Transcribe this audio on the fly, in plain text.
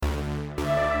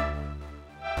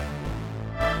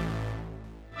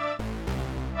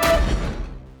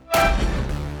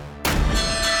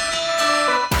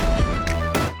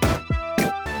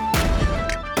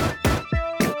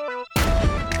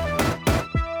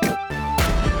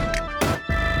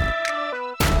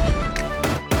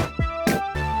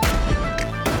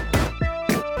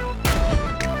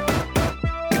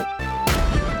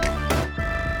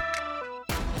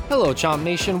Hello, Chomp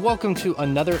Nation. Welcome to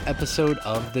another episode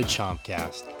of the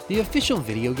Chompcast, the official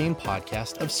video game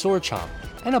podcast of Chomp,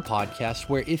 and a podcast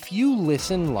where if you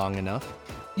listen long enough,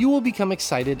 you will become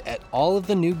excited at all of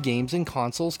the new games and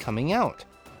consoles coming out,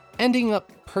 ending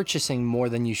up purchasing more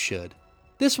than you should.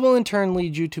 This will in turn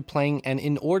lead you to playing an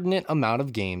inordinate amount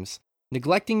of games,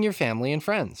 neglecting your family and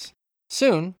friends.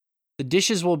 Soon, the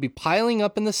dishes will be piling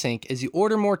up in the sink as you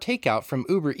order more takeout from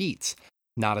Uber Eats,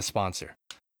 not a sponsor.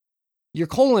 Your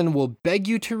colon will beg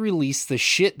you to release the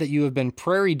shit that you have been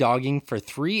prairie dogging for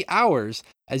 3 hours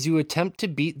as you attempt to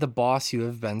beat the boss you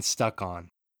have been stuck on.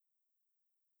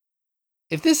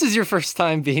 If this is your first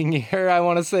time being here, I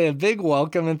want to say a big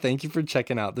welcome and thank you for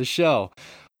checking out the show.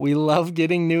 We love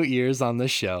getting new ears on the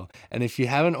show, and if you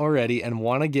haven't already and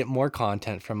want to get more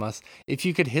content from us, if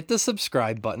you could hit the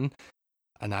subscribe button,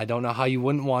 and I don't know how you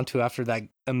wouldn't want to after that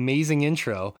amazing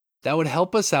intro, that would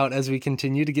help us out as we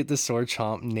continue to get the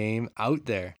Chomp name out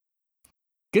there.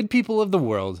 Good people of the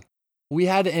world, we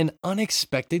had an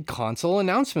unexpected console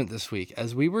announcement this week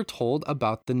as we were told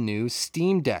about the new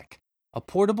Steam Deck, a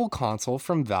portable console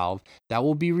from Valve that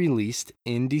will be released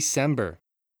in December.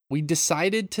 We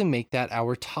decided to make that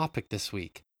our topic this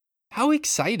week. How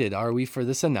excited are we for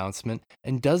this announcement,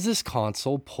 and does this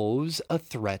console pose a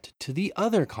threat to the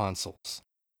other consoles?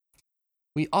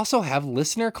 We also have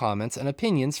listener comments and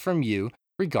opinions from you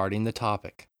regarding the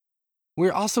topic.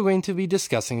 We're also going to be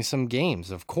discussing some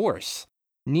games, of course.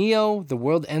 Neo, The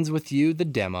World Ends With You, the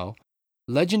demo,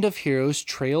 Legend of Heroes,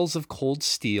 Trails of Cold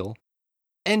Steel,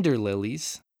 Ender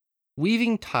Lilies,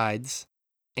 Weaving Tides,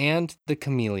 and the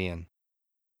Chameleon.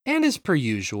 And as per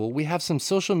usual, we have some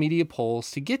social media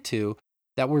polls to get to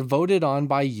that were voted on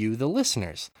by you, the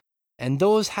listeners. And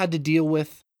those had to deal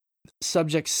with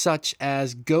subjects such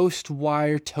as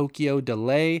Ghostwire Tokyo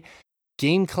Delay,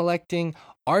 game collecting,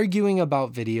 arguing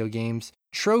about video games,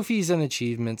 trophies and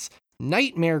achievements,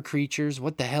 nightmare creatures,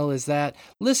 what the hell is that,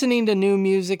 listening to new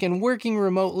music, and working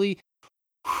remotely.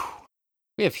 Whew.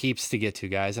 We have heaps to get to,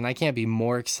 guys, and I can't be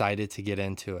more excited to get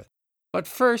into it. But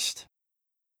first,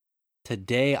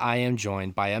 today I am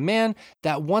joined by a man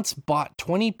that once bought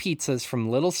 20 pizzas from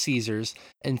Little Caesars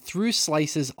and threw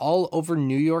slices all over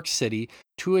New York City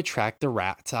to attract the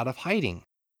rats out of hiding.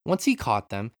 Once he caught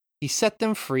them, he set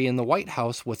them free in the White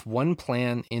House with one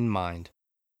plan in mind: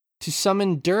 to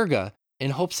summon Durga in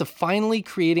hopes of finally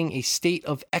creating a state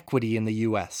of equity in the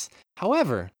US.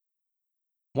 However,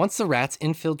 once the rats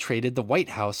infiltrated the White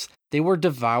House, they were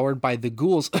devoured by the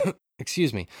ghouls,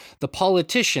 the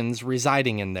politicians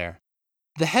residing in there.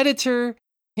 The editor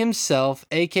himself,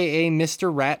 aka Mr.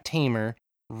 Rat Tamer,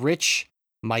 Rich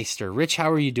Meister. Rich,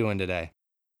 how are you doing today?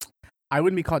 I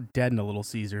wouldn't be caught dead in a Little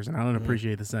Caesars, and I don't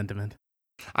appreciate the sentiment.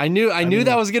 I knew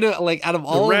that was gonna, like, out of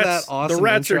all of that awesome. The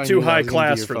rats intro, are too high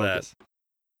class for that.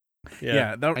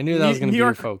 Yeah, I knew that was gonna be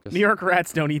your focus. New York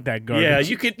rats don't eat that garbage.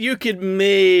 Yeah, you could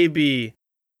maybe,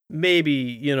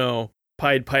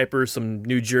 Pied Piper some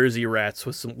New Jersey rats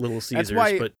with some Little Caesars.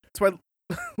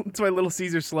 That's why Little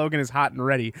Caesar's slogan is hot and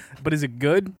ready. But is it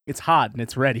good? It's hot and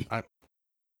it's ready.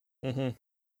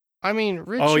 I mean,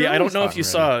 Rich. Oh yeah, I don't know if you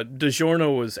saw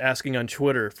DiGiorno was asking on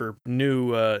Twitter for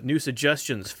new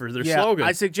suggestions for their slogan.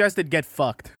 I suggested get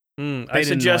fucked. I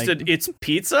suggested it's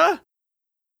pizza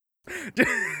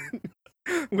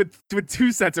with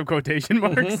 2 sets of quotation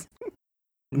marks.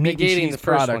 Negating the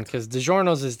first one because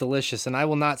DiGiorno's is delicious, and I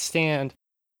will not stand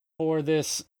for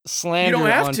this slander. You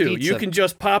don't have on to. Pizza. You can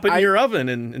just pop it in your oven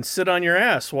and sit on your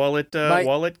ass while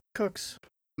it cooks.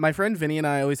 My friend Vinny and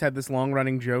I always had this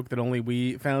long-running joke that only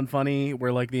we found funny,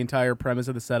 where like the entire premise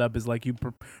of the setup is like you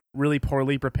really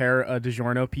poorly prepare a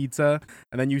DiGiorno pizza,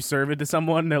 and then you serve it to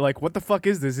someone, and they're like, "What the fuck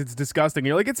is this? It's disgusting." And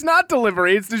you're like, "It's not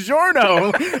delivery, it's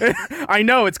DiGiorno." I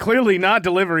know, it's clearly not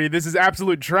delivery. This is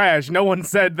absolute trash. No one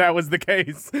said that was the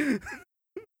case.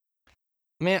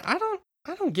 Man, I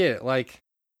don't get it. Like,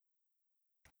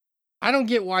 I don't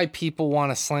get why people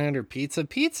want to slander pizza.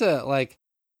 Pizza, like,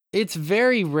 it's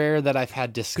very rare that I've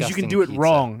had disgusting because you can do it pizza.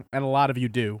 wrong, and a lot of you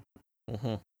do.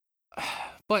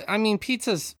 But, I mean,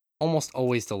 pizza's almost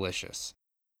always delicious.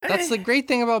 That's the great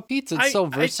thing about pizza. It's so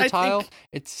versatile.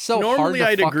 It's so hard to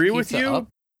I'd fuck agree with pizza you. up.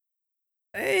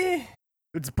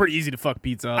 It's pretty easy to fuck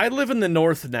pizza up. I live in the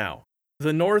North now.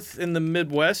 The North in the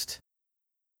Midwest,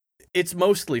 it's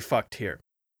mostly fucked here.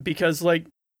 Because, like,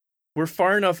 we're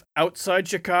far enough outside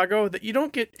Chicago that you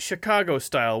don't get Chicago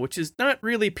style, which is not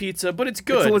really pizza, but it's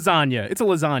good. It's a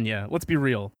lasagna. Let's be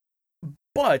real.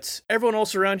 But everyone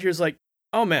else around here is like,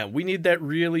 oh man, we need that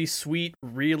really sweet,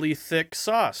 really thick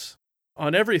sauce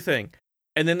on everything.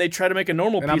 And then they try to make a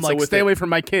normal pizza I'm like, with stay it. away from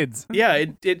my kids. Yeah,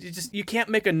 it just, you can't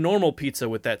make a normal pizza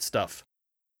with that stuff.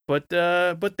 But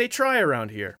they try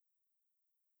around here.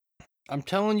 I'm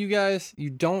telling you guys, you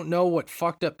don't know what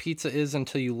fucked up pizza is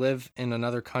until you live in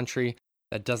another country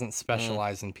that doesn't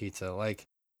specialize in pizza. Like,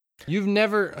 you've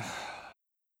never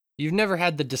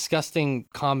had the disgusting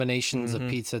combinations of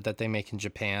pizza that they make in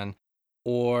Japan,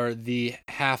 or the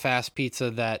half-ass pizza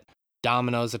that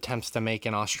Domino's attempts to make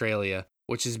in Australia,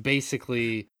 which is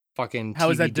basically fucking How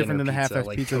is TV that different than the dinner half-ass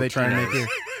like pizza they try and make here?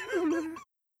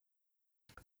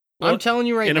 I'm telling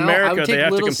you right in now, America, I would take they have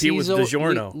to Little compete with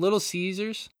DiGiorno. Little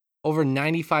Caesars over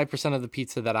 95% of the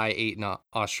pizza that I ate in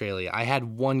Australia. I had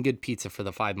one good pizza for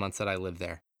the 5 months that I lived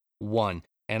there. One.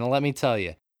 And let me tell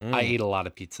you, I ate a lot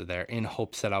of pizza there in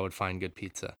hopes that I would find good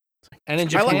pizza. And in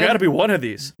Japan, got to be one of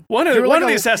these. One of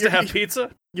these has to have pizza.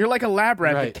 You're like a lab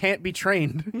rat that can't be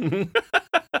trained.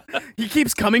 He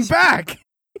keeps coming back.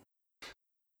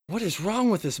 What is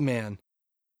wrong with this man?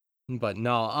 But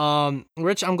no,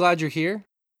 Rich, I'm glad you're here.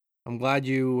 I'm glad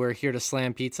you were here to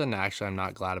slam pizza. No, actually, I'm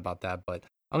not glad about that, but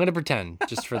I'm going to pretend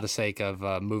just for the sake of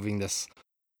moving this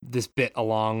bit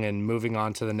along and moving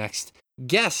on to the next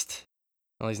guest.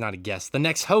 Well, he's not a guest. The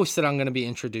next host that I'm going to be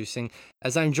introducing,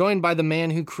 as I'm joined by the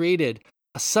man who created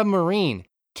a submarine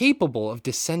capable of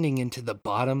descending into the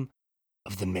bottom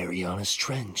of the Marianas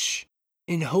Trench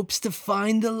in hopes to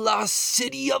find the lost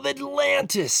city of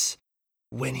Atlantis.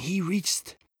 When he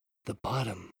reached the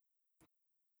bottom,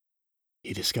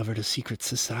 he discovered a secret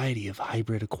society of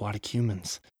hybrid aquatic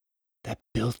humans that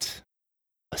built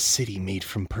a city made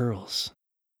from pearls.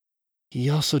 He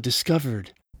also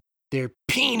discovered their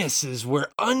penises were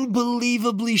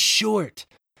unbelievably short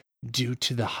due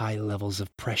to the high levels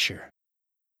of pressure.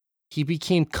 He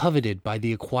became coveted by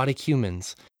the aquatic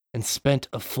humans and spent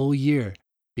a full year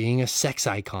being a sex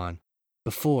icon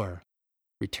before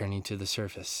returning to the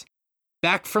surface.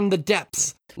 Back from the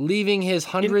depths, leaving his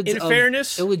hundreds of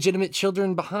illegitimate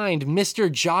children behind, Mr.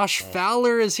 Josh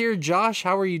Fowler is here. Josh,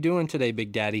 how are you doing today,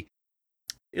 Big Daddy?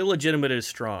 Illegitimate is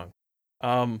strong.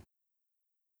 And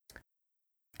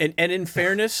in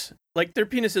fairness, like, their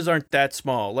penises aren't that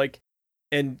small. Like,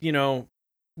 and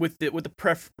with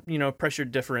the pressure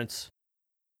difference,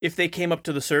 if they came up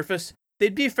to the surface,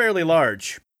 they'd be fairly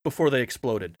large before they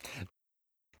exploded.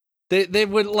 They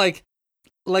would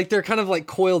like they're kind of like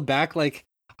coiled back. Like,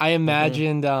 I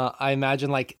imagine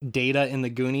like Data in the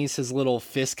Goonies, his little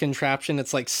fist contraption.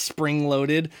 It's like spring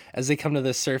loaded as they come to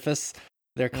the surface.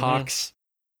 Their cocks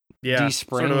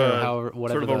despring, sort of or however,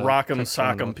 whatever. Sort of a rock'em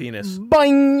sock'em penis.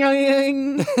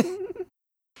 Boing!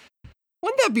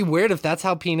 Wouldn't that be weird if that's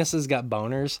how penises got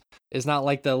boners? It's not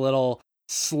like the little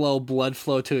slow blood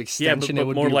flow to extension. But it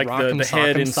would more be like the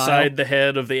head inside the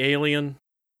head of the alien,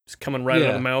 just coming right out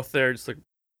of the mouth there. Just like,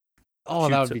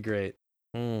 that would be great.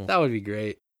 That would be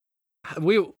great.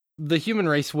 The human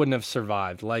race wouldn't have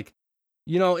survived. Like,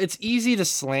 it's easy to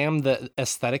slam the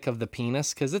aesthetic of the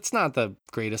penis because it's not the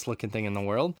greatest looking thing in the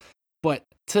world. But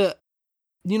to,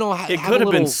 it could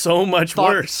have been so much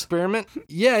worse. Experiment.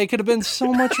 Yeah, it could have been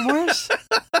so much worse.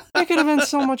 It could have been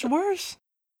so much worse.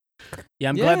 Yeah,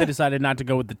 I'm glad they decided not to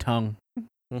go with the tongue.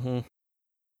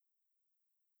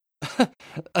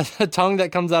 A tongue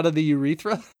that comes out of the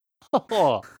urethra.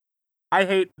 Oh. I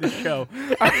hate this show.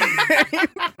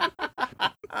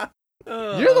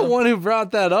 You're the one who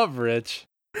brought that up, Rich.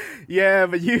 Yeah,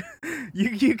 but you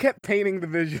kept painting the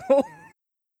visual.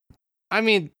 I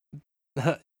mean,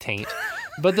 taint.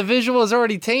 But the visual is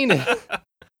already tainted.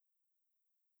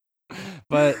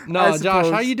 But no, Josh,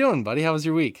 how you doing, buddy? How was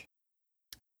your week?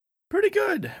 Pretty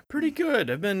good.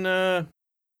 I've been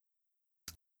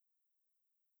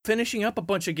finishing up a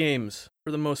bunch of games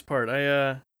for the most part.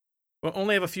 I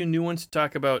only have a few new ones to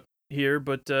talk about here,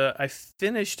 but I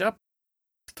finished up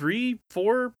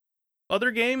 3-4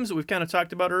 other games that we've kind of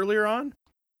talked about earlier on.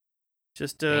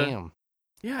 Just Damn.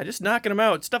 Yeah, just knocking them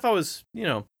out. Stuff I was,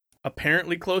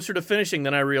 apparently closer to finishing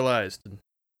than I realized.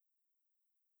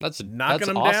 That's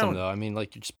awesome, down. Though. I mean,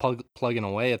 like, you're just plugging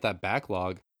away at that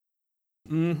backlog.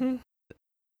 Mm-hmm.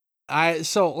 I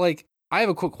have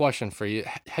a quick question for you.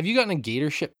 Have you gotten a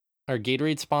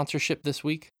Gatorade sponsorship this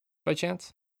week by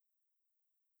chance?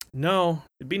 No,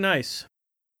 it'd be nice.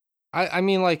 I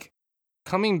mean, like,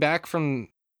 coming back from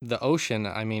the ocean,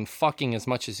 I mean, fucking as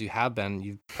much as you have been,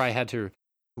 you've probably had to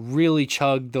really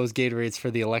chug those Gatorades for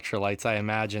the electrolytes. I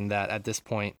imagine that at this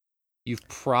point, you've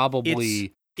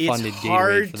probably funded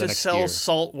Gatorade for the next year. It's hard to sell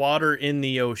salt water in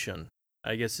the ocean,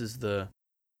 I guess it's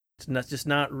just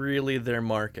not really their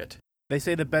market. They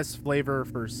say the best flavor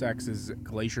for sex is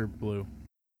Glacier Blue.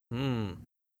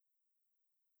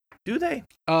 Do they?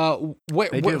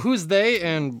 Who's they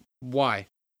and why?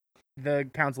 The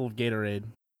Council of Gatorade.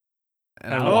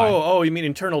 And you mean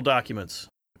internal documents?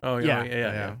 Oh,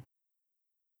 yeah.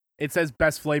 It says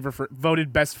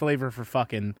voted best flavor for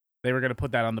fucking. They were gonna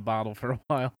put that on the bottle for a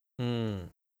while.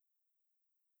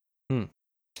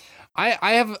 I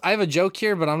have a joke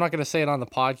here, but I'm not gonna say it on the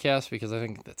podcast because I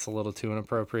think that's a little too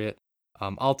inappropriate.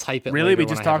 I'll type it. Really, later we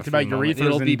when just I have talked a free about moment. urethras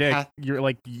It'll and be dick. You're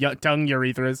like tongue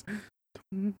urethras.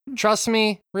 Trust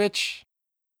me, Rich.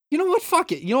 You know what?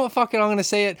 Fuck it. I'm gonna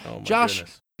say it. Oh my Josh,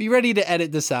 goodness. be ready to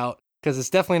edit this out because it's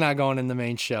definitely not going in the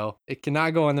main show. It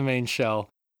cannot go in the main show.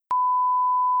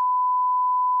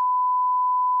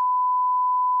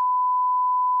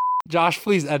 Josh,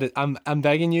 please edit. I'm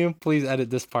begging you. Please edit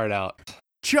this part out.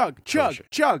 Chug.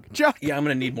 Yeah, I'm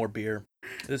gonna need more beer.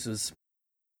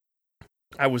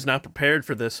 I was not prepared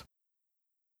for this.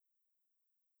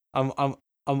 I'm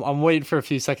waiting for a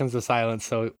few seconds of silence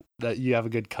so that you have a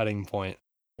good cutting point.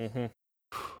 Mm-hmm.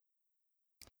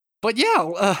 But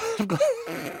yeah,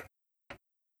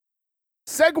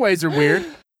 Segues are weird.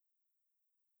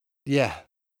 yeah.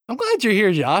 I'm glad you're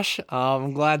here, Josh.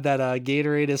 I'm glad that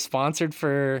Gatorade is sponsored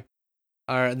for,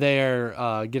 or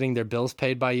they're getting their bills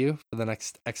paid by you for the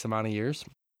next X amount of years.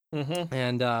 Mm-hmm.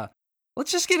 And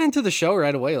let's just get into the show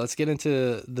right away. Let's get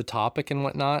into the topic and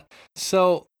whatnot.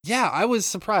 So yeah, I was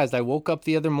surprised. I woke up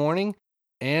the other morning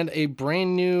and a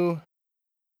brand new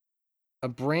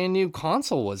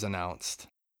console was announced.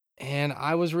 And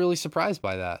I was really surprised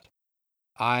by that.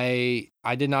 I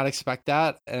did not expect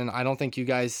that, and I don't think you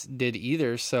guys did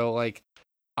either. So like,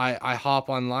 I hop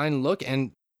online, look,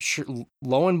 and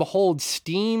lo and behold,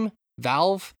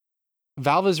 Valve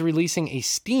is releasing a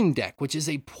Steam Deck, which is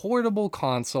a portable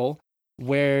console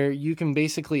where you can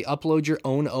basically upload your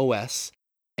own OS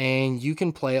and you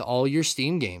can play all your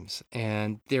Steam games.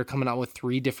 And they're coming out with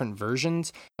 3 different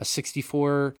versions: a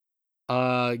 64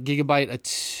 gigabyte, a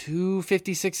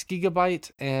 256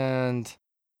 gigabyte, and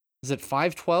is it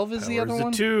 512 is the other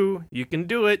one? 2. You can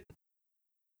do it.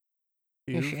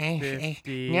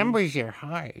 Numbers are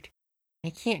hard.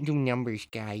 I can't do numbers,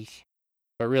 guys.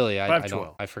 But really,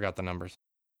 I forgot the numbers.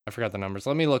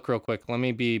 Let me look real quick. Let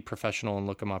me be professional and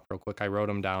look them up real quick. I wrote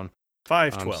them down.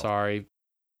 512. I'm sorry.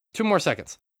 2 more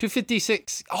seconds.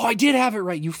 256. Oh, I did have it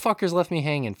right. You fuckers left me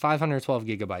hanging. 512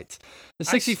 gigabytes. The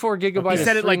 64 gigabyte. You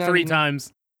said it like 3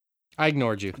 times. I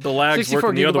ignored you. The lag's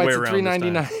working the other way around.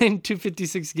 399,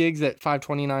 256 gigs at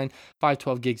 529,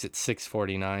 512 gigs at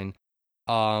 649.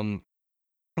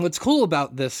 What's cool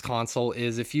about this console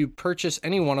is if you purchase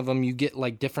any one of them, you get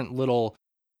like different little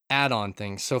add-on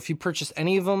things. So if you purchase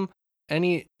any of them,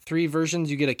 any 3 versions,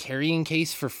 you get a carrying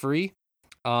case for free.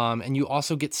 And you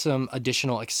also get some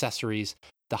additional accessories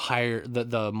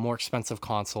the more expensive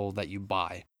console that you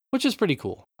buy, which is pretty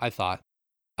cool, I thought.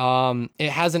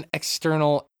 It has an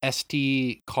external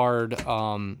SD card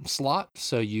slot,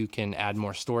 so you can add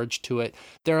more storage to it.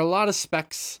 There are a lot of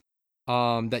specs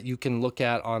that you can look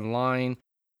at online.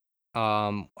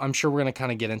 I'm sure we're going to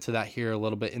kind of get into that here a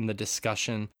little bit in the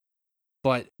discussion.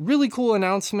 But really cool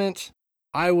announcement.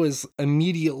 I was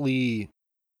immediately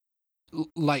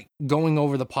like going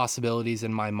over the possibilities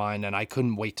in my mind, and I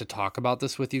couldn't wait to talk about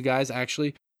this with you guys.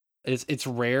 Actually, it's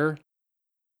rare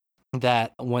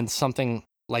that when something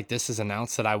like this is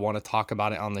announced that I want to talk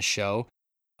about it on the show,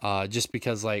 just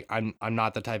because like I'm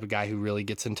not the type of guy who really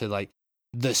gets into like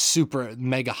the super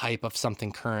mega hype of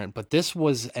something current, but this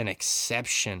was an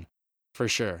exception for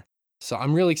sure. So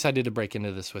I'm really excited to break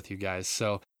into this with you guys.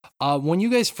 So when you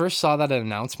guys first saw that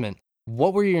announcement,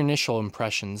 what were your initial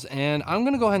impressions? And I'm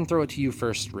gonna go ahead and throw it to you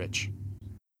first, Rich.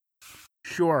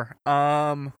 Sure.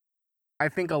 I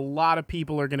think a lot of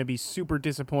people are going to be super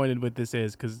disappointed with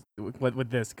this because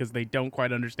they don't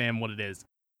quite understand what it is.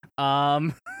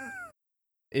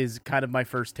 Is kind of my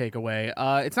first takeaway.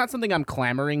 It's not something I'm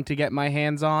clamoring to get my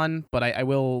hands on, but I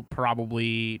will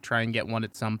probably try and get one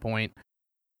at some point.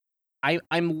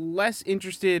 I'm less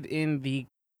interested in the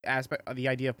aspect of the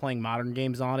idea of playing modern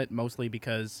games on it, mostly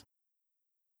because,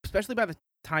 especially by the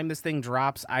time this thing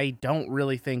drops, I don't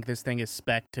really think this thing is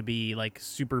spec'd to be like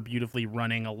super beautifully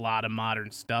running a lot of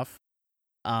modern stuff.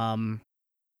 And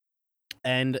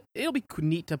it'll be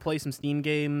neat to play some Steam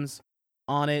games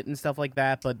on it and stuff like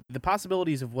that, but the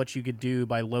possibilities of what you could do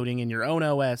by loading in your own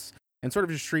OS and sort of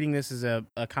just treating this as a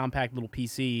compact little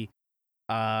PC,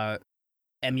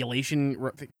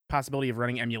 possibility of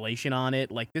running emulation on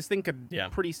it, like this thing could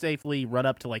pretty safely run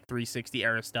up to like 360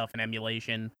 era stuff in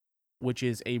emulation, which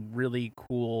is a really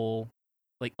cool,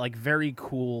 like very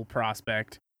cool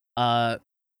prospect.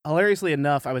 Hilariously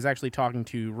enough, I was actually talking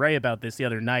to Ray about this the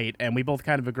other night, and we both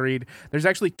kind of agreed there's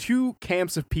actually 2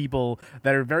 camps of people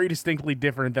that are very distinctly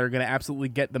different that are going to absolutely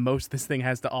get the most this thing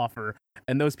has to offer.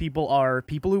 And those people are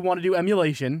people who want to do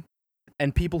emulation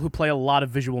and people who play a lot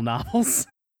of visual novels.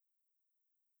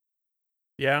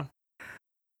 Yeah.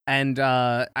 And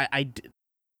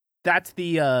that's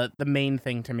the main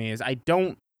thing to me is I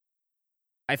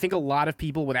think a lot of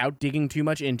people, without digging too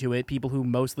much into it, people who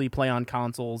mostly play on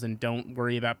consoles and don't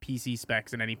worry about PC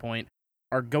specs at any point,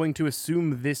 are going to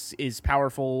assume this is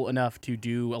powerful enough to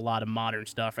do a lot of modern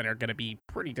stuff and are going to be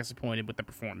pretty disappointed with the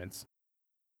performance.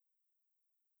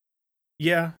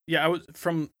 Yeah. I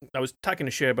was talking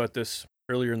to Shay about this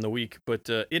earlier in the week, but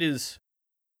it is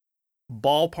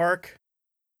ballpark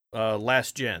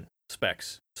last gen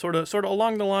specs. Sort of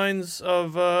along the lines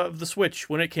of the Switch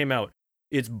when it came out.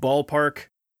 It's ballpark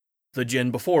the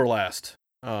gen before last.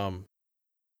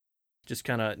 Just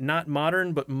kind of not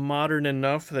modern, but modern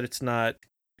enough that it's not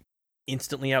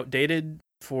instantly outdated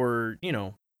for,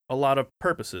 a lot of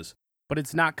purposes. But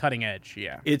it's not cutting edge,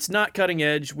 yeah. It's not cutting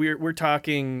edge. We're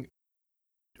talking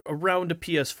around a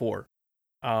PS4.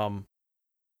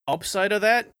 Upside of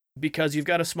that, because you've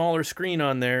got a smaller screen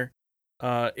on there,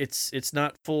 it's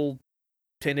not full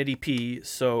 1080p,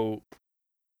 so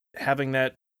having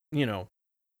that, that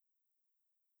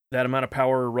amount of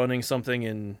power running something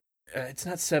in it's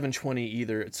not 720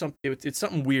 either. It's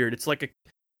something weird. It's like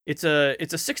it's a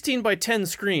 16 by 10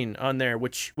 screen on there,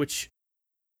 which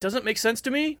doesn't make sense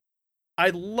to me.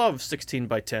 I love 16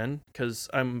 by 10 because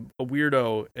I'm a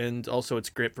weirdo, and also it's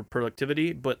great for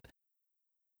productivity. But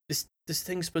this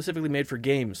thing's specifically made for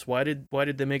games. Why did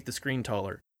they make the screen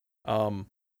taller?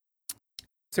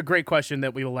 It's a great question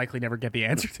that we will likely never get the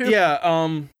answer to.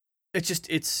 Yeah.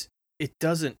 It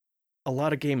doesn't. A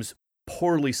lot of games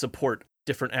poorly support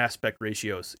different aspect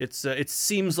ratios. It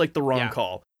seems like the wrong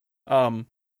call.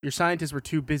 Your scientists were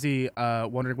too busy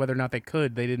wondering whether or not they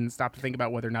could. They didn't stop to think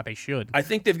about whether or not they should. I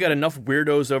think they've got enough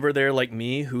weirdos over there like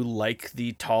me who like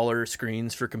the taller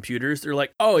screens for computers. They're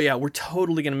like, oh yeah, we're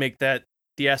totally going to make that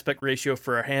the aspect ratio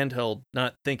for our handheld,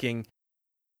 not thinking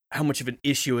how much of an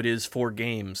issue it is for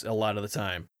games a lot of the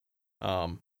time.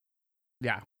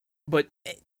 Yeah. But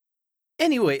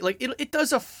anyway, like it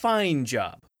does a fine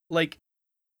job. Like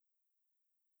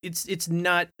it's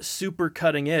not super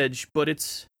cutting edge, but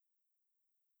it's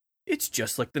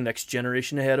just like the next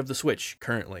generation ahead of the Switch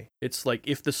currently. It's like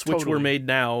if the Switch were made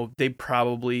now, they'd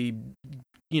probably,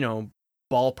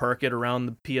 ballpark it around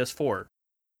the PS4.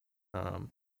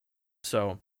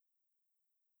 So.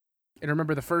 And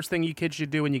remember, the first thing you kids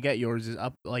should do when you get yours is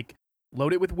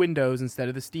load it with Windows instead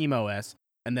of the Steam OS,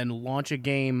 and then launch a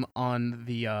game on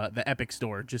the Epic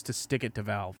Store just to stick it to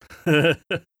Valve.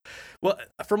 Well,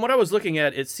 from what I was looking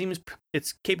at, it seems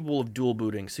it's capable of dual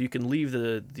booting, so you can leave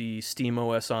the Steam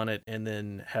OS on it and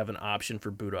then have an option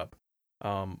for boot up,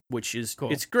 which is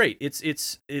cool. It's great.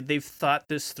 They've thought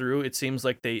this through. It seems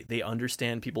like they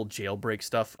understand people jailbreak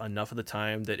stuff enough of the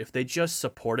time that if they just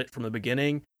support it from the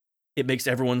beginning, it makes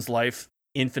everyone's life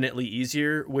infinitely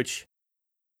easier. Which,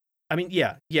 I mean,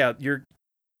 yeah, you're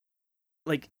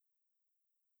like.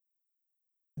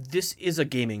 This is a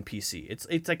gaming PC.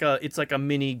 It's like a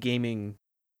mini gaming,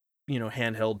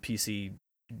 handheld PC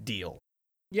deal.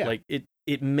 Yeah. Like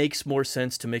it makes more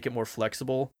sense to make it more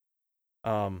flexible.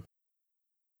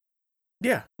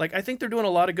 Yeah, like I think they're doing a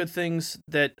lot of good things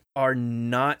that are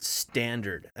not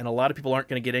standard, and a lot of people aren't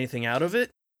going to get anything out of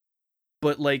it.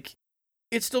 But like,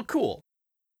 it's still cool.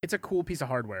 It's a cool piece of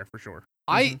hardware for sure.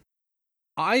 I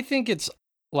think it's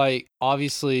like,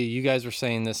 obviously you guys were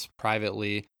saying this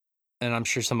privately, and I'm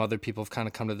sure some other people have kind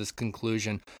of come to this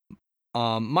conclusion.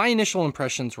 My initial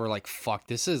impressions were like, fuck,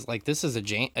 this is a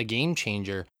game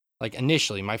changer. Like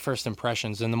initially, my first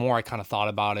impressions, and the more I kind of thought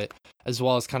about it, as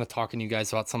well as kind of talking to you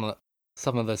guys about some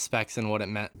of the specs and what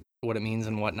it means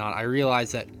and whatnot, I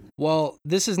realized that, well,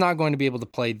 this is not going to be able to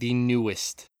play the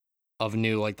newest of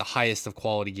new, like the highest of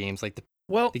quality games, like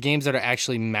the games that are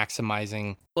actually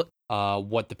maximizing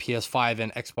what the PS5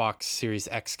 and Xbox Series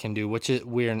X can do, which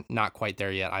we're not quite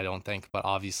there yet, I don't think, but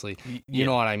obviously, you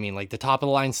know what I mean, like the top of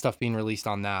the line stuff being released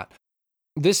on that.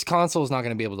 This console is not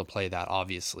going to be able to play that,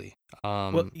 obviously.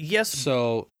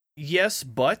 Yes,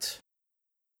 but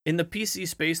in the PC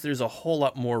space, there's a whole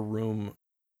lot more room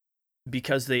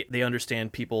because they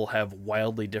understand people have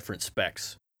wildly different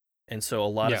specs. And so a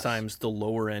lot of times the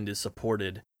lower end is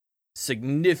supported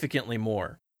significantly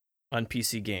more on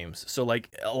PC games. So like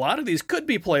a lot of these could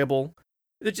be playable.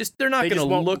 They're not going to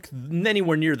look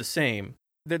anywhere near the same.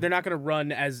 They're not going to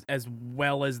run as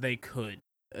well as they could.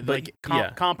 But,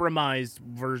 compromised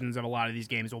versions of a lot of these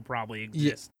games will probably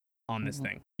exist on this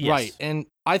thing. Yes. Right. And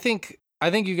I think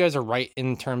you guys are right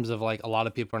in terms of like a lot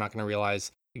of people are not going to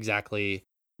realize exactly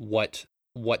what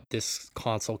this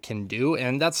console can do.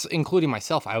 And that's including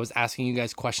myself. I was asking you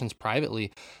guys questions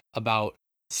privately about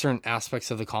certain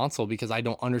aspects of the console because I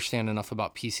don't understand enough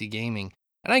about PC gaming.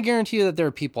 And I guarantee you that there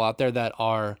are people out there that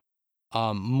are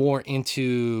more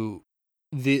into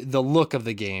the look of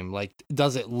the game. Like,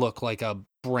 does it look like a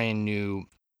brand new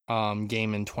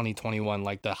game in 2021,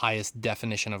 like the highest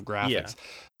definition of graphics?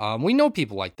 We know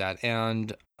people like that,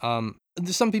 and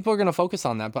some people are going to focus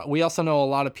on that, but we also know a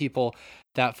lot of people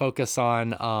that focus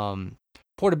on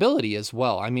portability as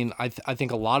well. I mean, I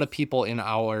think a lot of people in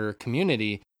our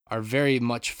community are very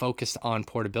much focused on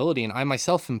portability, and I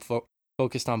myself am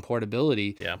focused on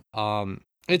portability. Yeah.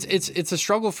 It's a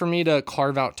struggle for me to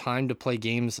carve out time to play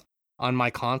games on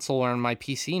my console or on my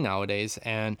PC nowadays,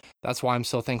 and that's why I'm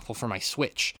so thankful for my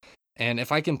Switch. And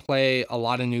if I can play a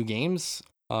lot of new games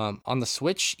on the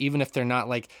Switch, even if they're not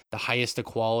like the highest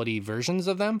quality versions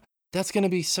of them, that's going to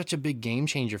be such a big game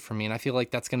changer for me. And I feel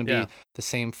like that's going to be the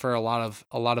same for a lot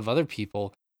of other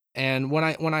people. And when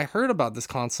I heard about this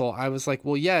console, I was like,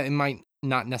 well, yeah, it might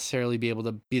not necessarily be able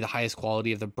to be the highest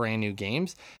quality of the brand new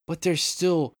games, but there's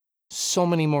still so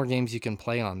many more games you can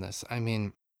play on this. I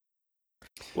mean,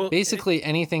 basically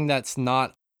anything that's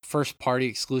not first party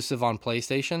exclusive on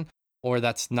PlayStation or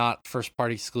that's not first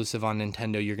party exclusive on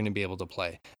Nintendo, you're going to be able to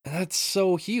play. And that's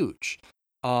so huge.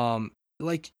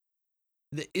 Like,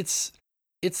 it's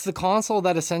the console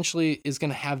that essentially is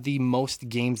going to have the most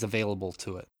games available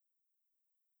to it.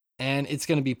 And it's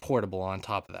going to be portable on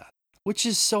top of that, which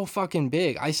is so fucking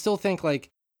big. I still think like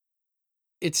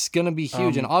it's going to be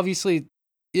huge. And obviously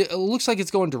it looks like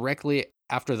it's going directly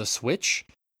after the Switch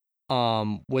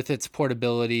with its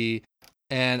portability.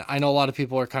 And I know a lot of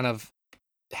people are kind of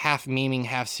half memeing,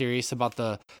 half serious about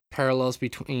the parallels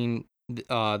between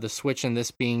the Switch and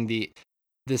this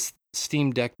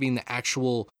Steam Deck being the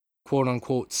actual quote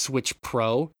unquote Switch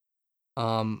Pro.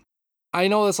 I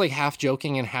know it's like half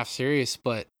joking and half serious,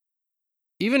 but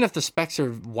even if the specs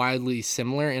are wildly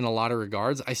similar in a lot of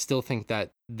regards, I still think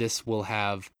that this will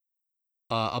have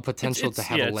a potential to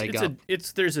have a leg up.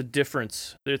 There's a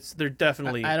difference. They're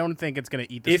definitely. I don't think it's gonna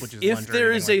eat the Switch's lunch. If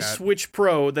there is a Switch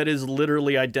Pro that is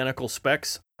literally identical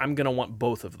specs, I'm gonna want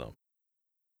both of them.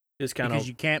 It's kind of because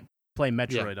you can't play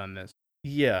Metroid on this.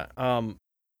 Yeah.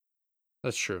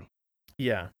 That's true.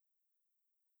 Yeah.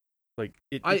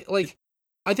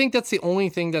 I think that's the only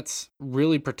thing that's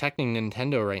really protecting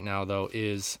Nintendo right now, though,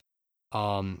 is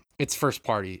its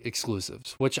first-party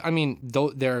exclusives, which, I mean,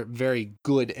 they're very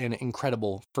good and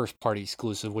incredible first-party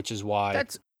exclusive, which is why...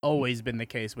 That's always been the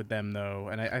case with them, though,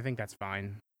 and I think that's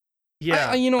fine.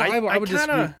 Yeah, I would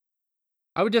disagree.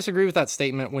 I would disagree with that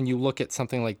statement when you look at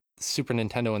something like Super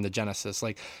Nintendo and the Genesis.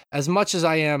 Like, as much as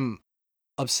I am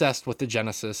obsessed with the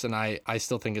Genesis, and I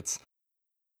still think it's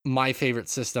my favorite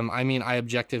system. I mean, I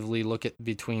objectively look at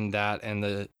between that and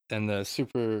the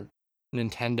Super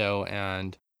Nintendo,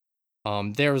 and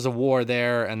there was a war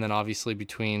there, and then obviously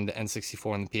between the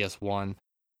N64 and the PS1.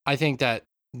 I think that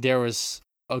there was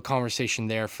a conversation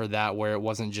there for that where it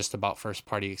wasn't just about first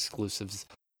party exclusives,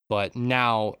 but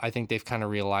now I think they've kind of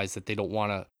realized that they don't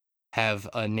want to have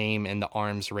a name in the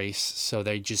arms race, so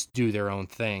they just do their own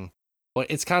thing. But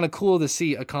it's kind of cool to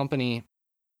see a company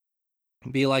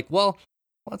be like, well,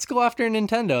 let's go after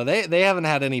Nintendo. They haven't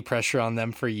had any pressure on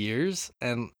them for years,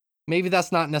 and maybe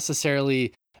that's not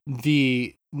necessarily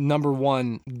the number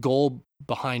one goal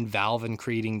behind Valve in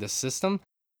creating this system,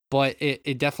 but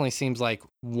it definitely seems like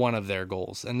one of their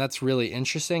goals, and that's really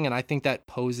interesting, and I think that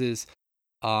poses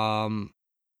it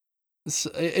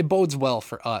bodes well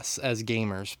for us as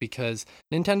gamers, because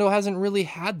Nintendo hasn't really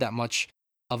had that much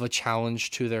of a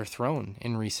challenge to their throne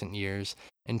in recent years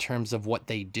in terms of what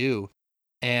they do.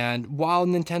 And while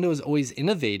Nintendo is always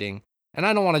innovating, and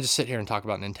I don't want to just sit here and talk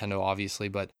about Nintendo, obviously,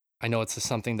 but I know it's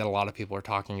something that a lot of people are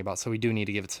talking about, so we do need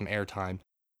to give it some airtime.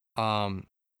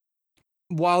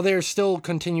 While they're still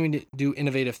continuing to do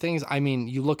innovative things, I mean,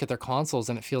 you look at their consoles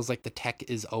and it feels like the tech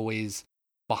is always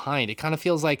behind. It kind of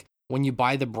feels like when you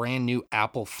buy the brand new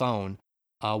Apple phone,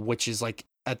 which is like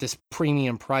at this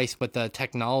premium price, but the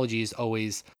technology is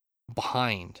always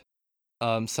behind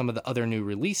some of the other new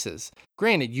releases.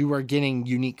 Granted, you are getting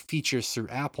unique features through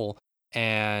Apple,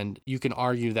 and you can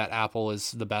argue that Apple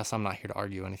is the best. I'm not here to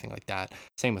argue anything like that.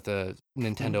 Same with the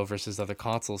Nintendo versus other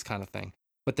consoles kind of thing.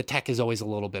 But the tech is always a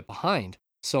little bit behind.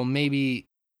 So maybe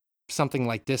something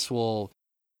like this will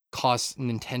cause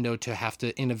Nintendo to have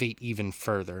to innovate even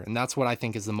further. And that's what I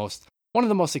think is one of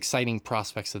the most exciting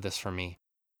prospects of this for me.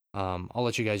 I'll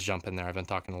let you guys jump in there. I've been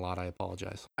talking a lot. I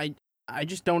apologize. I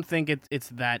just don't think it's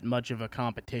that much of a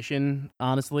competition,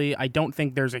 honestly. I don't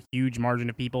think there's a huge margin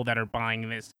of people that are buying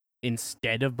this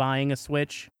instead of buying a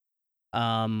Switch.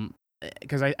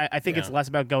 Because I think it's less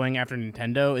about going after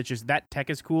Nintendo. It's just that tech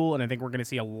is cool, and I think we're going to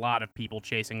see a lot of people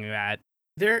chasing that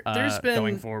there's been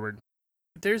going forward.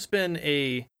 There's been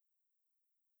a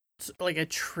like a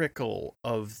trickle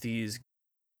of these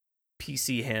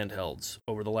PC handhelds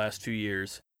over the last few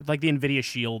years. Like the NVIDIA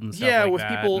Shield and stuff Yeah, like with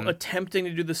that. people attempting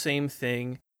to do the same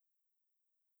thing.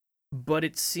 But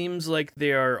it seems like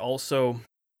they are also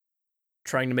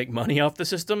trying to make money off the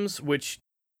systems, which,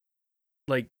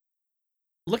 like,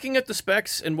 looking at the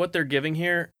specs and what they're giving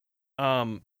here,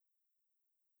 I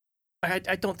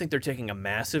don't think they're taking a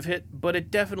massive hit, but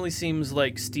it definitely seems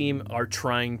like Steam are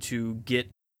trying to get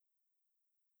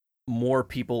more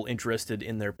people interested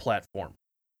in their platform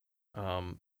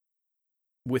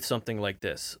with something like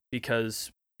this,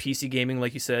 because PC gaming,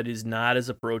 like you said, is not as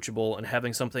approachable, and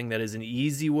having something that is an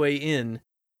easy way in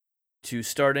to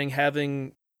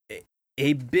having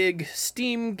a big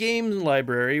Steam game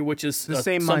library, which is the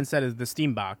same mindset as the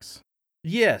Steam box.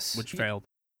 Yes, which failed.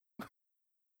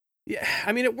 Yeah,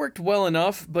 I mean, it worked well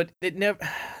enough, but it never.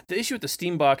 The issue with the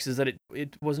Steam box is that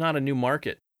it was not a new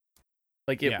market.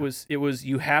 Like it was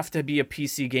you have to be a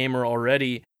PC gamer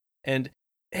already, and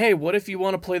hey, what if you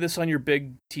want to play this on your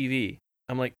big TV?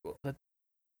 I'm like,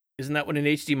 isn't that what an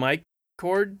HDMI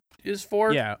cord is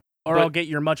for? Yeah, or I'll get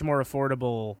your much more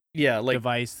affordable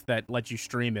device that lets you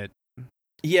stream it.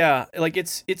 Yeah, like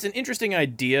it's an interesting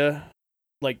idea.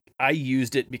 Like, I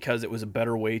used it because it was a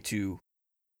better way to,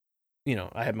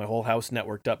 I had my whole house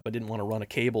networked up, but didn't want to run a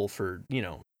cable for,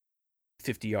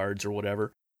 50 yards or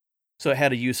whatever. So it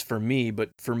had a use for me, but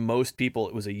for most people,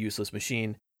 it was a useless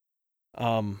machine.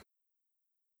 I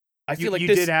feel like you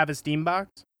did have a Steam box?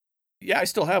 Yeah, I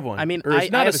still have one. I mean,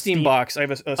 it's not a Steam box. I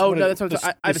have a no, that's what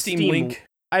I have a Steam Link.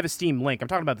 I have a Steam Link. I'm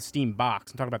talking about the Steam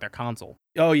box. I'm talking about their console.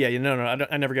 Oh yeah, no,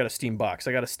 I never got a Steam box.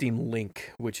 I got a Steam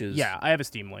Link, which is I have a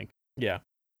Steam Link. Yeah.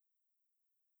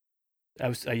 I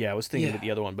was thinking of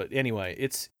the other one, but anyway,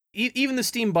 it's even the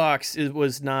Steam box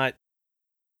was not.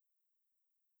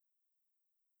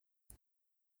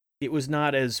 It was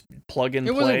not as plug and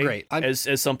play. It wasn't great.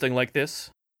 As something like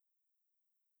this.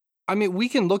 I mean, we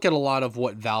can look at a lot of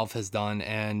what Valve has done,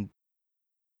 and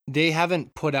they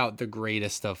haven't put out the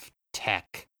greatest of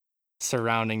tech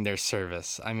surrounding their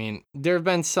service. I mean, there have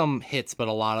been some hits, but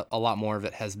a lot more of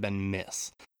it has been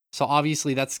miss. So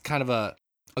obviously, that's kind of a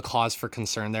cause for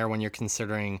concern there when you're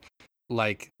considering,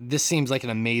 like, this seems like an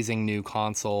amazing new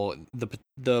console.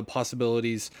 The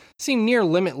possibilities seem near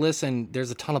limitless, and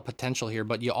there's a ton of potential here.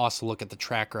 But you also look at the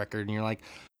track record, and you're like,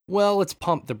 well, let's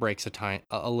pump the brakes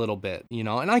a little bit,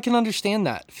 and I can understand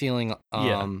that feeling.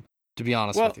 To be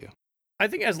honest with you, I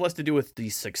think it has less to do with the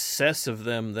success of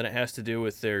them than it has to do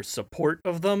with their support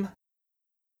of them.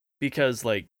 Because,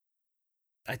 I'm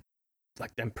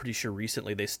pretty sure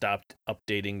recently they stopped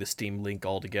updating the Steam Link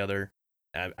altogether.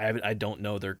 I don't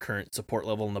know their current support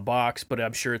level in the box, but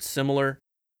I'm sure it's similar.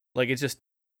 Like, it's just,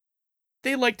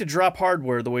 they like to drop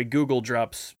hardware the way Google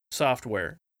drops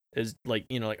software. Is like,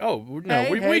 Google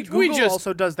we just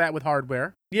also does that with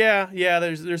hardware. Yeah,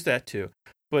 there's that too.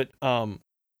 But you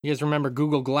guys remember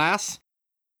Google Glass?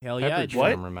 Hell yeah,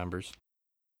 everyone remembers.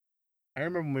 I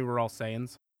remember when we were all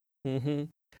Saiyans. Mm-hmm.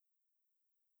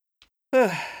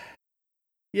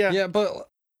 Yeah, but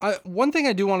one thing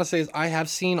I do want to say is I have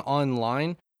seen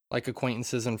online, like,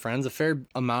 acquaintances and friends, a fair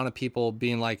amount of people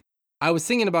being like, I was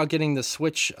thinking about getting the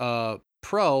Switch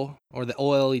Pro or the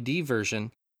OLED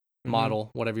version model,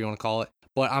 whatever you want to call it,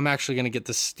 but I'm actually going to get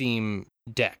the Steam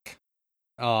Deck.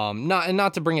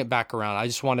 Not to bring it back around. I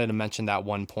just wanted to mention that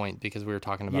one point because we were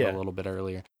talking about it a little bit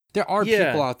earlier. There are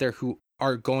people out there who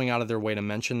are going out of their way to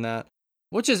mention that,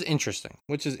 which is interesting.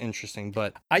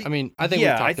 But I think we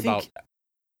talked about.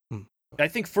 I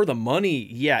think for the money,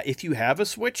 if you have a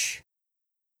Switch,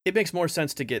 it makes more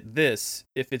sense to get this.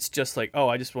 If it's just like,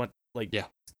 I just want,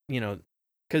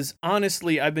 because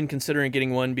honestly, I've been considering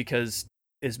getting one because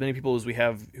as many people as we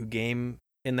have who game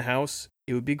in the house,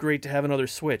 it would be great to have another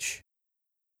Switch.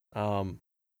 So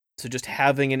just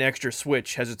having an extra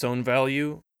Switch has its own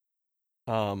value.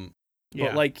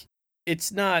 But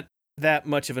it's not that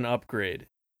much of an upgrade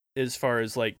as far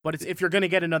as But if you're gonna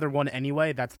get another one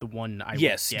anyway, that's the one I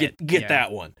would get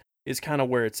that one is kind of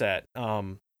where it's at.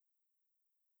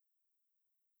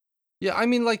 Yeah, I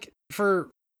mean, like, for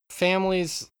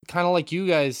families, kind of like you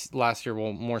guys last year,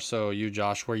 well, more so you,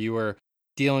 Josh, where you were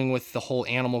dealing with the whole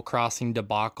Animal Crossing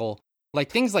debacle, like,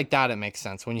 things like that, it makes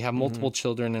sense when you have multiple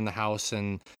children in the house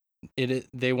and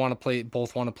they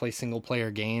both want to play single player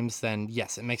games. Then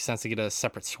yes, it makes sense to get a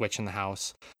separate Switch in the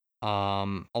house. A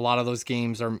lot of those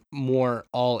games are more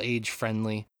all age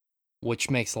friendly, which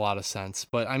makes a lot of sense.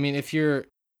 But I mean, if you're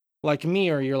like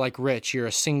me or you're like Rich, you're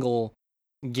a single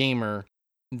gamer,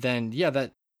 then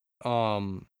that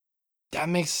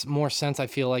makes more sense, I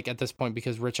feel like, at this point,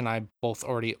 because Rich and I both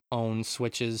already own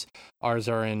Switches. Ours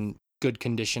are in good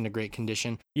condition to great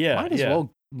condition. Yeah, Might as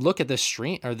well look at the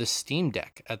Steam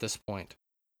Deck at this point.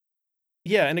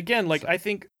 Yeah, and again, like I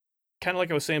think, kind of like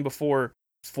I was saying before,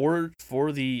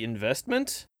 for the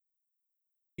investment,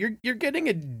 you're getting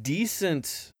a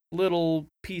decent little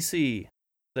PC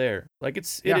there. Like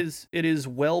it is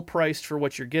well priced for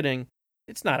what you're getting.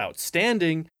 It's not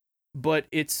outstanding, but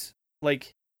it's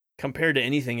like compared to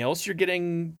anything else you're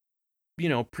getting,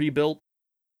 pre-built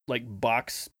like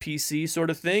box PC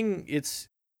sort of thing. It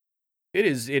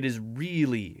is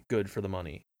really good for the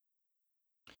money.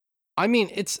 I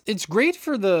mean, it's great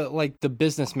for the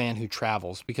businessman who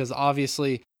travels, because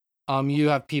obviously, you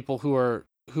have people who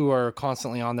are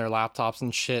constantly on their laptops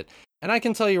and shit. And I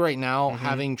can tell you right now,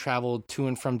 having traveled to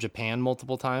and from Japan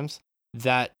multiple times,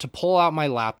 that to pull out my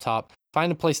laptop,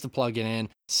 find a place to plug it in,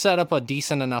 set up a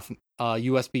decent enough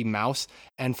USB mouse,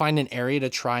 and find an area to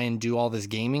try and do all this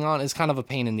gaming on is kind of a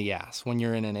pain in the ass when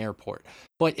you're in an airport.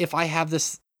 But if I have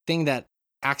this thing that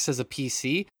acts as a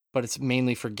PC, but it's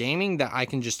mainly for gaming, that I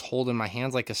can just hold in my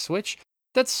hands like a Switch,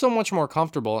 that's so much more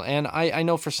comfortable. And I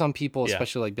know for some people,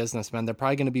 especially like businessmen, they're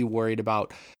probably going to be worried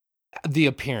about the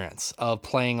appearance of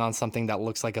playing on something that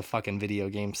looks like a fucking video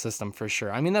game system, for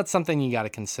sure. I mean, that's something you got to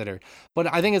consider.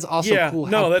 But I think it's also cool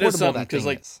how that is portable something, that thing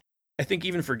like, is. I think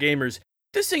even for gamers,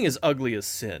 this thing is ugly as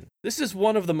sin. This is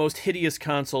one of the most hideous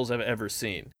consoles I've ever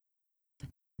seen.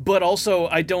 But also,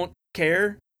 I don't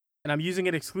care. And I'm using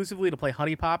it exclusively to play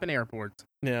Honey Pop in airports.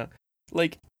 Yeah.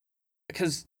 Like,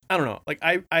 because, I don't know, like,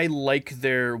 I like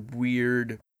their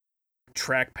weird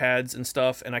trackpads and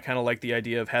stuff, and I kind of like the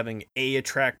idea of having a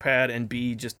trackpad and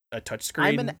B, just a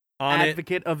touchscreen on it. I'm an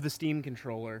advocate of the Steam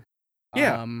controller.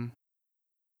 Yeah.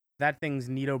 That thing's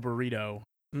neato burrito.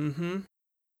 Mm-hmm.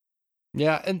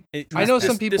 Yeah, and I know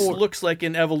some people... This looks like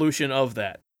an evolution of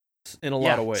that in a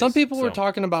lot of ways. Some people were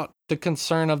talking about the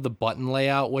concern of the button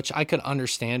layout, which I could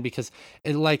understand, because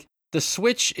it, like, the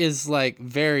Switch is like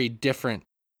very different.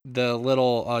 The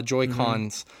little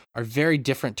Joy-Cons are very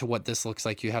different to what this looks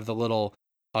like. You have the little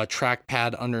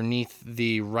trackpad underneath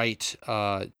the right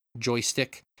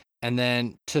joystick, and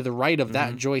then to the right of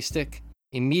that joystick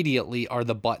immediately are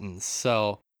the buttons.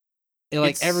 So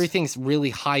everything's really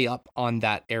high up on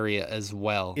that area as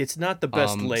well. It's not the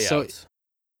best layout. So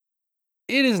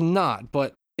it is not,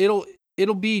 but it'll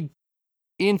be,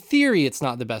 in theory, it's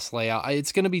not the best layout.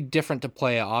 It's going to be different to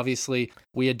play. Obviously,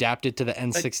 we adapted to the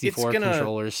N64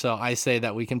 controllers, so I say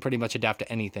that we can pretty much adapt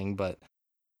to anything, but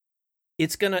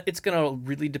it's gonna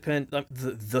really depend.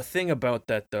 The thing about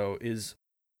that, though, is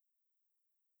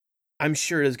I'm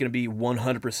sure it is going to be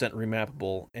 100%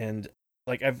 remappable, and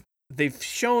like they've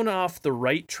shown off the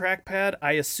right trackpad.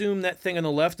 I assume that thing on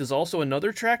the left is also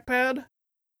another trackpad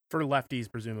for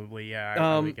lefties, presumably. Yeah,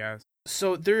 I would guess.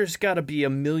 So there's got to be a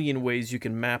million ways you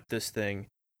can map this thing.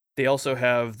 They also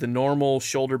have the normal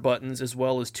shoulder buttons as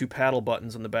well as 2 paddle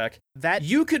buttons on the back. That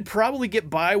you could probably get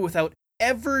by without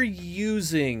ever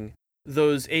using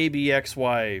those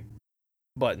ABXY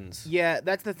buttons. Yeah,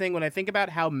 that's the thing. When I think about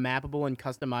how mappable and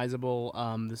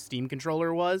customizable the Steam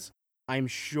controller was, I'm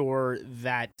sure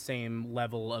that same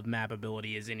level of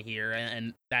mappability is in here,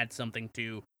 and that's something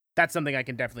I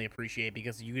can definitely appreciate,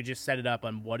 because you could just set it up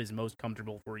on what is most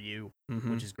comfortable for you,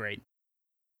 which is great.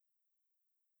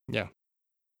 Yeah,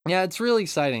 it's really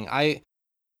exciting.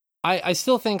 I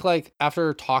still think, like,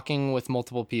 after talking with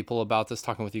multiple people about this,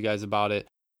 talking with you guys about it,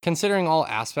 considering all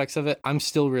aspects of it, I'm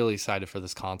still really excited for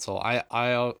this console.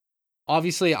 I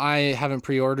obviously I haven't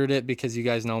pre-ordered it, because you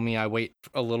guys know me. I wait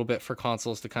a little bit for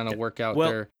consoles to kind of work out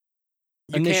their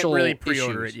initial can't really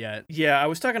pre-order issues. it yet. Yeah, I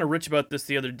was talking to Rich about this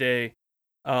the other day.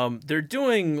 They're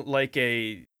doing like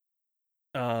a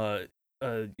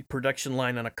production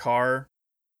line on a car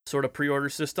sort of pre-order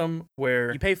system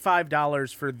where you pay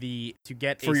 $5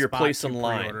 for your place in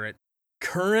line. Pre-order it.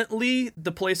 Currently,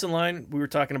 the place in line, we were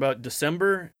talking about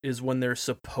December, is when they're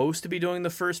supposed to be doing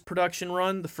the first production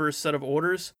run, the first set of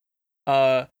orders.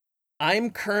 I'm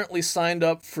currently signed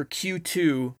up for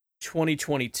Q2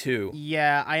 2022.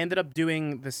 Yeah, I ended up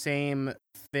doing the same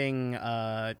thing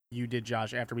you did,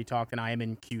 Josh, after we talked, and I am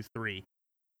in Q3.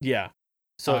 Yeah.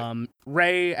 So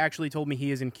Ray actually told me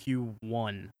he is in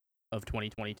Q1 of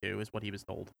 2022, is what he was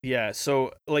told. Yeah,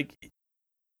 so, like,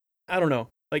 I don't know.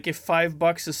 Like, if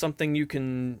 $5 is something you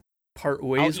can part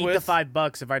ways with. I'll eat the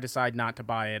 $5 if I decide not to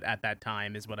buy it at that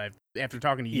time, is what after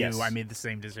talking to you, I made the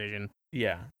same decision.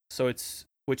 Yeah. So it's,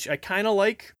 which I kind of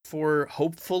like for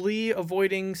hopefully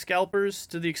avoiding scalpers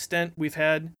to the extent we've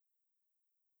had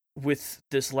with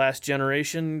this last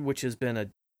generation, which has been a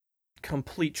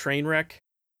complete train wreck.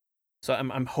 So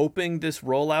I'm hoping this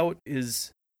rollout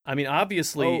is, I mean,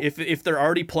 obviously, if they're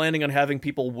already planning on having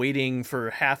people waiting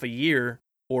for half a year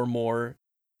or more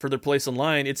for their place in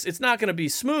line. It's not going to be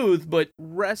smooth, but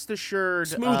Rest assured,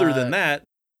 smoother than that.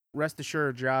 Rest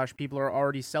assured, Josh, people are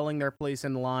already selling their place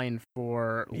in line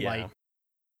for like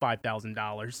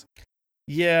 $5,000.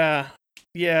 Yeah.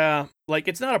 Like,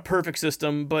 it's not a perfect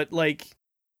system, but like,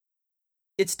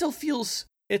 it still feels.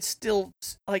 It's still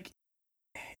like,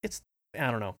 it's.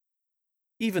 I don't know.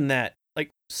 Even that,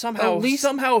 like,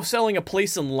 somehow selling a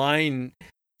place in line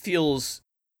feels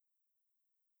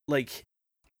like,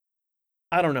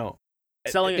 I don't know.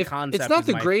 Selling a concept. It's not is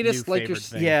the my greatest, new like you're.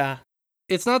 favorite thing. Yeah.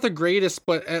 It's not the greatest,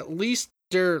 but at least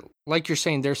there, like you're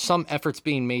saying, there's some efforts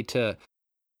being made to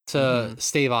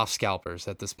stave off scalpers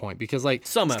at this point, because like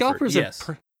scalpers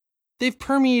they've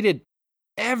permeated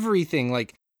everything.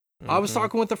 Like I was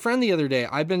talking with a friend the other day.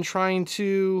 I've been trying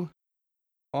to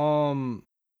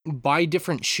buy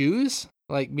different shoes,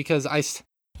 like, because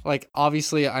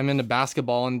obviously I'm into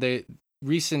basketball, and the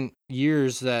recent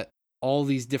years that all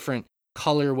these different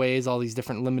colorways, all these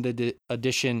different limited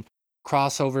edition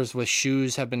crossovers with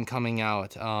shoes have been coming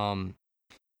out.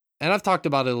 And I've talked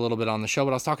about it a little bit on the show,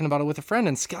 but I was talking about it with a friend,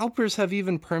 and scalpers have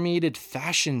even permeated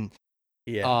fashion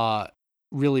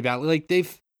really badly. Like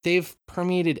they've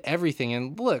permeated everything.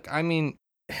 And look, I mean,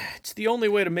 it's the only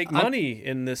way to make money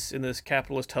in this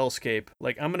capitalist hellscape.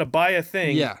 Like, I'm gonna buy a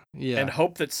thing, and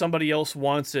hope that somebody else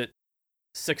wants it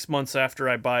 6 months after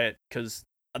I buy it, because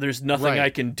there's nothing I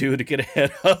can do to get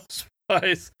ahead of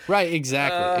price. Right,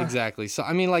 exactly. So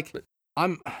I mean, like,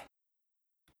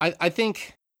 I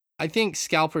think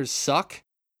scalpers suck,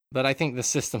 but I think the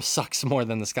system sucks more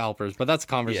than the scalpers. But that's a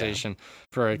conversation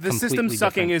for a the completely system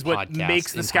sucking different is what podcast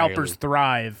makes the scalpers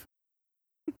thrive.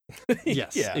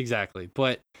 Yes, exactly.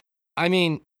 But I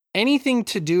mean, anything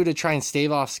to do to try and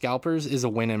stave off scalpers is a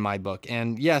win in my book.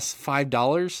 And yes,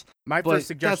 $5. My first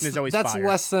suggestion is always that's fire.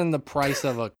 less than the price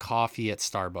of a coffee at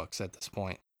Starbucks at this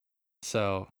point.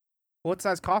 So, what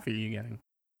size coffee are you getting?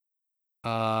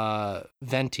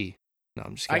 Venti. No,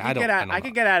 I'm just kidding. I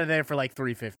could get out of there for like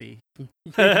 $3.50.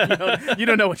 You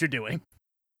don't know what you're doing.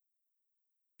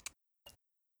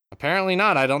 Apparently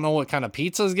not. I don't know what kind of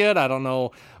pizza's good. I don't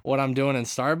know what I'm doing in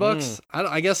Starbucks.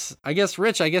 I guess,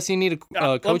 Rich, I guess you need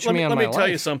to coach me on my life. Let me tell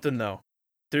you something, though.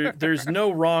 There's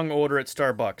no wrong order at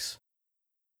Starbucks,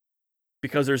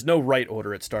 because there's no right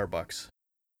order at Starbucks.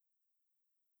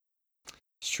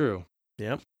 It's true.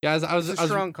 Yep. Yeah, I was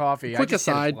strong coffee. Quick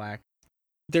aside,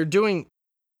 they're doing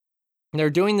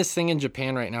this thing in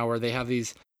Japan right now where they have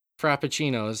these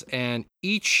frappuccinos, and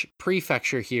each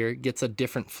prefecture here gets a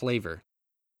different flavor.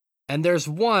 And there's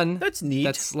one that's neat.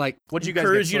 That's like, would you guys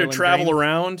encourage you to travel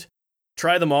around,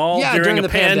 try them all during the a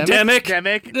pandemic.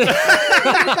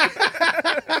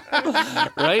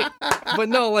 Right? But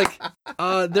no, like,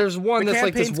 there's one that's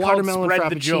like this watermelon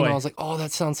frappuccino. I was like, oh,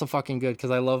 that sounds so fucking good, because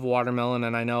I love watermelon,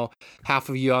 and I know half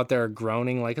of you out there are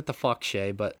groaning like, what the fuck,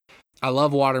 Shay? But I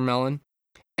love watermelon.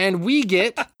 And we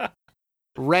get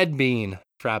red bean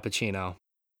frappuccino.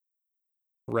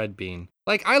 Red bean.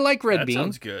 Like, I like red bean. That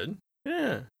sounds good.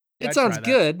 Yeah. It sounds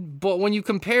good, but when you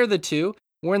compare the two,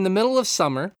 we're in the middle of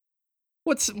summer.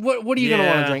 What are you going to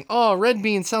want to drink? Oh, red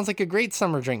bean sounds like a great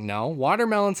summer drink. No.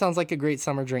 Watermelon sounds like a great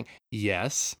summer drink.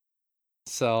 Yes.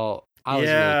 So I was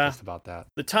really pissed about that.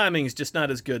 The timing's just not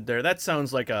as good there. That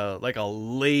sounds like a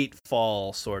late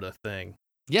fall sort of thing.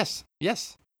 Yes.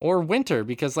 Or winter,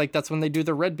 because like that's when they do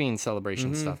the red bean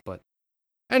celebration stuff. But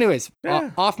anyways,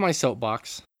 off my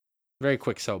soapbox. Very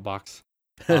quick soapbox.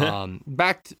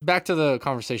 Back to the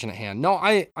conversation at hand. No,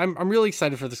 I'm really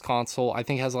excited for this console. I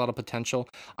think it has a lot of potential.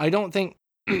 I don't think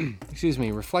excuse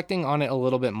me, reflecting on it a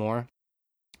little bit more,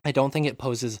 I don't think it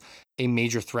poses a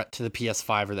major threat to the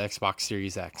PS5 or the Xbox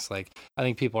Series X. Like, I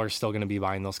think people are still going to be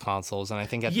buying those consoles, and I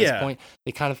think at this point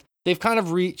they've kind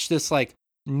of reached this like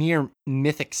near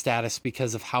mythic status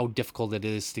because of how difficult it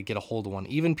is to get a hold of one.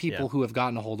 Even people who have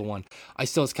gotten a hold of one, I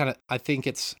think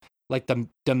it's like the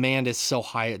demand is so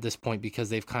high at this point because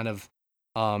they've kind of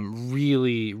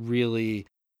really, really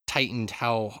tightened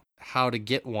how to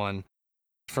get one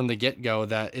from the get-go,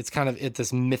 that it's kind of at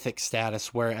this mythic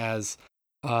status. Whereas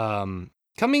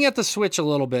coming at the Switch a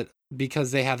little bit,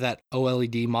 because they have that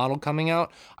OLED model coming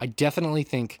out, I definitely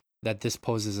think that this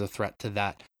poses a threat to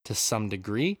that to some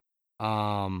degree.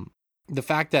 The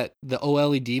fact that the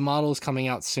OLED model is coming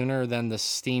out sooner than the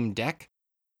Steam Deck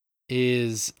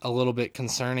is a little bit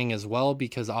concerning as well,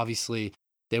 because obviously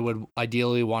they would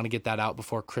ideally want to get that out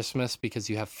before Christmas, because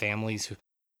you have families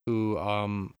who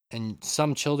and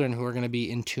some children who are going to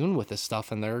be in tune with this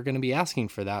stuff, and they're going to be asking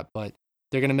for that, but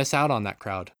they're going to miss out on that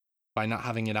crowd by not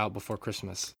having it out before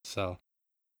Christmas. So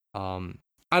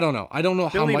I don't know how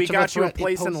Billy, much we got of a you a threat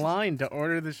place in line to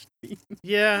order the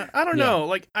Yeah, I don't know.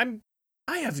 Like, I'm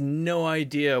I have no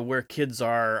idea where kids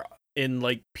are in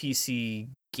like PC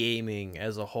gaming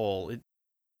as a whole.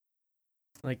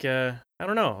 I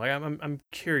don't know. Like I'm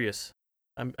curious.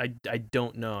 I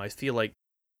don't know. I feel like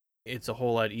it's a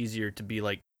whole lot easier to be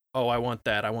like, oh, I want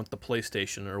that. I want the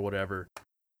PlayStation or whatever.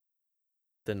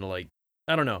 Than like,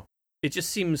 I don't know. It just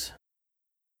seems.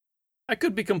 I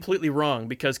could be completely wrong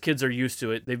because kids are used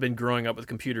to it. They've been growing up with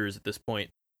computers at this point.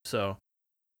 So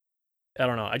I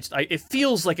don't know. It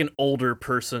feels like an older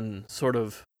person sort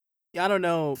of. Yeah, I don't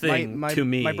know. Thing to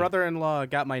me. My brother-in-law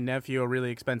got my nephew a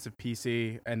really expensive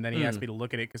PC, and then he asked me to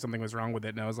look at it because something was wrong with it,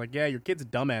 and I was like, "Yeah, your kid's a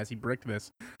dumbass. He bricked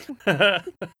this."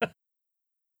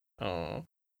 Oh.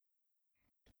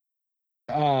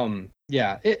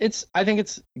 Yeah, I think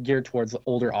it's geared towards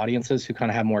older audiences who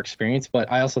kind of have more experience, but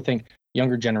I also think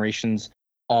younger generations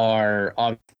are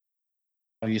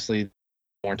obviously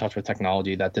more in touch with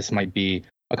technology, that this might be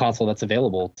a console that's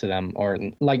available to them, or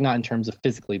like not in terms of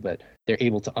physically, but they're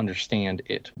able to understand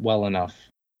it well enough.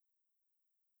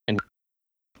 And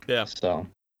yeah. So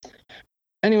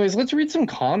anyways, let's read some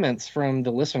comments from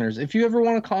the listeners. If you ever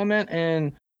want to comment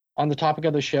and on the topic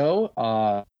of the show,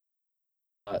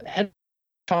 head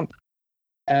Chomp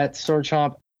at Sword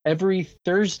every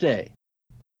Thursday.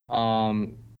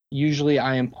 Usually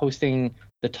I am posting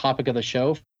the topic of the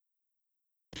show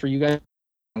for you guys.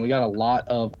 We got a lot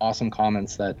of awesome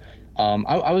comments that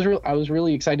I was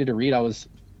really excited to read. I was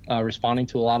responding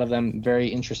to a lot of them. Very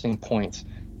interesting points,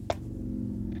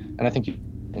 and I think you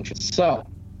interested. So,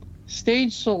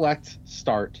 Stage Select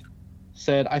Start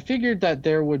said, I figured that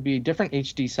there would be different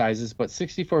HD sizes, but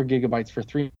 64 gigabytes for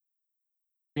 $399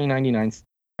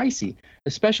 pricey,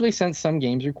 especially since some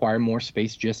games require more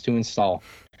space just to install.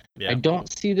 Yeah. I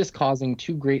don't see this causing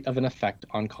too great of an effect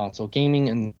on console gaming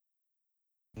in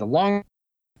the long.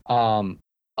 A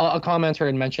commenter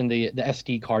had mentioned the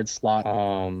SD card slot,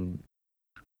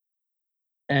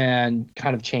 and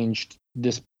kind of changed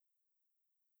this.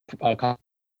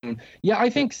 Yeah, I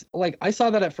think like I saw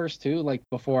that at first too. Like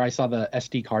before I saw the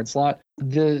SD card slot,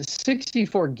 the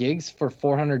 64 gigs for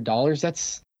 $400.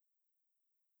 That's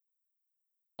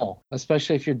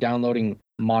especially if you're downloading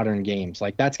modern games.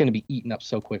 Like that's going to be eaten up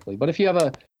so quickly. But if you have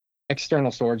a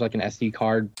external storage like an SD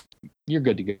card, you're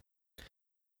good to go.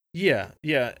 Yeah.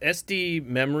 SD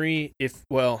memory. If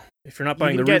you're not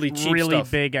buying the get really cheap really stuff,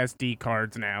 big SD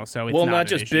cards now, so it's not an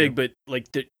just issue. big, but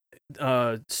like the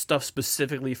stuff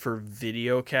specifically for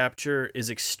video capture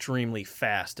is extremely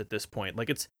fast at this point.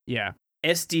 Like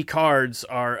SD cards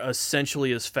are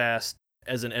essentially as fast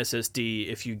as an SSD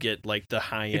if you get like the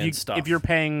high end stuff. If you're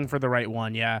paying for the right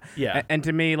one, yeah. Yeah. And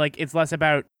to me, like it's less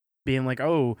about being like,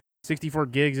 oh, 64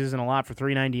 gigs isn't a lot for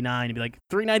 $399. To be like,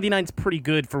 $399 is pretty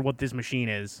good for what this machine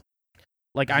is.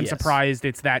 Like, I'm surprised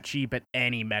it's that cheap at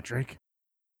any metric.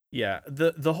 Yeah,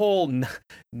 the whole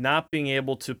not being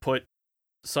able to put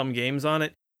some games on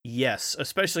it, yes,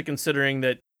 especially considering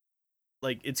that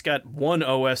like it's got one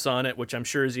OS on it, which I'm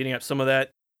sure is eating up some of that,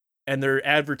 and they're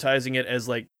advertising it as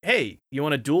like, hey, you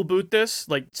want to dual boot this?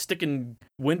 Like sticking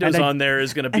Windows on there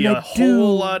is going to be a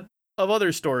whole lot of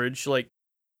other storage. Like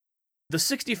the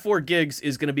 64 gigs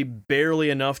is going to be barely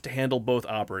enough to handle both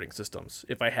operating systems,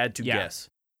 if I had to guess.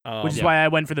 Which is why I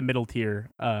went for the middle tier,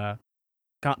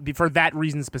 for that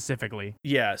reason specifically.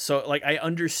 Yeah, so like I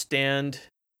understand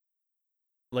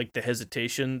like the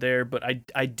hesitation there, but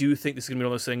I do think this is gonna be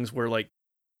one of those things where like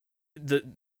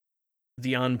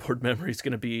the onboard memory is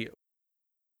gonna be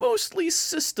mostly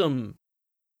system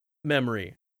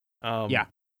memory. But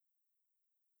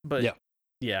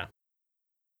yeah,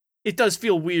 it does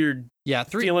feel weird. Yeah,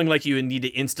 feeling like you need to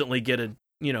instantly get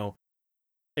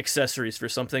accessories for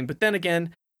something, but then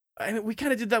again, I mean, we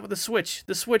kind of did that with the Switch.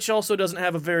 The Switch also doesn't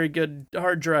have a very good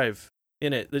hard drive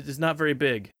in it. It's not very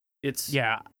big.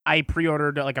 I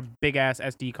pre-ordered like a big ass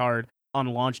SD card on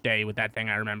launch day with that thing.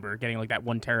 I remember getting like that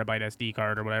 1 terabyte SD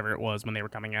card or whatever it was when they were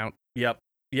coming out. Yep.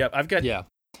 I've got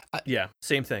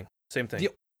same thing.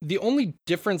 The only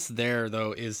difference there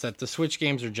though is that the Switch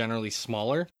games are generally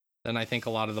smaller than I think a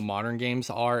lot of the modern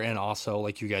games are, and also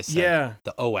like you guys said,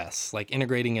 the OS, like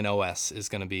integrating an OS is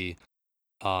going to be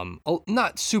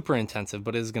not super intensive,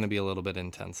 but is going to be a little bit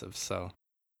intensive. So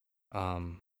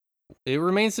it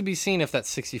remains to be seen if that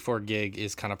 64 gig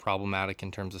is kind of problematic in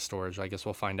terms of storage. I guess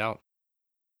we'll find out.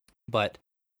 But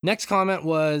next comment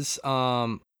was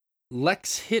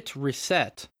Lex Hit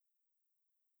Reset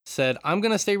said, I'm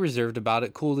going to stay reserved about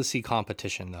it. Cool to see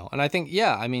competition though. And I think,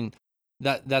 I mean,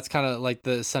 that's kind of like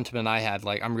the sentiment I had.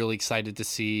 Like, I'm really excited to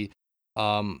see,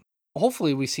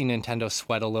 hopefully we see Nintendo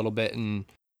sweat a little bit and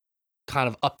kind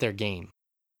of up their game,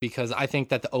 because I think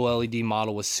that the OLED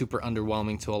model was super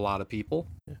underwhelming to a lot of people.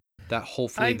 that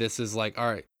hopefully this is like,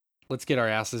 all right, let's get our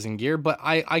asses in gear. But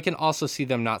I can also see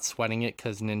them not sweating it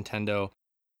because Nintendo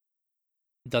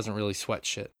doesn't really sweat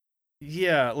shit.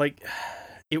 Yeah, like,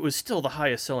 it was still the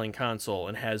highest selling console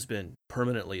and has been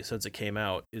permanently since it came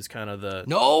out, is kind of the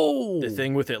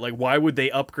thing with it. Like, why would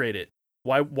they upgrade it?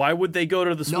 Why would they go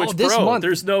to the Switch this Pro? month-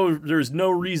 There's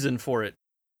no reason for it.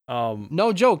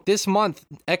 No joke. This month,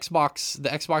 the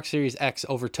Xbox Series X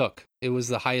overtook. It was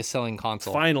the highest selling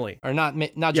console. Finally, Or not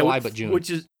July, but June. Which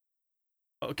is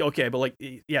okay, but like,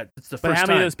 yeah, it's the But first how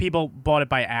many time. of those people bought it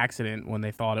by accident when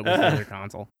they thought it was the other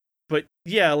console? But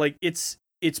yeah, like, it's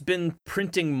been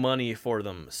printing money for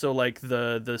them. So like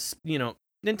the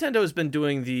Nintendo has been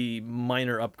doing the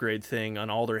minor upgrade thing on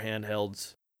all their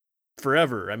handhelds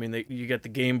forever. I mean, you got the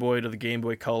Game Boy to the Game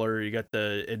Boy Color, you got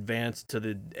the Advance to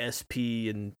the SP,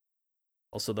 and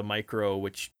also the Micro,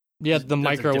 which the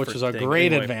Micro, which was a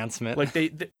great advancement.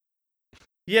 Like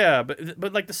yeah,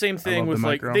 but like the same thing with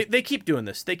like they keep doing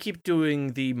this. They keep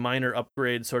doing the minor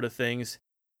upgrade sort of things.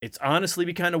 It's honestly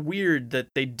be kind of weird that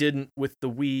they didn't with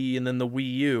the Wii and then the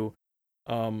Wii U.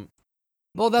 Well,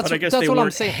 but I guess that's they what weren't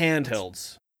I'm saying.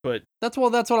 Handhelds, but That's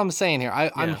what I'm saying here.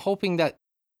 I'm hoping that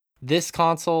this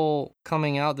console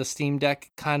coming out, the Steam Deck,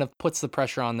 kind of puts the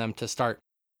pressure on them to start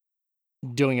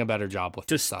doing a better job with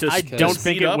this stuff. I don't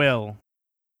think it will.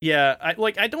 Yeah,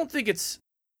 I don't think it's.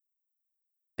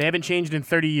 They haven't changed in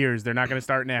 30 years. They're not going to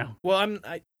start now. Well, I'm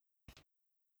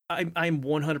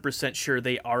 100% sure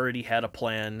they already had a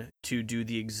plan to do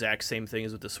the exact same thing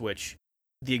as with the Switch,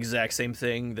 the exact same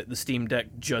thing that the Steam Deck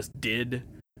just did.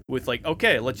 With like,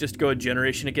 okay, let's just go a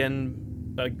generation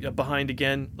again, behind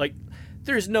again. Like,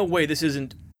 there's no way this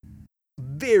isn't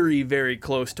very, very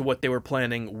close to what they were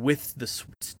planning with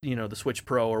the Switch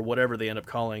Pro or whatever they end up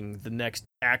calling the next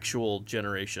actual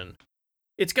generation.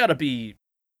 It's got to be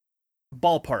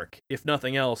ballpark, if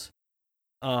nothing else.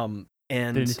 And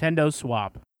the Nintendo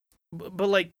swap. But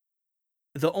like,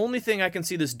 the only thing I can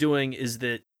see this doing is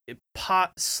that it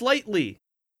possibly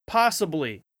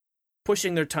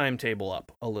pushing their timetable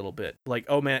up a little bit. Like,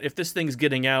 oh man, if this thing's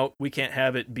getting out, we can't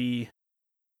have it be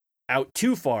out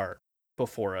too far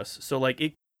before us. So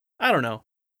like, I don't know.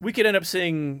 We could end up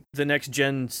seeing the next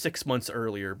gen 6 months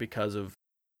earlier because of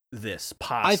this,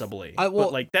 possibly. Well,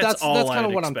 but like, that's all kind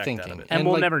of what I'm expect thinking. out of it. And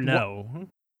we'll like, never know.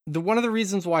 One of the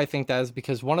reasons why I think that is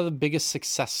because one of the biggest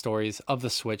success stories of the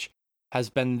Switch has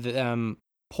been them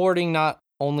porting not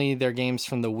only their games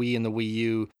from the Wii and the Wii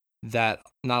U that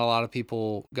not a lot of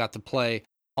people got to play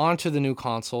onto the new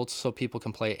console so people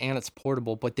can play, and it's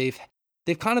portable, but they've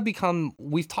kind of become,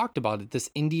 we've talked about it, this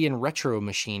indie and retro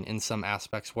machine in some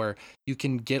aspects where you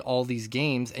can get all these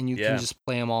games and you can just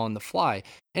play them all on the fly.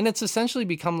 And it's essentially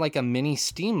become like a mini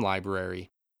Steam library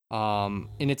in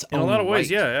its own In a lot of ways,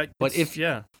 right.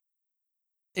 yeah.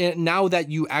 But now that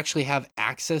you actually have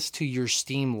access to your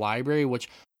Steam library, which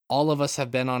all of us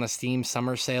have been on a Steam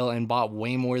summer sale and bought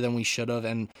way more than we should have,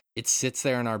 and it sits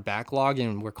there in our backlog,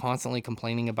 and we're constantly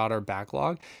complaining about our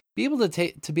backlog. Be able to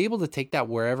take that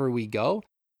wherever we go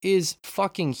is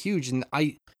fucking huge. And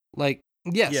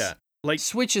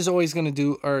Switch is always going to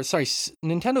do,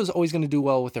 Nintendo's always going to do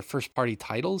well with their first party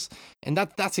titles, and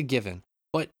that's a given.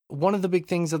 But one of the big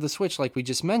things of the Switch, like we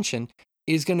just mentioned,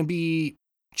 is going to be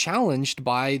challenged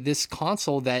by this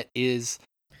console that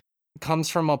comes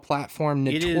from a platform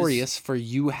notorious for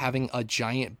you having a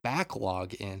giant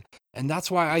backlog in, and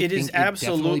that's why I think it is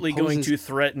absolutely going to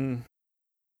threaten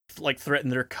threaten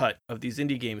their cut of these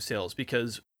indie game sales,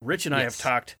 because Rich and I have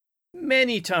talked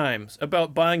many times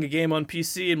about buying a game on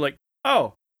PC and like,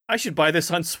 oh, I should buy this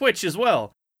on Switch as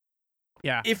well.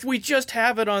 Yeah. If we just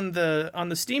have it on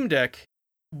the Steam Deck,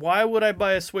 why would I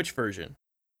buy a Switch version?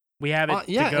 We have it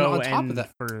to go and on top of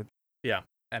that,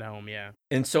 at home, yeah.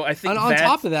 And so I think on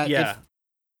top of that,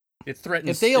 it threatens.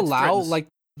 If they allow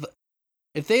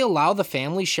if they allow the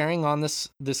family sharing on this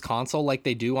console like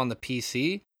they do on the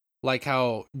PC, like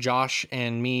how Josh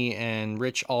and me and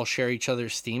Rich all share each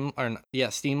other's Steam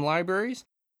libraries,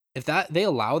 if they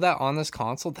allow that on this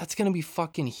console, that's gonna be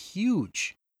fucking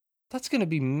huge. That's gonna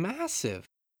be massive.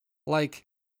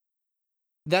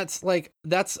 That's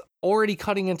already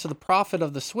cutting into the profit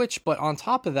of the Switch, but on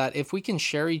top of that, if we can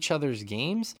share each other's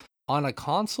games on a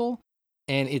console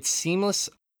and it's seamless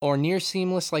or near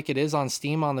seamless like it is on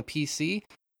Steam on the PC,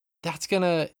 that's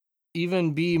gonna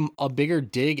even be a bigger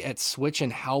dig at Switch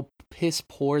and how piss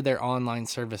poor their online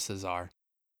services are.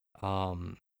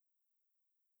 To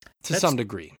some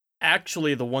degree.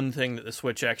 Actually, the one thing that the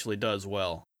Switch actually does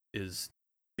well is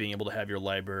being able to have your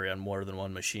library on more than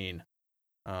one machine.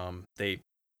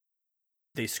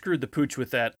 They screwed the pooch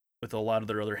with that with a lot of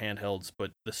their other handhelds,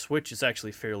 but the Switch is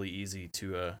actually fairly easy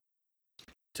to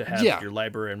to have Yeah. your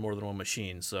library on more than one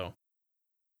machine. So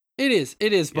It is,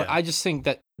 but Yeah. I just think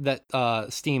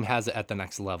that Steam has it at the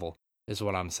next level, is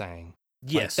what I'm saying.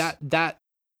 Like, yes,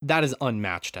 that is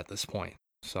unmatched at this point.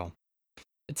 So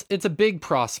it's a big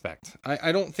prospect.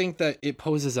 I don't think that it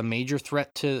poses a major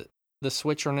threat to the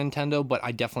Switch or Nintendo, but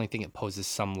I definitely think it poses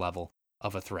some level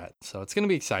of a threat. So it's going to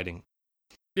be exciting.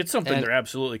 it's something and- they're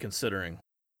absolutely considering.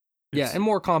 Yeah, It's- and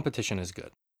more competition is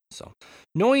good. So,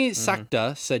 Noi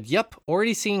Sakta said, "Yep,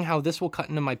 already seeing how this will cut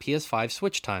into my PS5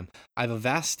 Switch time. I have a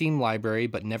vast Steam library,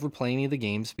 but never play any of the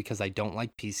games because I don't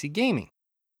like PC gaming.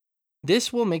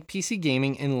 This will make PC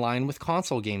gaming in line with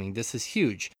console gaming. This is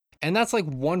huge." And that's like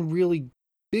one really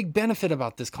big benefit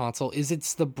about this console is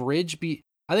it's the bridge.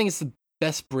 I think it's the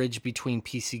best bridge between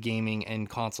PC gaming and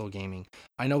console gaming.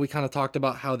 I know we kind of talked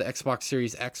about how the Xbox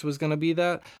Series X was going to be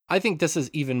that. I think this is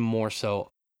even more so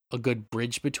a good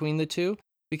bridge between the two,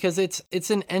 because it's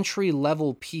an entry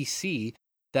level PC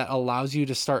that allows you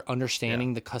to start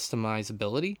understanding the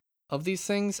customizability of these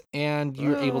things, and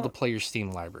you're able to play your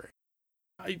Steam library.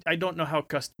 I don't know how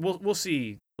we'll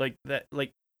see like that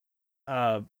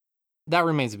That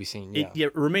remains to be seen. Yeah.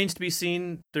 it remains to be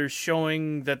seen. They're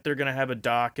showing that they're gonna have a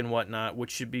dock and whatnot,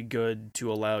 which should be good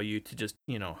to allow you to just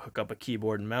hook up a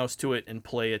keyboard and mouse to it and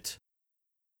play it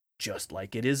just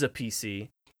like it is a PC.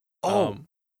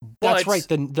 That's But- right.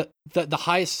 The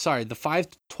highest, sorry, the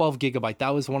 512 gigabyte. That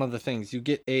was one of the things. You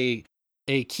get a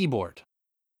keyboard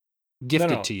gifted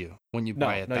No. to you when you No,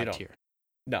 buy it no, you that don't. tier.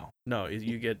 No,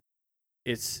 you get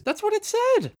That's what it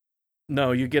said.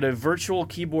 you get a virtual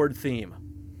keyboard theme.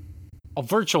 A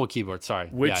virtual keyboard. Sorry,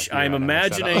 Which you're I'm right, I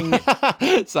messed that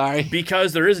up. Sorry.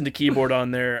 Because there isn't a keyboard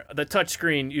on there, the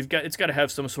touchscreen, it's got to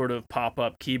have some sort of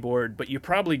pop-up keyboard, but you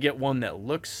probably get one that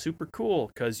looks super cool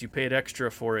because you paid extra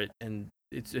for it and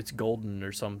it's golden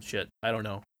or some shit. I don't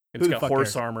know. It's Who the got fuck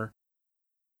horse cares? armor.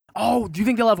 Oh, do you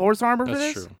think they'll have horse armor for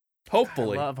That's this? true.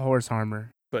 Hopefully. I love horse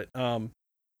armor. But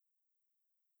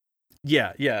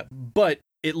yeah, but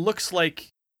it looks like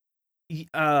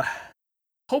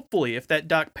hopefully if that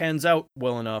dock pans out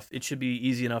well enough, it should be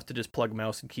easy enough to just plug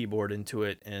mouse and keyboard into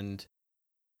it and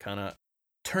kind of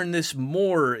turn this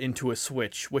more into a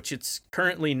Switch, which it's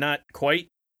currently not quite,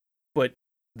 but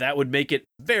that would make it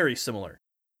very similar.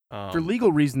 For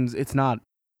legal reasons, it's not.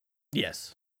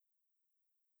 Yes.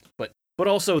 But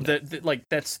also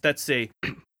that's a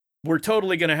we're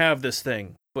totally going to have this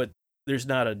thing, but there's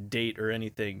not a date or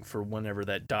anything for whenever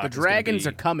that dock The is gonna dragons be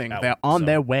are coming. out, They're on so-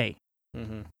 their way.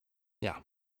 Mhm.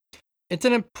 It's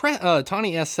an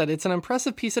Tawny S said it's an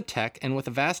impressive piece of tech, and with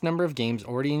a vast number of games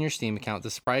already in your Steam account,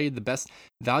 this is probably the best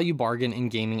value bargain in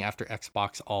gaming after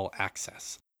Xbox All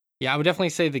Access. Yeah, I would definitely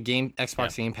say the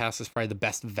Xbox Game Pass is probably the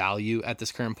best value at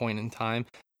this current point in time,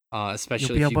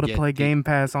 especially You'll if be you able to get play Game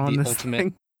Pass on the this ultimate-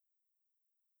 thing.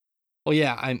 Well,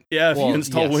 yeah, Yeah, if well, you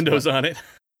install yes, Windows but- on it.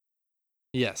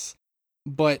 Yes,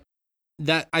 but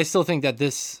that I still think that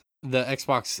the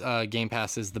Xbox Game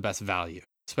Pass is the best value,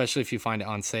 especially if you find it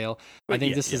on sale. I But think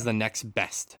yeah, this is yeah. the next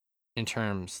best in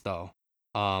terms, though,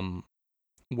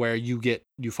 where you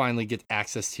finally get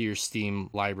access to your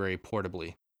Steam library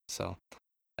portably. So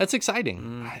that's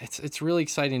exciting. It's really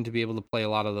exciting to be able to play a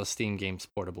lot of those Steam games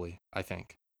portably, I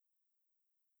think,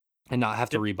 and not have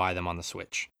to rebuy them on the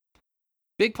Switch.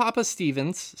 Big Papa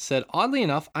Stevens said, oddly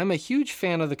enough, I'm a huge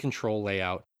fan of the control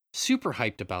layout. Super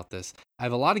hyped about this. I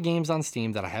have a lot of games on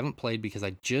Steam that I haven't played because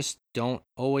I just don't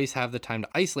always have the time to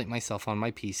isolate myself on my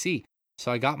PC.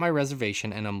 So I got my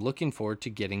reservation and I'm looking forward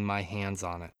to getting my hands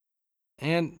on it.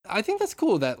 And I think that's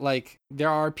cool that there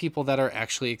are people that are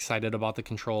actually excited about the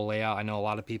control layout. I know a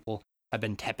lot of people have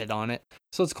been tepid on it.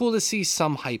 So it's cool to see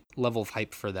some level of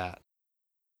hype for that.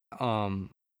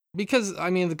 Because I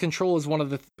mean the controller is one of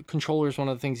the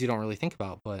things you don't really think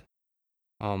about, but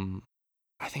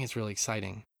I think it's really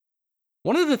exciting.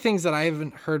 One of the things that I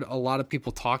haven't heard a lot of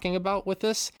people talking about with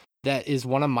this, that is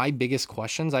one of my biggest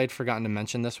questions, I had forgotten to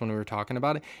mention this when we were talking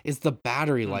about it, is the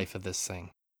battery life of this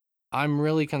thing. I'm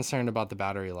really concerned about the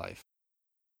battery life.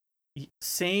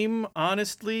 Same,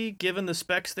 honestly, given the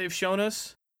specs they've shown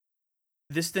us,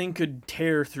 this thing could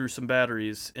tear through some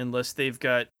batteries unless they've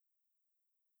got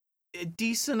a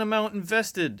decent amount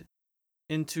invested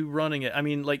into running it. I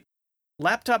mean,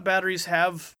 laptop batteries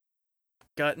have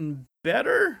gotten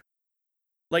better.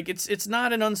 It's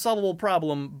not an unsolvable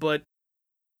problem, but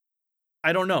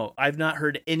I don't know. I've not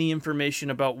heard any information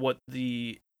about what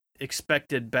the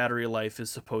expected battery life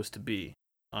is supposed to be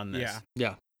on this.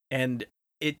 Yeah. And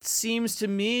it seems to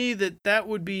me that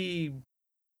would be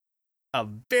a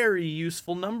very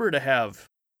useful number to have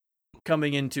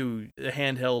coming into a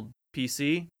handheld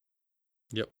PC.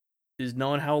 Yep. is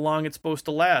knowing how long it's supposed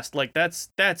to last. Like that's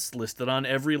listed on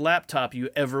every laptop you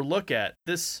ever look at.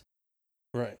 This,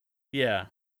 Right. yeah.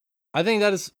 I think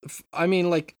that is, I mean,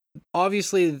 like,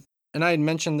 obviously, and I had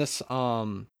mentioned this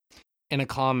in a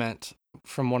comment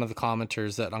from one of the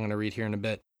commenters that I'm going to read here in a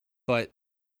bit, but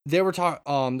they were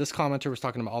this commenter was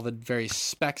talking about all the various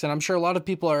specs, and I'm sure a lot of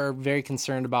people are very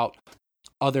concerned about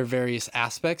other various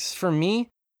aspects. For me,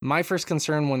 my first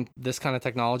concern when this kind of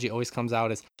technology always comes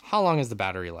out is how long is the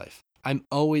battery life? I'm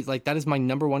always like, that is my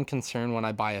number one concern when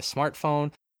I buy a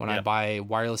smartphone, when I buy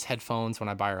wireless headphones, when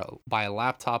I buy a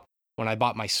laptop, when I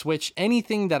bought my Switch,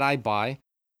 anything that I buy,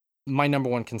 my number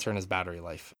one concern is battery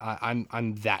life.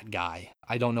 I'm that guy.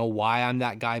 I don't know why I'm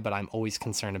that guy, but I'm always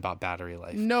concerned about battery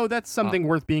life. No, that's something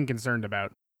worth being concerned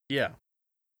about. Yeah.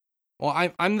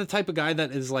 Well, I'm the type of guy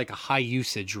that is like a high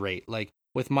usage rate. Like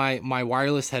with my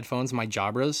wireless headphones, my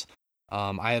Jabras,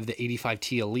 I have the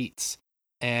 85T Elites,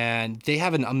 and they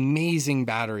have an amazing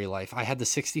battery life. I had the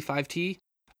 65T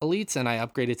Elites, and I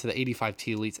upgraded to the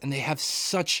 85T Elites, and they have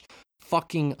such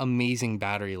fucking amazing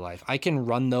battery life. I can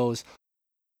run those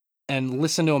and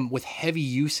listen to them with heavy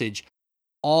usage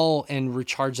and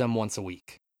recharge them once a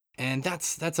week. And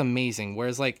that's amazing.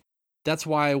 Whereas like, that's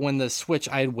why when the Switch,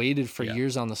 I had waited for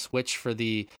years on the Switch for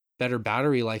the better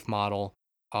battery life model.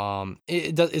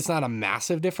 It's not a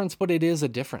massive difference, but it is a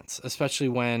difference, especially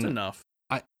when It's enough.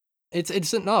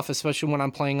 It's enough, especially when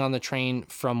I'm playing on the train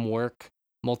from work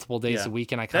multiple days a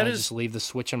week, and I kind of just leave the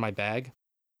Switch in my bag.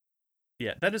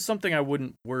 Yeah, that is something I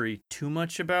wouldn't worry too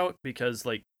much about, because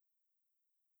like,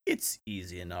 it's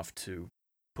easy enough to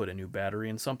put a new battery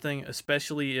in something,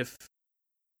 especially if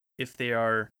they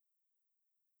are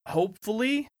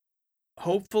hopefully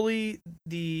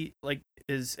the like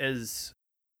is as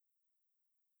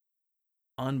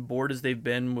on board as they've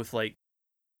been with, like,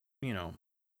 you know,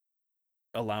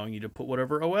 allowing you to put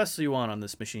whatever OS you want on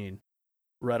this machine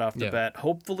right off the bat.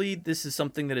 Hopefully this is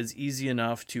something that is easy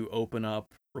enough to open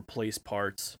up, replace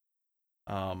parts.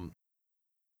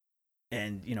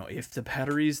 And, you know, if the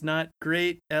battery's not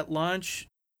great at launch,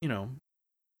 you know,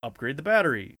 upgrade the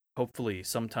battery, hopefully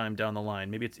sometime down the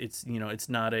line. Maybe it's you know, it's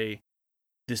not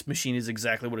this machine is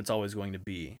exactly what it's always going to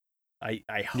be.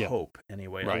 I hope,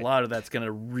 anyway. Right. A lot of that's going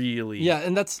to really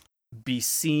and that's be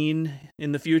seen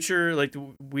in the future. Like,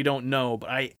 we don't know, but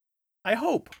I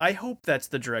hope that's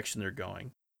the direction they're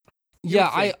going.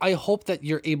 I hope that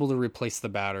you're able to replace the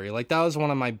battery. Like, that was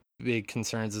one of my big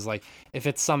concerns, is like, if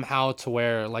it's somehow to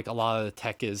where like a lot of the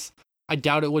tech is, I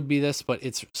doubt it would be this, but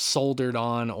it's soldered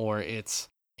on, or it's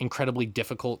incredibly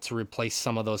difficult to replace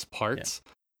some of those parts,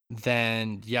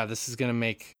 then this is going to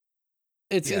make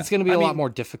it's going to be a lot more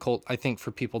difficult, I think,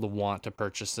 for people to want to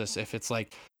purchase this if it's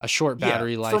like a short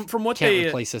battery life. From what can't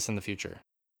replace this in the future.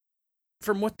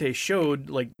 From what they showed,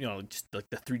 like, you know, just like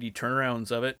the 3D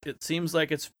turnarounds of it, it seems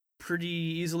like it's pretty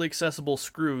easily accessible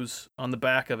screws on the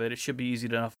back of it. It should be easy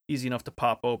enough to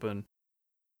pop open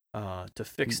to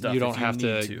fix stuff. You don't have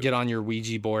to get on your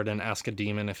Ouija board and ask a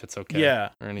demon if it's okay.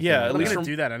 Or anything. Yeah, at least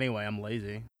do that anyway. I'm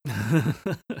lazy.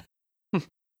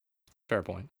 Fair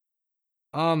point.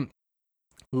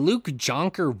 Luke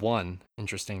Jonker 1,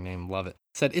 interesting name, love it,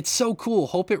 said, "It's so cool.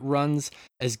 Hope it runs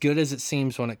as good as it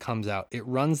seems when it comes out. It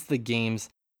runs the games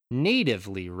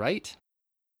natively, right?"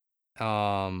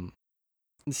 So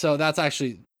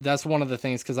that's one of the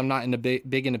things, because I'm not into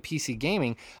big into PC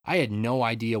gaming. I had no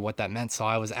idea what that meant, so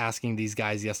I was asking these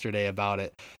guys yesterday about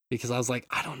it, because I was like,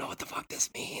 I don't know what the fuck this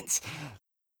means.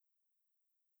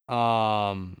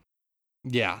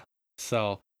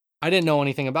 So I didn't know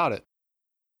anything about it.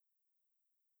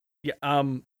 It's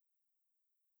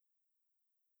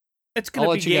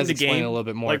going to be game to game. A little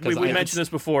bit more. Like we mentioned this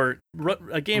before.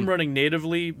 A game running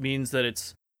natively means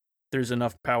that there's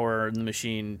enough power in the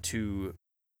machine to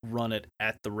run it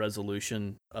at the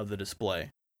resolution of the display.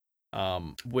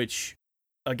 Which,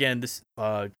 again, this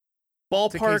ballpark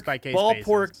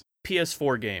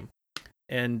PS4 game,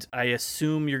 and I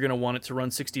assume you're going to want it to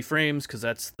run 60 frames, because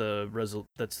that's the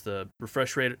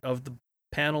refresh rate of the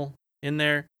panel in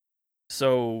there.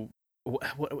 So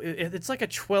it's like a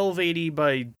 1280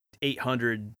 by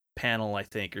 800 panel, I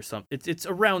think, or something. It's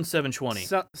around 720.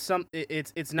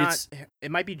 It's not.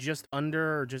 It might be just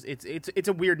under, or just it's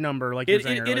a weird number. Like it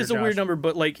is a weird number,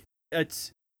 but like,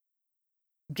 it's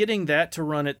getting that to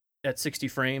run it at 60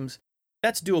 frames.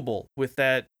 That's doable with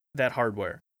that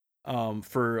hardware.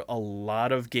 For a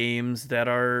lot of games that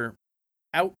are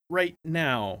out right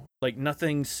now, like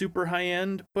nothing super high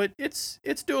end, but it's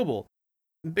doable.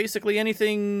 Basically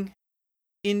anything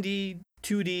indie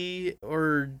 2D,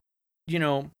 or, you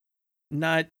know,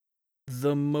 not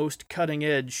the most cutting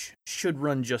edge, should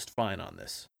run just fine on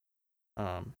this.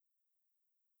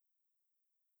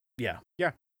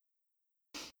 Yeah.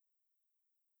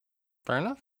 Fair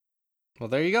enough. Well,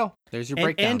 there you go. There's your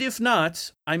breakdown. And if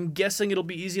not, I'm guessing it'll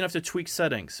be easy enough to tweak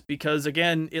settings because,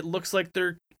 again, it looks like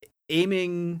they're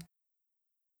aiming.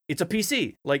 It's a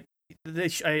PC. Like,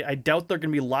 I doubt they're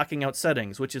going to be locking out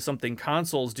settings, which is something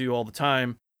consoles do all the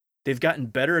time. They've gotten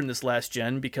better in this last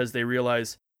gen because they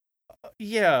realize,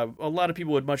 a lot of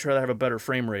people would much rather have a better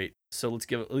frame rate. So let's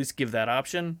at least give that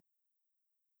option.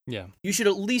 Yeah. You should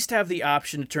at least have the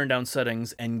option to turn down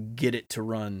settings and get it to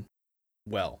run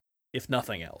well, if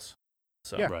nothing else.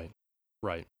 So Yeah.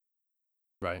 Right.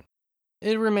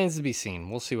 It remains to be seen.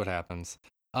 We'll see what happens.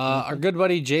 Our good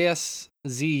buddy JSZ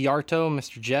Yarto,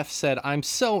 Mr. Jeff, said, I'm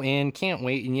so in, can't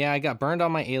wait. And yeah, I got burned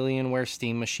on my Alienware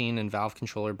Steam machine and Valve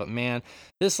controller, but man,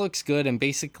 this looks good and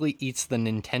basically eats the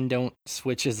Nintendo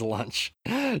Switch's lunch.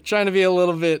 Trying to be a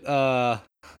little bit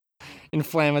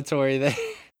inflammatory there,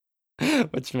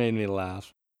 which made me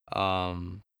laugh.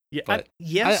 yeah, but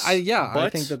I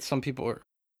think that some people are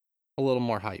a little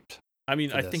more hyped. I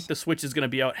mean, I think the Switch is going to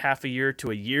be out half a year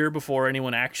to a year before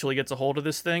anyone actually gets a hold of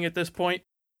this thing at this point.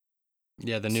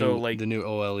 Yeah, the new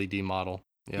OLED model.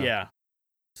 Yeah.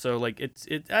 So like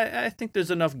I think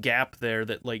there's enough gap there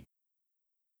that like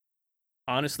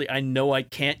honestly, I know I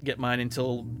can't get mine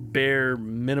until bare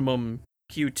minimum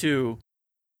Q2.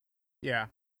 Yeah.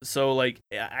 So like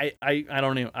I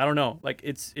don't know. Like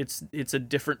it's a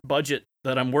different budget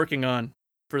that I'm working on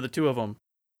for the two of them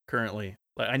currently.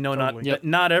 Like I know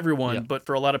not everyone, but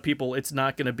for a lot of people it's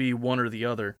not going to be one or the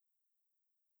other.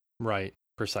 Right,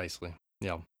 precisely.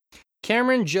 Yeah.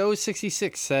 Cameron Joe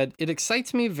 66 said, it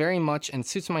excites me very much and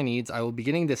suits my needs. I will be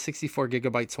getting the 64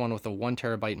 gigabytes one with a 1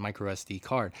 terabyte micro SD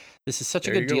card. This is such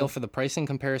a good deal for the price in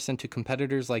comparison to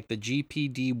competitors like the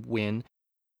GPD Win,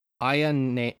 Aya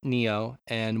Neo,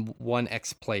 and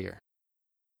 1X Player.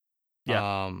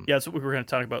 Yeah. That's what we were going to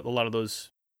talk about. A lot of those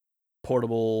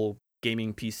portable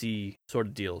gaming PC sort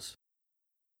of deals.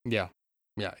 Yeah,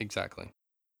 exactly.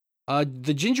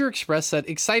 The Ginger Express said,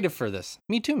 excited for this.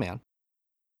 Me too, man.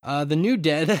 The New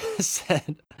Dead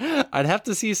said, I'd have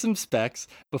to see some specs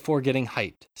before getting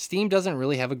hyped. Steam doesn't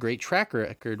really have a great track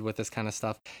record with this kind of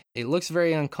stuff. It looks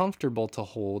very uncomfortable to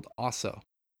hold also.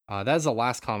 That is the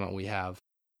last comment we have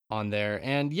on there.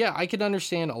 And yeah, I could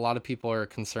understand a lot of people are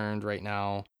concerned right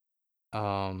now.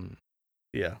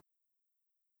 Yeah.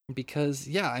 Because,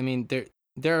 I mean,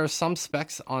 there are some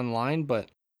specs online, but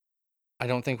I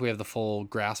don't think we have the full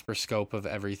grasp or scope of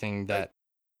everything that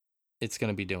it's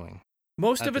going to be doing.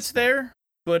 Most of it's there,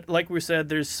 but like we said,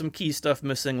 there's some key stuff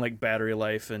missing, like battery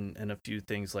life and a few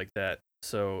things like that.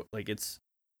 So, like, it's...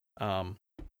 and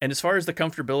as far as the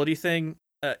comfortability thing,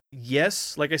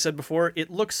 yes, like I said before, it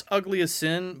looks ugly as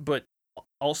sin, but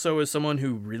also as someone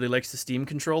who really likes the Steam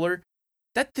controller,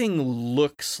 that thing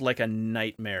looks like a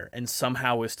nightmare and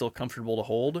somehow is still comfortable to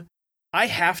hold. I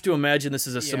have to imagine this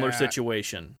is a similar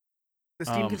situation. The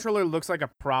Steam controller looks like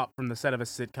a prop from the set of a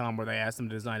sitcom where they asked them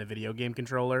to design a video game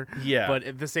controller. Yeah. But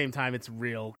at the same time, it's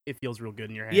real. It feels real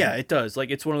good in your hand. Yeah, it does. Like,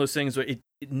 it's one of those things where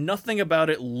nothing about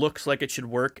it looks like it should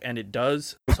work, and it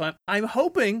does. So I'm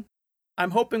hoping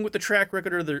with the track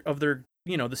record of their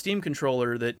the Steam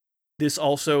controller that this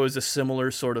also is a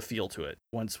similar sort of feel to it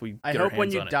once we get our hands on it. I hope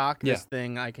when you dock this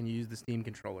thing, I can use the Steam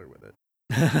controller with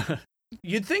it.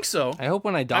 You'd think so. I hope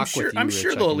when I dock with you, I'm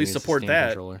sure they'll at least support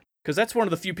that. Controller. Because that's one of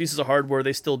the few pieces of hardware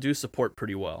they still do support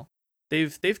pretty well.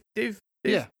 They've kept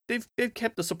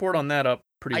the support on that up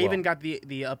pretty well. I even got the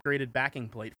upgraded backing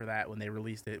plate for that when they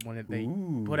released it. When they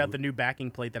put out the new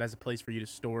backing plate that has a place for you to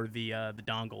store the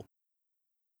dongle.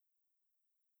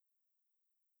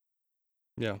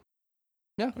 Yeah.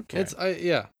 Okay. It's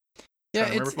yeah.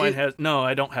 Remember if mine has. No,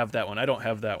 I don't have that one. I don't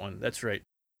have that one. That's right.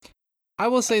 I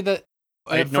will say that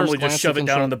I normally just shove it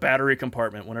down in the battery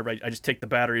compartment whenever I just take the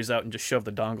batteries out and just shove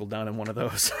the dongle down in one of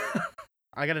those.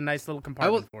 I got a nice little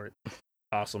compartment for it.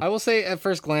 Awesome. I will say at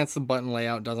first glance, the button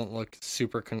layout doesn't look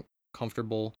super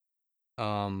comfortable,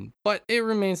 but it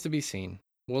remains to be seen.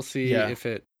 We'll see if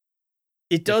it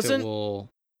doesn't. If it will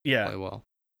play well.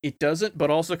 It doesn't, but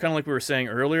also kind of like we were saying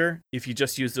earlier, if you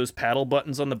just use those paddle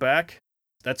buttons on the back,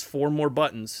 that's 4 more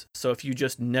buttons. So if you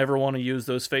just never want to use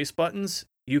those face buttons,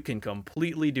 you can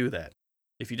completely do that.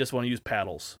 If you just want to use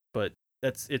paddles, but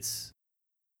it's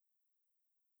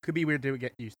could be weird to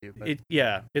get used to. But...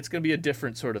 it's gonna be a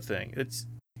different sort of thing.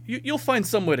 You'll find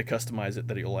some way to customize it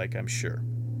that you'll like, I'm sure.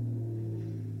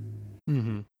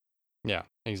 Mm-hmm. Yeah,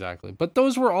 exactly. But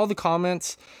those were all the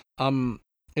comments.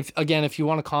 If you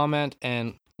want to comment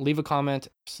and leave a comment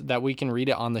so that we can read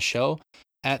it on the show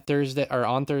on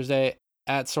Thursday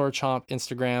at SoraChomp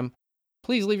Instagram,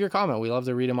 please leave your comment. We love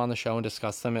to read them on the show and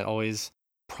discuss them. It always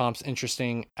prompts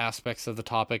interesting aspects of the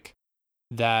topic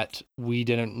that we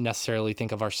didn't necessarily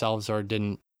think of ourselves or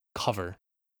didn't cover.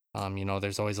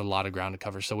 There's always a lot of ground to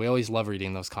cover, so we always love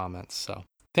reading those comments. So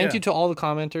thank you to all the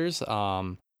commenters.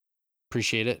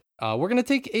 Appreciate it. We're gonna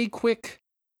take a quick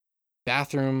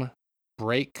bathroom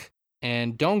break,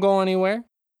 and don't go anywhere.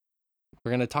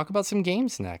 We're gonna talk about some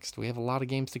games next. We have a lot of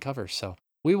games to cover, so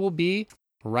we will be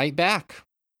right back.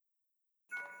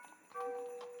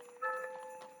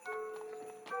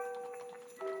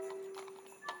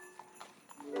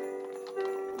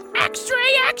 Extra!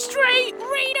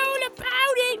 Read all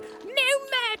about it! New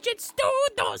match at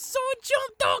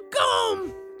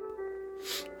store.swordjump.com!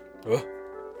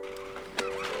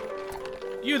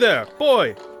 You there,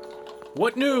 boy!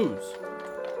 What news?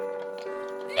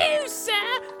 News,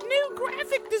 sir! New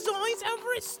graphic designs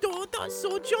over at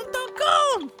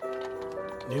store.swordjump.com!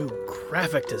 New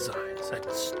graphic designs at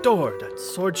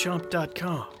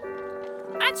store.swordjump.com.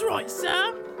 That's right,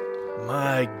 sir!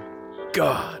 My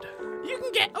God. You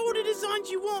can get all the designs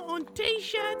you want on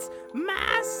t-shirts,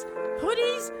 masks,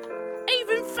 hoodies,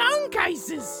 even phone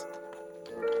cases!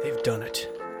 They've done it.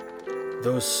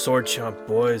 Those Sword Chomp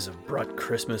boys have brought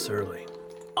Christmas early.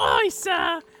 Aye,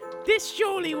 sir! This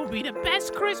surely will be the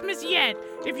best Christmas yet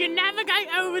if you navigate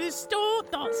over to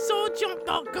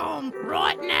store.swordjump.com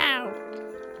right now!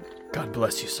 God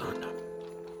bless you, son.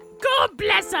 God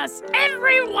bless us,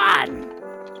 everyone!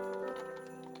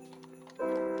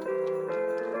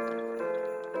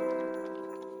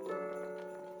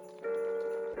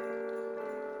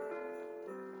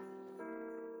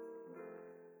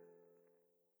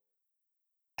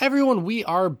 Everyone, we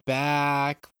are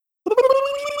back.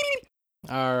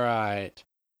 All right.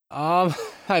 I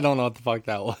don't know what the fuck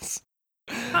that was.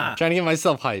 Trying to get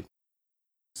myself hyped.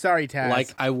 Sorry, Taz.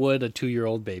 Like I would a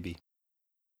 2-year-old baby.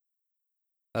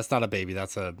 That's not a baby,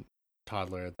 that's a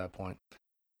toddler at that point.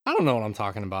 I don't know what I'm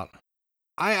talking about.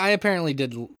 I apparently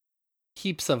did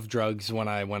heaps of drugs when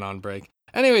I went on break.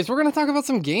 Anyways, we're going to talk about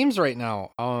some games right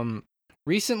now.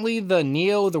 Recently, the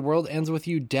Neo The World Ends With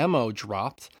You demo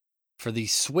dropped for the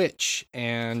Switch,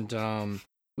 and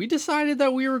we decided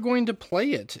that we were going to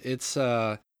play it. It's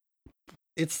the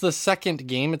second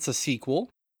game. It's a sequel,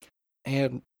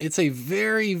 and it's a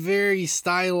very, very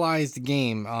stylized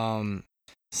game.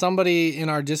 Somebody in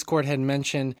our Discord had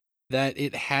mentioned that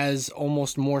it has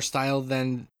almost more style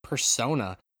than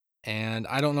Persona, and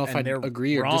I don't know if I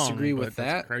agree or disagree with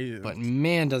that. But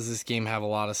man, does this game have a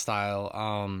lot of style.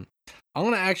 I'm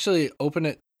gonna actually open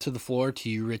it to the floor to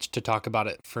you, Rich, to talk about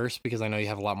it first, because I know you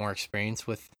have a lot more experience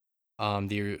with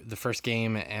the first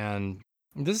game, and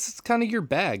this is kind of your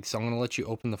bag, so I'm going to let you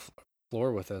open the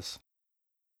floor with us.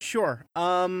 Sure.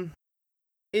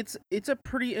 It's a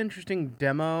pretty interesting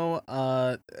demo.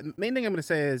 Main thing I'm going to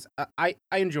say is I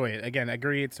enjoy it. Again, I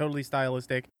agree, it's totally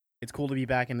stylistic. It's cool to be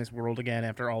back in this world again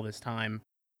after all this time.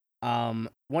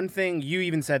 One thing, you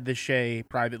even said this, Shay,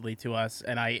 privately to us,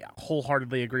 and I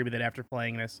wholeheartedly agree with it after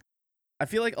playing this. I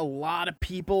feel like a lot of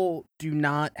people do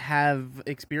not have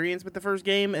experience with the first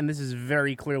game, and this is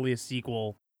very clearly a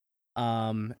sequel.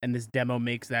 And this demo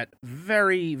makes that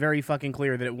very, very fucking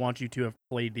clear that it wants you to have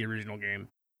played the original game.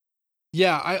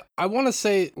 Yeah, I want to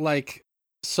say,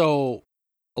 so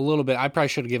a little bit, I probably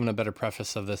should have given a better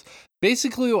preface of this.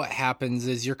 Basically what happens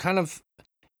is you're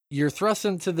thrust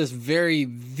into this very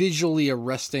visually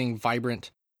arresting,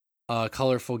 vibrant,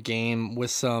 colorful game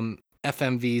with some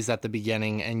FMVs at the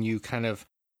beginning, and you kind of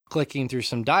clicking through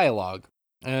some dialogue,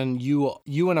 and you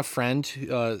and a friend,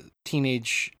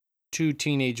 two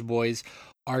teenage boys,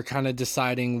 are kind of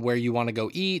deciding where you want to go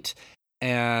eat,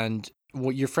 and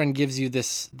what your friend gives you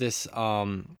this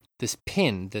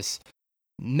pin, this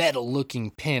metal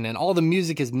looking pin, and all the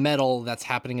music is metal that's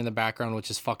happening in the background, which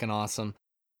is fucking awesome.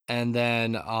 And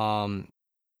then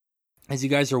as you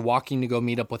guys are walking to go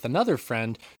meet up with another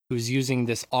friend who's using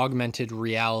this augmented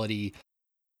reality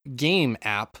game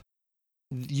app,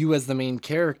 you as the main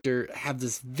character have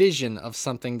this vision of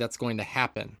something that's going to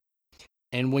happen.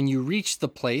 And when you reach the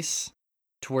place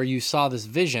to where you saw this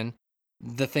vision,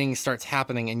 the thing starts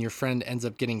happening and your friend ends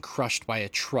up getting crushed by a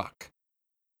truck.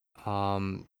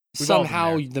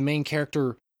 Somehow the main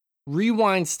character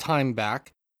rewinds time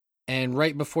back, and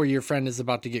right before your friend is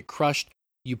about to get crushed,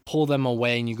 you pull them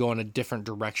away and you go in a different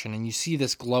direction, and you see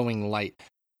this glowing light,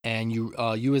 and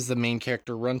you as the main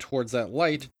character run towards that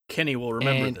light. Kenny will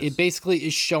remember and this. It basically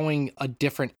is showing a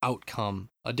different outcome,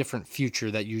 a different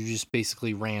future that you just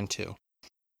basically ran to.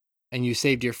 And you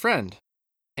saved your friend.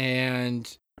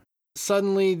 And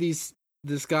suddenly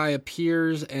this guy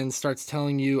appears and starts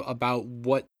telling you about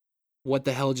what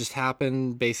the hell just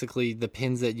happened. Basically, the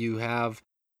pins that you have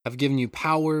given you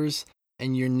powers,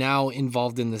 and you're now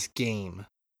involved in this game.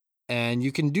 And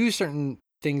you can do certain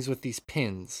things with these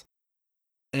pins.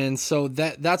 And so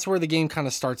that's where the game kind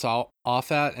of starts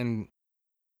off at, and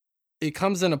it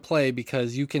comes into play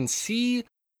because you can see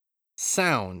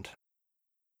sound.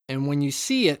 And when you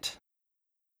see it,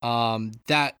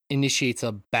 that initiates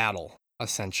a battle,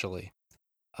 essentially.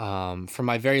 From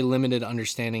my very limited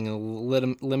understanding, a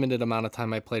limited amount of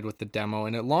time I played with the demo,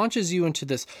 and it launches you into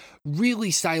this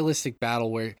really stylistic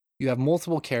battle where you have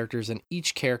multiple characters, and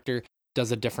each character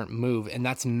does a different move, and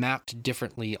that's mapped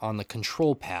differently on the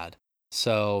control pad.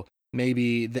 So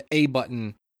maybe the A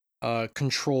button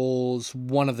controls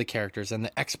one of the characters, and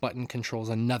the X button controls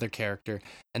another character,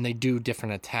 and they do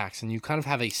different attacks. And you kind of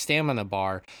have a stamina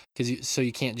bar so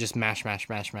you can't just mash,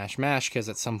 because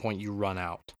at some point you run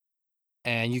out.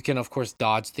 And you can, of course,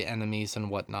 dodge the enemies and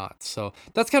whatnot. So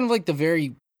that's kind of like the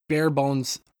very bare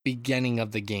bones beginning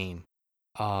of the game.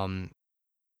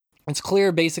 It's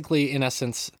clear, basically, in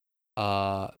essence,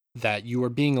 that you are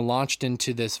being launched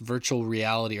into this virtual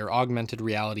reality or augmented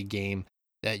reality game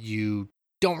that you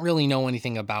don't really know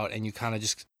anything about, and you kind of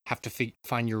just have to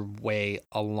find your way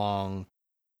along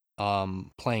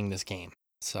playing this game.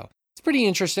 So it's pretty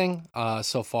interesting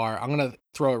so far. I'm going to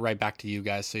throw it right back to you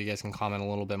guys so you guys can comment a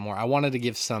little bit more. I wanted to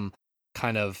give some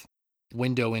kind of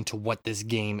window into what this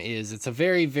game is. It's a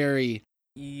very, very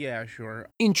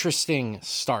interesting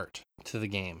start to the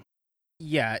game.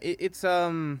 Yeah, it's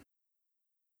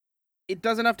it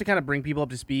does enough to kind of bring people up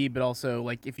to speed, but also,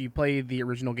 like, if you play the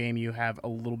original game, you have a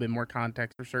little bit more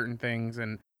context for certain things,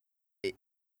 and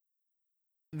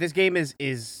this game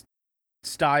is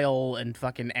style and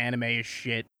fucking anime as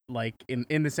shit, like,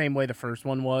 in the same way the first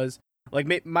one was.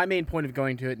 Like, my main point of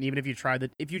going to it, and even if you try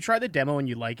the demo and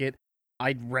you like it,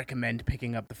 I'd recommend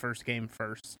picking up the first game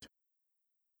first.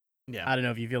 Yeah. I don't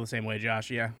know if you feel the same way, Josh.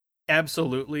 Yeah.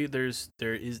 Absolutely. They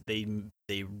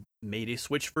made a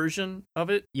Switch version of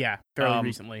it. Yeah, fairly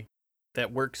recently.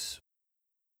 That works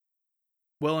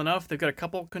well enough. They've got a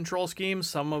couple control schemes,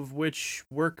 some of which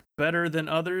work better than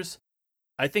others.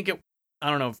 I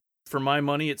don't know, for my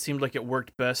money, it seemed like it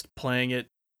worked best playing it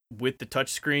with the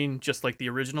touchscreen, just like the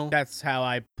original. That's how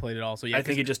I played it also. Yeah, I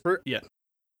think it just, for anyone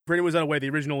who's unaware, the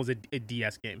original was a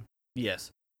DS game.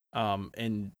 Yes.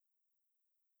 And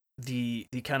the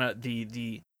kind of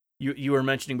you were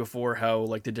mentioning before how,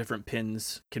 like, the different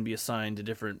pins can be assigned to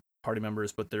different party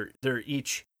members, but they're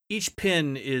each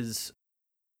pin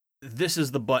this is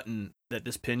the button that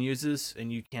this pin uses,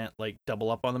 and you can't, like,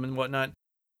 double up on them and whatnot.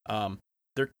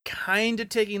 They're kind of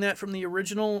taking that from the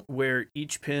original, where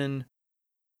each pin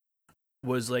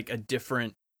was, like, a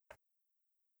different,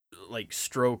 like,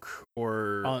 stroke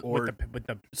or with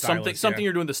the stylus, something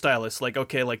you're doing with the stylus. Like,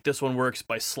 okay, like, this one works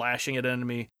by slashing at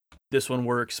enemy. This one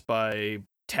works by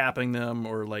tapping them,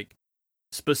 or, like,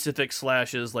 specific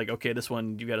slashes. Like, okay, this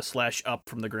one you got to slash up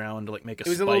from the ground to, like, make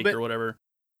a spike or whatever.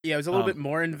 Yeah, it was a little bit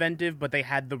more inventive, but they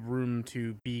had the room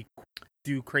to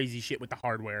do crazy shit with the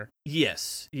hardware.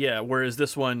 Yes, yeah. Whereas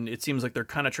this one, it seems like they're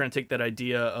kind of trying to take that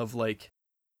idea of, like,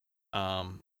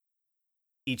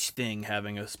 each thing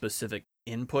having a specific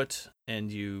input,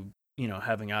 and you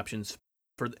having options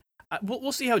for.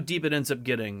 We'll see how deep it ends up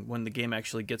getting when the game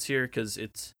actually gets here, because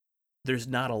there's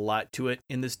not a lot to it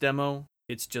in this demo.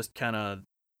 It's just kind of.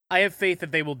 I have faith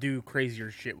that they will do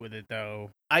crazier shit with it, though.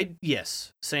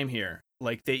 Yes, same here.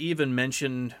 Like, they even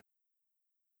mentioned,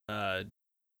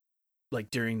 like,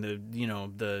 during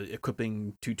the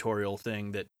equipping tutorial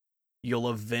thing, that you'll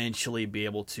eventually be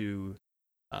able to,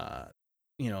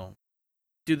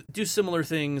 do similar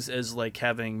things as, like,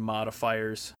 having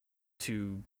modifiers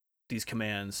to these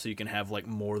commands, so you can have, like,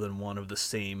 more than one of the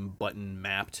same button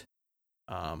mapped.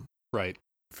 Right.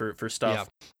 For stuff.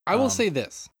 Yeah. I will say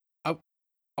this.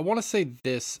 I want to say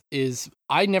this is,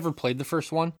 I never played the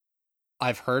first one.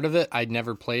 I've heard of it. I'd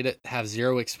never played it, have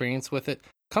zero experience with it.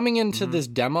 Coming into this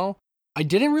demo, I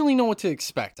didn't really know what to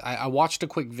expect. I watched a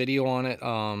quick video on it,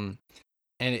 and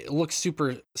it looks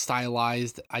super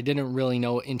stylized. I didn't really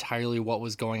know entirely what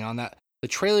was going on. The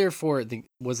trailer for it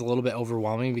was a little bit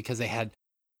overwhelming, because they had,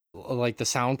 like, the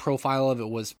sound profile of it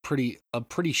was a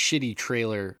pretty shitty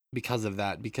trailer because of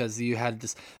that, because you had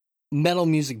this metal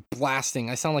music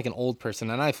blasting. I sound like an old person,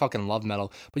 and I fucking love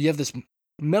metal, but you have this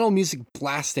metal music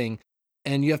blasting,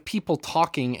 and you have people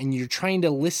talking, and you're trying to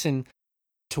listen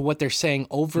to what they're saying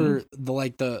over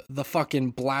the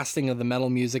fucking blasting of the metal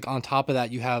music. On top of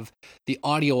that, you have the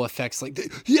audio effects like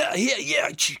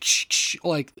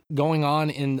like going on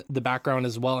in the background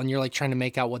as well, and you're like trying to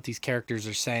make out what these characters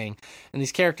are saying, and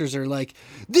these characters are like,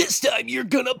 this time you're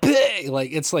gonna pay,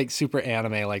 like it's like super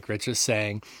anime, like Rich was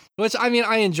saying, which I mean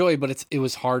I enjoy, but it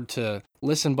was hard to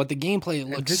listen. But the gameplay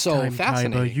looks so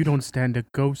fascinating. Kaiba, you don't stand a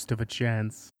ghost of a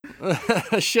chance.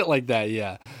 Shit like that,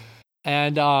 yeah.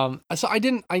 And so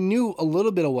I knew a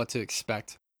little bit of what to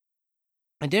expect.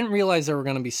 I didn't realize there were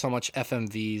going to be so much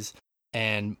FMVs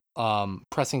and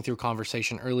pressing through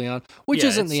conversation early on, which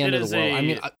isn't the end of the world. I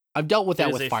mean, I've dealt with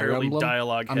that with Fire Emblem.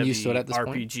 I'm used to it at this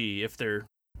RPG. point.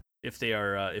 If they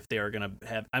are gonna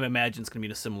have, I imagine it's gonna be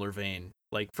in a similar vein.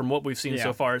 Like from what we've seen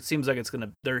so far, it seems like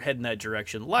they're heading that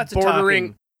direction. Lots of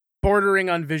talking,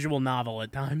 bordering on visual novel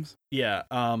at times. Yeah.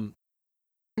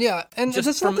 Yeah, and just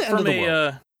that's not the end of the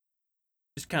world.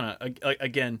 Just kind of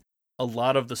again, a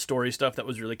lot of the story stuff that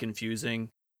was really confusing.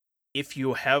 If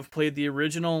you have played the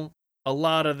original, a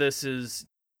lot of this is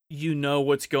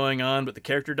what's going on, but the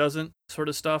character doesn't, sort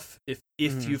of stuff. If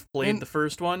you've played the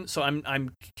first one, so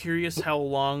I'm curious how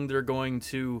long they're going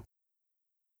to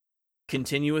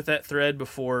continue with that thread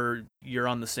before you're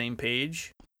on the same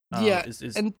page.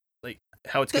 And like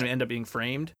how it's going to end up being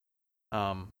framed.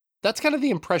 That's kind of the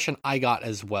impression I got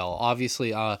as well.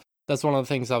 Obviously, that's one of the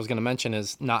things I was going to mention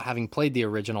is not having played the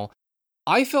original.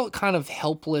 I felt kind of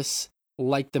helpless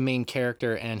like the main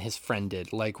character and his friend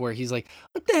did, like where he's like,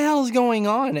 what the hell is going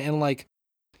on? And like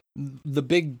the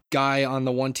big guy on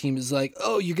the one team is like,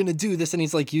 oh, you're going to do this. And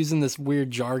he's like using this weird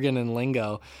jargon and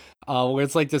lingo where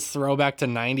it's like this throwback to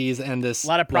 90s and this a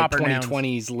lot of proper like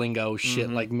 2020s lingo shit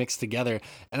like mixed together.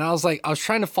 And I was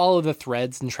trying to follow the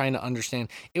threads and trying to understand.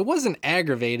 It wasn't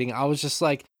aggravating. I was just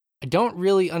like, I don't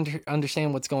really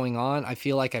understand what's going on. I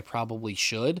feel like I probably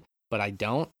should, but I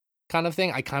don't, kind of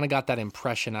thing. I kind of got that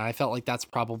impression. And I felt like that's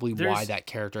probably why that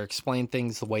character explained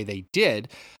things the way they did,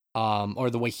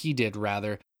 or the way he did,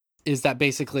 rather, is that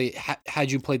basically,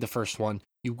 had you played the first one,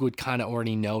 you would kind of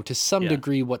already know to some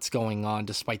degree what's going on,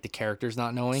 despite the characters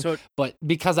not knowing. But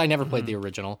because I never played the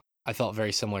original, I felt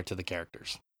very similar to the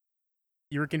characters.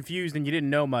 You were confused and you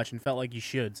didn't know much and felt like you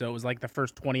should. So it was like the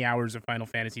first 20 hours of Final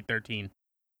Fantasy 13.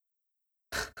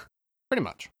 Pretty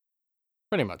much.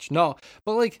 No,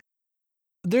 but like,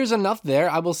 there's enough there.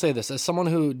 I will say this, as someone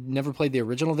who never played the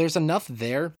original, there's enough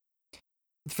there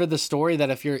for the story that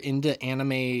if you're into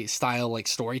anime style, like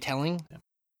storytelling,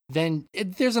 then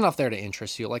there's enough there to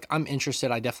interest you. Like, I'm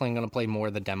interested. I definitely am going to play more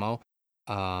of the demo.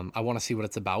 I want to see what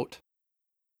it's about.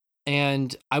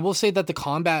 And I will say that the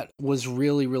combat was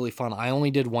really, really fun. I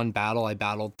only did one battle. I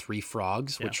battled 3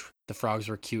 frogs, which the frogs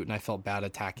were cute and I felt bad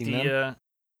attacking them.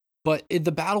 But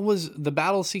the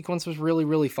battle sequence was really,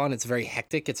 really fun. It's very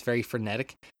hectic. It's very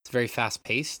frenetic. It's very fast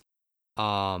paced.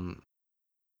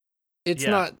 It's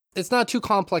not too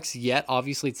complex yet.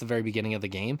 Obviously, it's the very beginning of the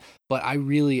game, but I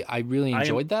really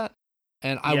enjoyed that.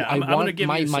 And I want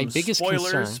my biggest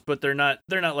spoilers, concern, but they're not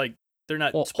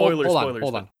spoilers.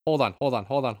 Hold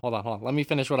on. Let me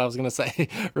finish what I was gonna say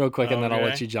real quick, and then I'll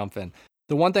let you jump in.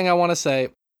 The one thing I want to say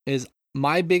is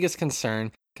my biggest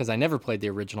concern, because I never played the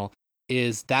original,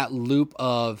 is that loop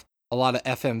of a lot of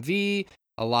FMV,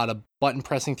 a lot of button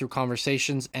pressing through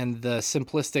conversations, and the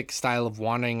simplistic style of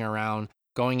wandering around,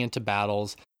 going into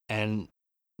battles, and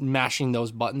mashing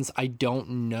those buttons. I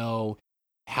don't know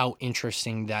how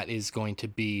interesting that is going to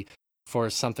be for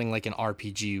something like an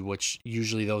RPG, which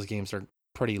usually those games are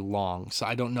pretty long. So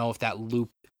I don't know if that loop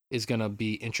is going to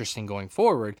be interesting going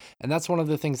forward. And that's one of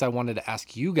the things I wanted to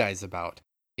ask you guys about.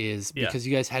 Is because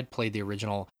you guys had played the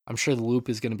original, I'm sure the loop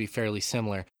is going to be fairly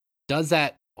similar. Does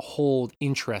that hold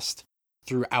interest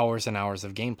through hours and hours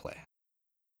of gameplay?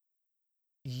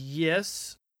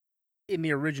 Yes. In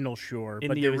the original, sure.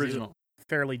 But the original.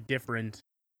 Fairly different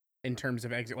in terms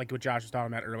of exit, like what Josh was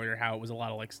talking about earlier, how it was a lot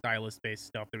of like stylus-based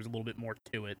stuff. There was a little bit more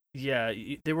to it. Yeah,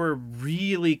 there were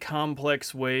really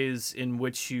complex ways in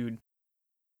which you'd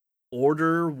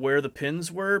order where the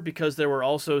pins were, because there were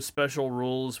also special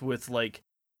rules with like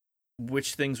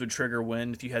which things would trigger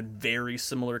when, if you had very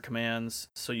similar commands,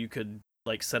 so you could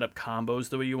like set up combos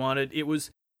the way you wanted. It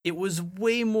was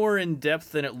way more in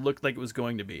depth than it looked like it was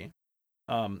going to be,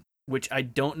 which I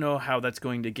don't know how that's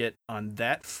going to get on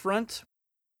that front.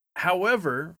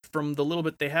 However, from the little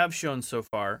bit they have shown so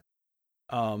far,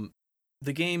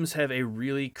 the games have a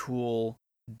really cool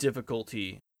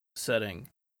difficulty setting,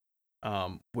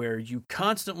 where you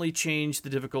constantly change the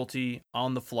difficulty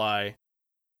on the fly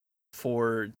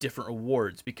for different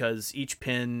rewards, because each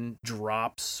pin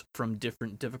drops from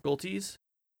different difficulties.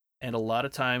 and a lot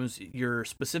of times you're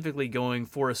specifically going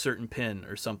for a certain pin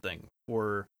or something,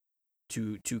 or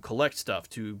to collect stuff,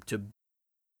 to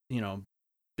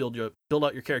build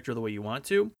out your character the way you want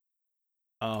to.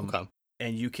 Okay.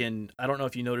 And you can, I don't know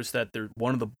if you noticed that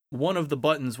one of the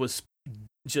buttons was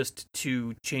just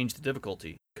to change the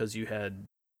difficulty, because I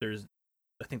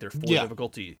think there are 4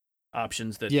 difficulty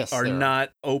options that are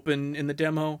not open in the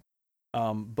demo.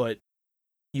 But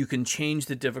you can change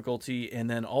the difficulty, and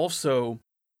then also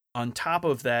on top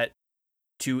of that,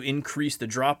 to increase the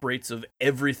drop rates of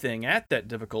everything at that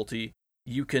difficulty,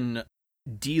 you can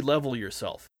de-level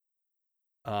yourself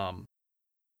to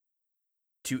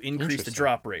increase the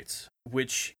drop rates,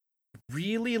 which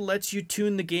really lets you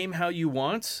tune the game how you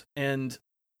want. And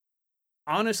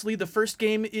honestly, the first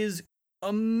game is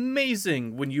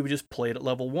amazing when you just play it at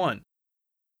level 1,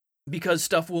 because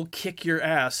stuff will kick your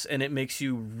ass, and it makes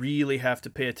you really have to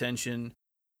pay attention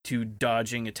to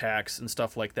dodging attacks and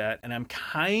stuff like that. And I'm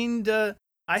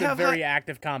It's a very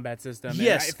active combat system.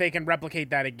 Yes. And if they can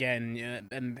replicate that again,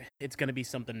 then it's going to be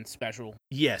something special.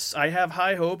 Yes, I have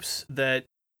high hopes that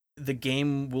the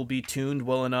game will be tuned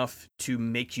well enough to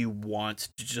make you want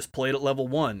to just play it at level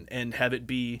 1 and have it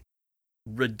be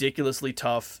ridiculously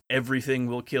tough. Everything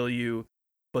will kill you,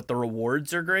 but the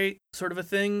rewards are great, sort of a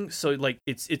thing. So like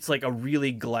it's like a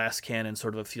really glass cannon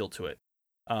sort of a feel to it,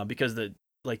 because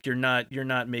you're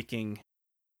not making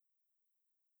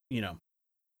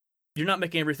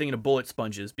everything into bullet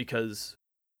sponges, because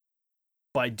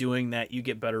by doing that you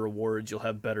get better rewards, you'll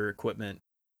have better equipment,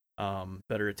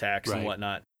 better attacks and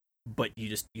whatnot, but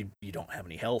you don't have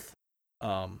any health.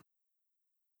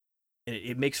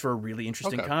 It makes for a really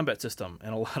interesting combat system,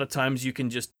 and a lot of times you can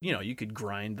just you could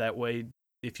grind that way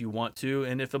if you want to,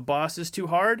 and if a boss is too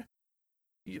hard,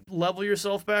 you level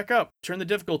yourself back up, turn the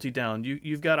difficulty down.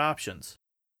 You've got options.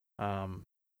 I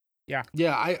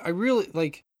really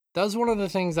like. That was one of the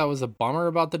things that was a bummer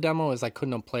about the demo, is I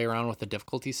couldn't play around with the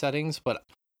difficulty settings, but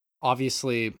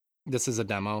obviously this is a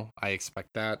demo. I expect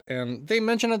that. And they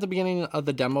mentioned at the beginning of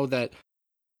the demo that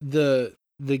the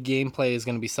gameplay is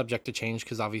going to be subject to change,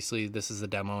 because obviously this is a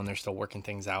demo and they're still working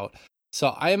things out.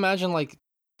 So I imagine like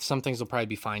some things will probably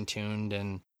be fine-tuned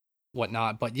and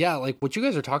whatnot. But yeah, like what you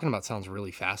guys are talking about sounds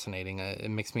really fascinating.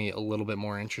 It makes me a little bit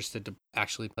more interested to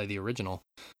actually play the original.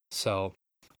 So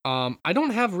I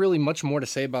don't have really much more to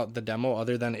say about the demo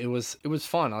other than it was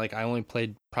fun. Like I only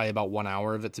played probably about 1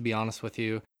 hour of it, to be honest with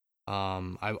you.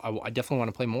 I definitely want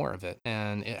to play more of it,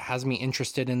 and it has me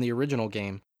interested in the original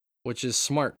game, which is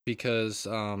smart because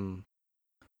I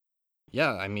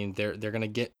mean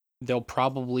they'll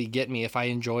probably get me if I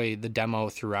enjoy the demo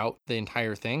throughout the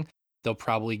entire thing. They'll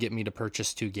probably get me to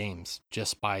purchase 2 games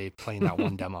just by playing that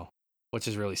one demo, which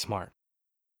is really smart.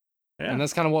 Yeah. And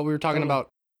that's kind of what we were talking about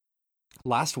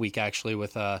last week, actually,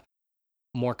 with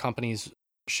more companies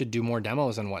should do more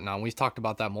demos and whatnot. We've talked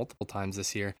about that multiple times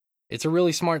this year. It's a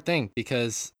really smart thing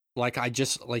because like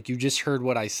you just heard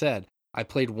what I said. I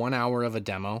played 1 hour of a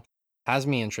demo, has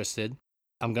me interested.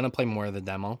 I'm going to play more of the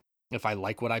demo. If I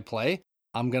like what I play,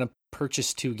 I'm going to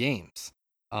purchase 2 games.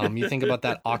 You think about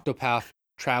that Octopath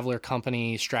Traveler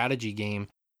Company strategy game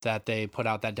that they put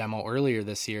out that demo earlier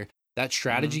this year. That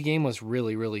strategy game was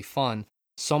really, really fun.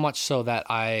 So much so that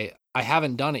I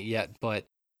haven't done it yet, but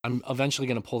I'm eventually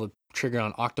going to pull the trigger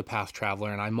on Octopath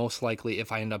Traveler, and I most likely,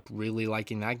 if I end up really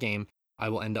liking that game, I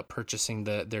will end up purchasing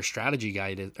their strategy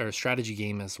guide or strategy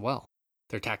game as well,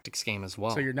 their tactics game as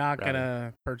well. So you're not going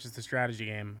to purchase the strategy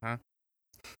game, huh?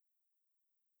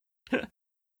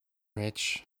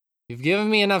 Rich, you've given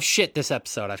me enough shit this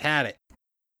episode. I've had it.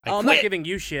 I'm not giving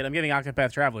you shit. I'm giving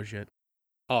Octopath Traveler shit.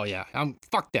 Oh yeah,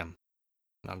 fuck them.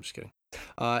 No, I'm just kidding.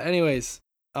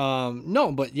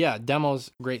 No, but yeah,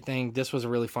 demo's a great thing. This was a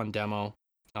really fun demo.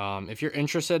 If you're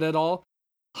interested at all,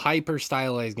 hyper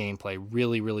stylized gameplay,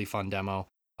 really, really fun demo.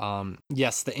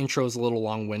 Yes, the intro is a little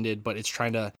long-winded, but it's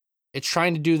trying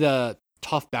to do the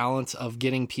tough balance of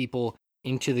getting people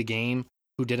into the game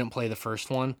who didn't play the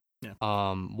first one. Yeah.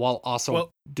 While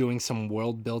also doing some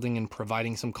world building and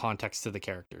providing some context to the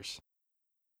characters.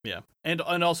 Yeah. And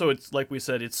also it's like we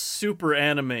said, it's super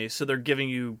anime, so they're giving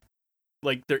you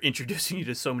they're introducing you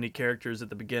to so many characters at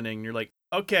the beginning. You're like,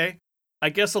 okay, I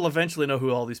guess I'll eventually know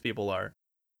who all these people are.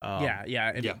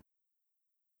 Yeah.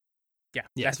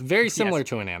 It's very similar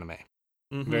to an anime.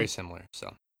 Mm-hmm. Very similar.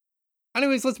 So,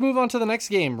 anyways, let's move on to the next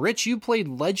game. Rich, you played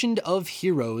Legend of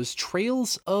Heroes: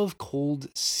 Trails of Cold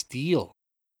Steel.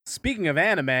 Speaking of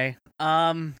anime,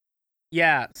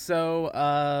 so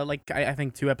I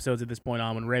think 2 episodes at this point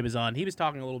on when Ray was on, he was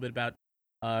talking a little bit about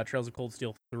Trails of Cold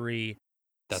Steel 3.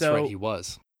 That's right, he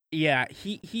was. Yeah,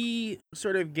 he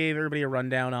sort of gave everybody a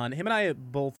rundown on him, and I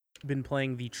have both been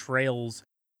playing the Trails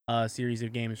series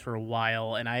of games for a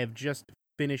while, and I have just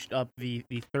finished up the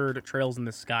third Trails in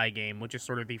the Sky game, which is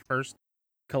sort of the first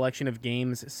collection of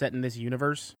games set in this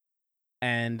universe.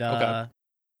 And now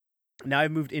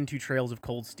I've moved into Trails of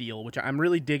Cold Steel, which I'm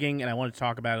really digging, and I want to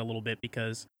talk about it a little bit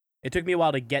because it took me a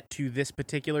while to get to this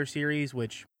particular series,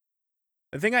 which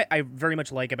the thing I very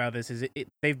much like about this is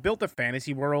they've built a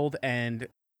fantasy world, and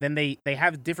then they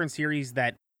have different series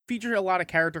that feature a lot of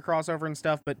character crossover and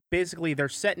stuff, but basically they're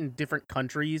set in different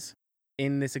countries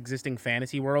in this existing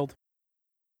fantasy world.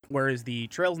 Whereas the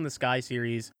Trails in the Sky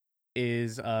series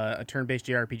is a turn-based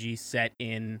JRPG set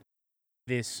in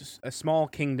a small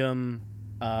kingdom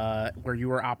where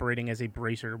you are operating as a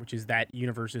bracer, which is that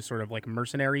universe's sort of like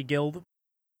mercenary guild.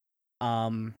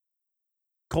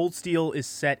 Cold Steel is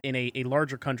set in a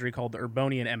larger country called the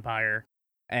Urbonian Empire,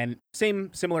 and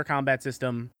similar combat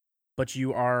system, but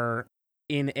you are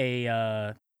in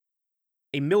a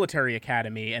military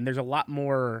academy, and there's a lot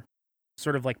more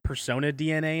sort of like Persona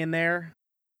DNA in there,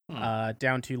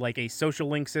 down to like a social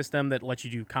link system that lets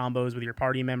you do combos with your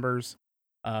party members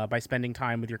by spending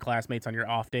time with your classmates on your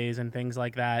off days and things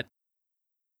like that,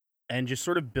 and just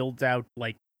sort of builds out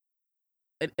like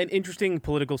an interesting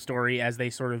political story as they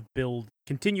sort of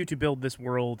continue to build this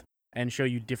world and show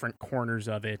you different corners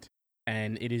of it.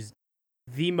 And it is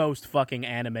the most fucking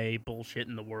anime bullshit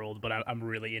in the world, but I'm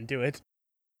really into it.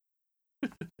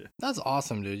 That's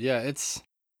awesome, dude. Yeah,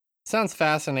 sounds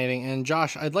fascinating. And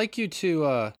Josh, I'd like you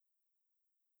to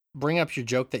bring up your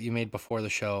joke that you made before the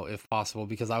show, if possible,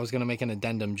 because I was going to make an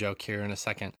addendum joke here in a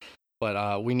second,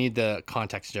 but we need the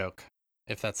context joke,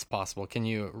 if that's possible. Can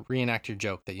you reenact your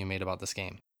joke that you made about this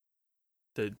game?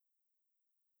 The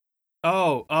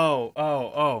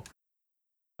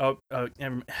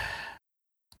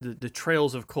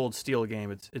Trails of Cold Steel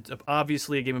game. It's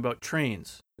obviously a game about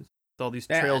trains. It's all these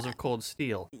Trails of Cold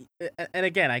Steel. And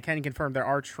again, I can confirm there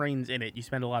are trains in it. You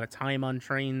spend a lot of time on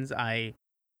trains. I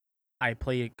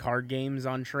play card games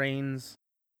on trains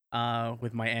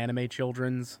with my anime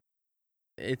children's.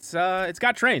 It's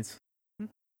got trains.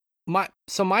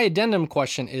 My addendum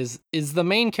question is the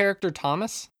main character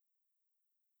Thomas?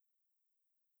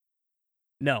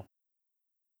 No.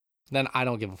 Then I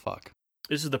don't give a fuck.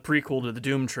 This is the prequel to the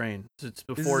Doom Train. It's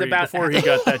before he got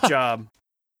that job.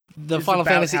 The Final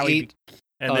Fantasy VIII.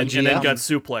 And then got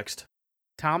suplexed.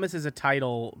 Thomas is a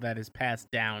title that is passed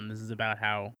down. This is about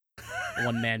how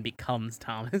one man becomes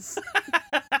Thomas.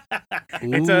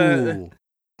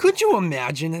 Could you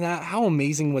imagine that? How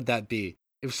amazing would that be?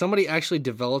 If somebody actually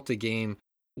developed a game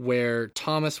where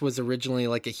Thomas was originally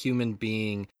like a human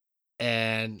being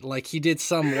and like he did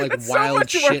some like wild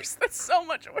shit. That's so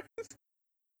much worse.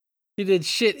 He did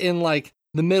shit in like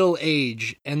the Middle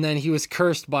Age, and then he was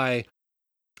cursed by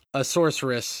a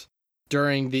sorceress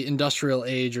during the Industrial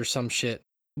Age or some shit.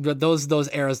 But those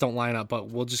eras don't line up, but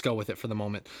we'll just go with it for the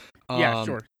moment. Yeah,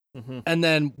 sure. Mm-hmm. And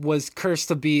then was cursed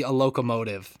to be a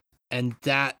locomotive, and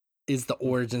that is the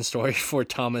origin story for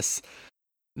Thomas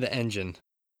the Engine.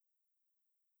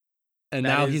 And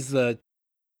now he's the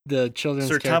children's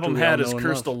Sir character Topham we all Hatt know has and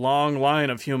cursed a love. long line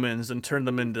of humans and turned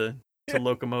them into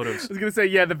locomotives. I was gonna say,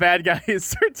 yeah, the bad guy is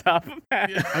Sir Topham Hatt.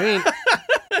 Yeah. I mean,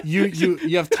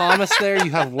 you have Thomas there.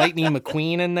 You have Lightning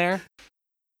McQueen in there.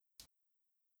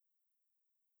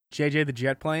 JJ the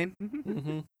Jet Plane.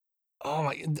 Mm-hmm. Oh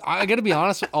my! I gotta be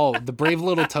honest. Oh, the brave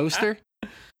little toaster.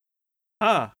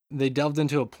 Huh. They delved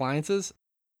into appliances.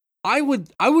 I would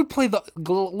play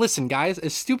listen, guys,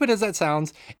 as stupid as that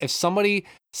sounds, if somebody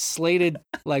slated,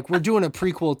 like, we're doing a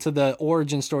prequel to the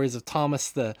origin stories of Thomas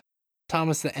the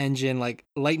Engine, like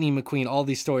Lightning McQueen, all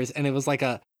these stories, and it was like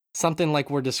something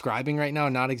like we're describing right now,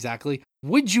 not exactly,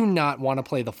 would you not want to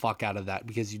play the fuck out of that?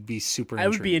 Because you'd be super I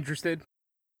would be interested.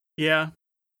 Yeah.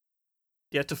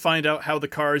 Yeah, to find out how the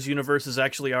Cars universe is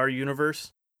actually our universe,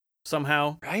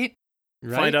 somehow. Right?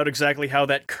 Find out exactly how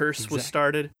that curse was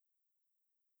started.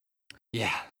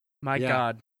 Yeah. My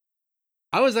God.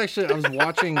 I was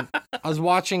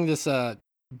watching this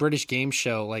British game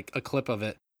show, like a clip of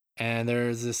it, and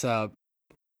there's this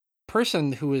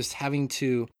person who was having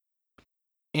to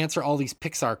answer all these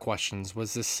Pixar questions,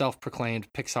 was this self-proclaimed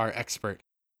Pixar expert.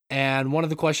 And one of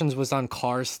the questions was on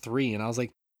Cars 3, and I was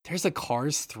like, there's a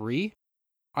Cars 3?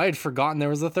 I had forgotten there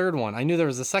was a third one. I knew there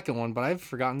was a second one, but I've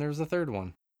forgotten there was a third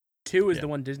one. 2 is the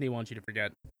one Disney wants you to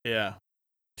forget. Yeah.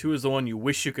 2 is the one you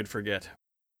wish you could forget.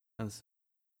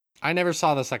 I never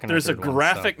saw the second. There's a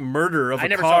graphic murder of a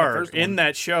car in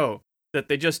that show that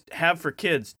they just have for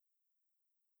kids.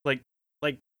 Like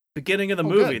beginning of the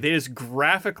movie, good. they just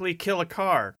graphically kill a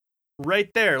car right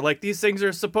there. Like, these things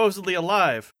are supposedly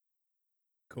alive.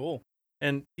 Cool.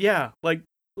 And yeah, like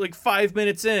 5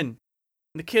 minutes in,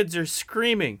 the kids are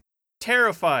screaming,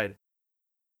 terrified.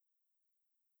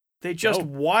 They just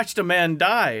watched a man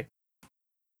die.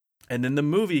 And then the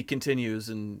movie continues,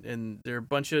 and there are a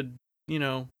bunch of,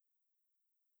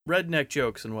 redneck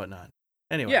jokes and whatnot.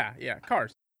 Anyway. Yeah,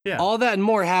 cars. Yeah. All that and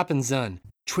more happens on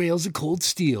Trails of Cold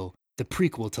Steel, the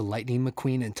prequel to Lightning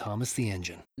McQueen and Thomas the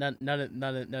Engine. None of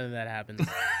that happens.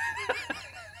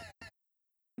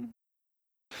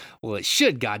 Well, it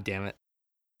should, goddammit.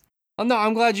 Oh no,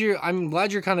 I'm glad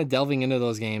you're kind of delving into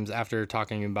those games after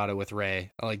talking about it with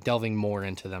Ray. Like delving more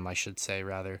into them, I should say,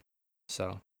 rather.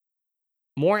 So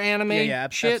more anime shit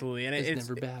absolutely. And it's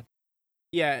never bad.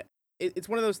 Yeah, it's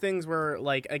one of those things where,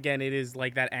 like, again, it is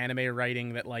like that anime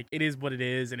writing that, like, it is what it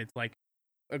is, and it's like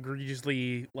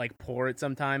egregiously like poor at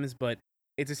sometimes, but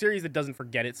it's a series that doesn't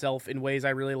forget itself in ways I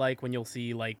really like, when you'll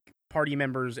see like party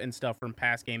members and stuff from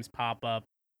past games pop up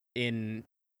in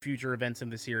future events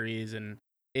in the series, and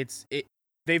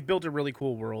they've built a really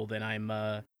cool world, and I'm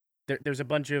there's a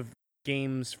bunch of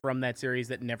games from that series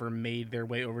that never made their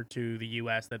way over to the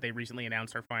US that they recently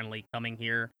announced are finally coming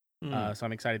here. So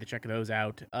I'm excited to check those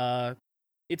out.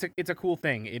 It's a cool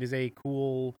thing. It is a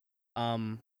cool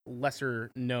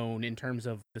lesser known in terms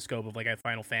of the scope of like a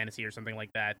Final Fantasy or something like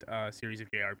that series of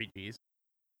JRPGs.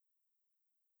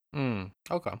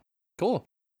 Okay. Cool.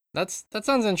 That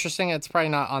sounds interesting. It's probably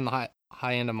not on the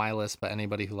high end of my list, but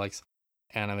anybody who likes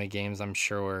anime games, I'm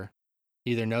sure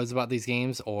either knows about these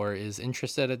games or is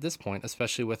interested at this point,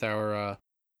 especially with our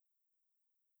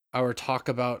talk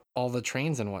about all the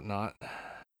trains and whatnot.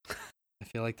 I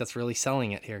feel like that's really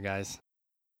selling it here, guys.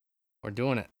 We're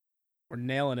doing it. We're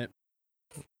nailing it.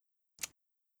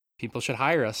 People should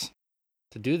hire us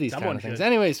to do these Someone kind of things. should.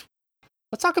 Anyways,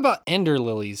 let's talk about Ender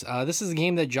Lilies. This is a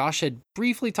game that Josh had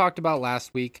briefly talked about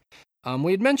last week.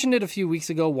 We had mentioned it a few weeks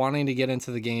ago, wanting to get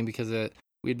into the game because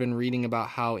we'd been reading about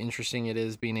how interesting it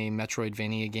is being a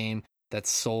Metroidvania game that's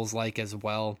Souls-like as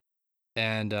well.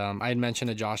 And I had mentioned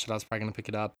to Josh that I was probably going to pick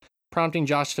it up, prompting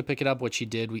Josh to pick it up, which he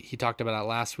did. He talked about it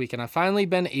last week, and I've finally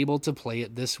been able to play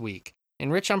it this week.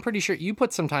 And Rich, I'm pretty sure you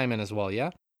put some time in as well,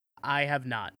 yeah? I have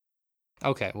not.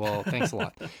 Okay, well, thanks a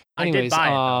lot. I did Anyways, buy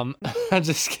it, I'm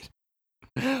just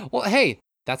kidding. Well, hey,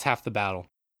 that's half the battle.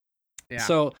 Yeah.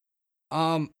 So,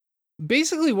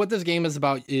 basically what this game is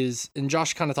about is, and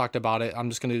Josh kind of talked about it, I'm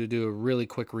just going to do a really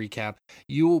quick recap.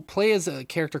 You play as a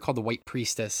character called the White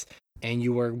Priestess, and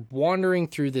you are wandering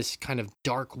through this kind of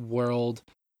dark world,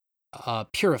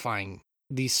 purifying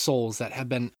these souls that have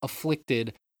been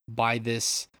afflicted by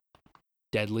this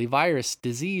deadly virus,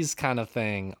 disease kind of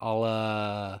thing, a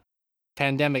la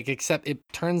pandemic, except it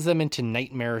turns them into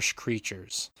nightmarish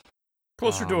creatures.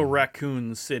 Closer to a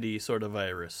Raccoon City sort of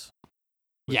virus.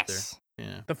 Yes.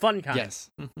 Yeah. The fun kind. Yes.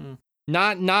 Mm-hmm.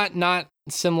 Not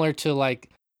similar to like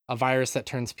a virus that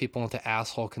turns people into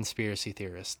asshole conspiracy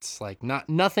theorists. Like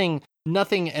nothing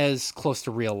as close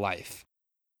to real life.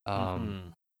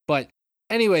 But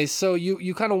anyways, so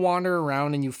you kind of wander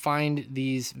around and you find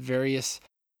these various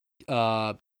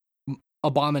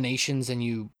abominations, and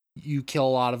you kill a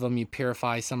lot of them, you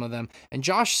purify some of them. And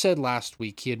Josh said last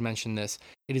week, he had mentioned this,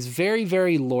 it is very,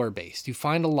 very lore based. You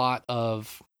find a lot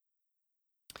of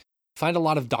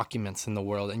documents in the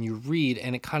world, and you read,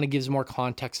 and it kind of gives more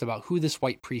context about who this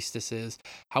White Priestess is,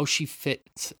 how she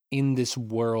fits in this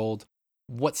world,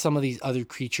 what some of these other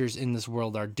creatures in this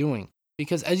world are doing.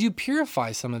 Because as you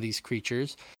purify some of these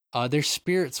creatures, their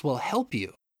spirits will help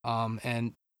you.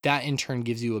 And that in turn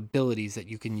gives you abilities that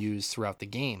you can use throughout the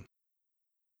game.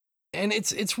 And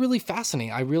it's really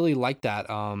fascinating. I really like that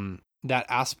that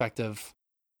aspect of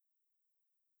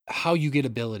how you get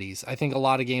abilities. I think a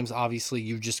lot of games, obviously,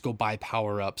 you just go buy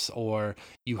power-ups, or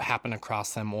you happen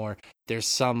across them, or there's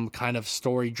some kind of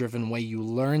story-driven way you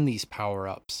learn these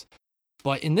power-ups.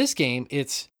 But in this game,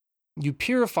 it's you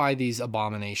purify these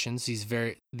abominations, these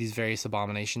various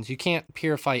abominations. You can't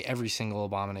purify every single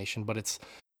abomination, but it's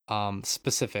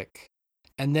specific.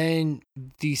 And then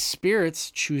these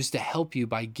spirits choose to help you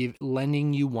by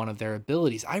lending you one of their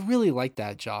abilities. I really like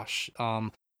that, Josh.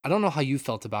 I don't know how you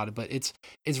felt about it, but it's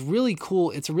really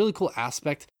cool. It's a really cool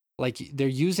aspect. Like, they're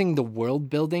using the world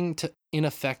building to, in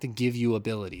effect, give you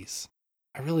abilities.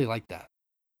 I really like that.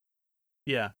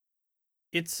 Yeah.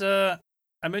 It's, I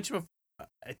mentioned,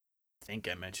 I think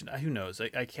I mentioned, who knows?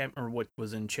 I can't remember what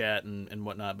was in chat and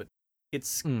whatnot, but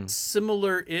it's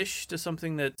similar-ish to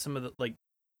something that some of the, like,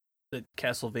 that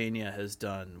Castlevania has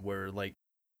done, where, like,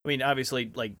 I mean,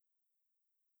 obviously, like,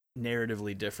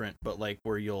 narratively different, but, like,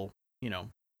 where you'll,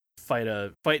 fight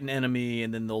an enemy,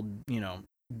 and then they'll,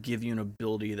 give you an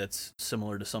ability that's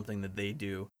similar to something that they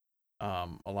do,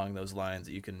 along those lines,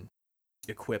 that you can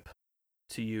equip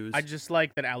to use. I just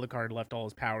like that Alucard left all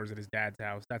his powers at his dad's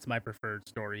house. That's my preferred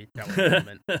storytelling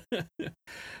element.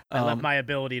 I left my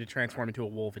ability to transform into a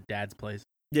wolf at dad's place.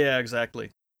 Yeah,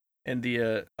 exactly. And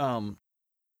the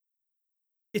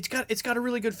it's got a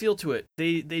really good feel to it.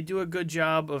 They do a good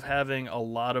job of having a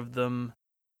lot of them.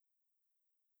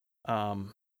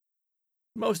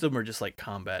 Most of them are just like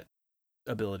combat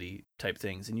ability type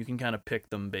things, and you can kind of pick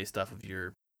them based off of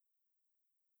your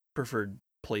preferred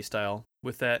playstyle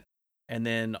with that. And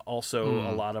then also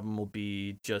a lot of them will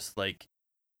be just like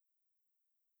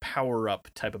power up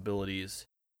type abilities,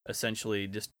 essentially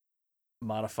just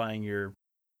modifying your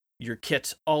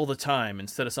kit all the time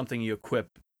instead of something you equip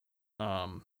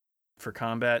for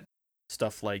combat.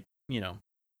 Stuff like,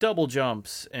 double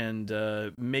jumps and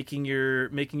making your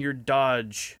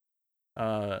dodge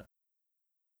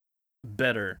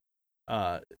better,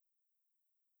 that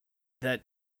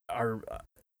are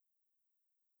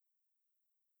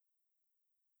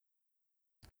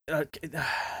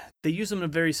they use them in a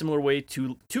very similar way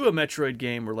to a Metroid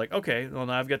game where, like, okay, well,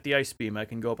 now I've got the ice beam, I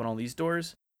can go up on all these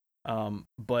doors,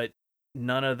 but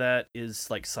none of that is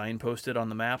like signposted on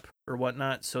the map or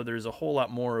whatnot, so there's a whole lot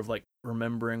more of like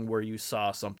remembering where you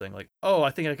saw something, like, oh,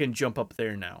 I think I can jump up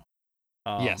there now.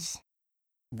 Yes.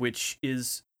 Which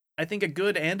is, I think, a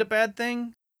good and a bad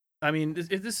thing. I mean, this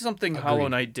is something Agreed. Hollow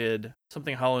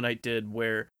Knight did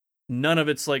where none of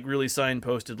it's like really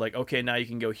signposted, like, okay, now you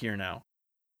can go here now.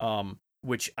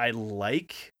 Which I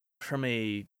like from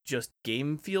a just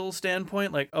game feel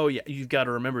standpoint, like, oh yeah, you've got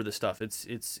to remember this stuff.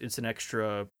 It's an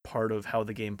extra part of how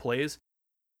the game plays.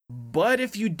 But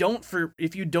if you don't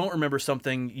remember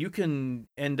something, you can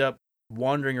end up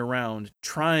wandering around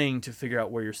trying to figure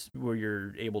out where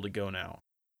you're able to go now.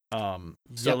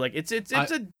 So like it's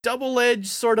a double-edged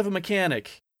sort of a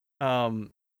mechanic.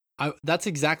 That's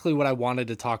exactly what I wanted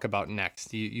to talk about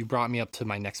next. You brought me up to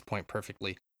my next point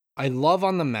perfectly. I love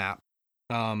on the map.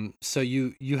 So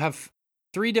you have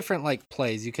 3 different like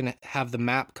plays. You can have the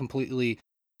map completely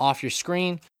off your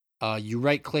screen. You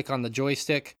right click on the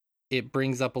joystick. It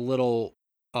brings up a little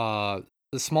the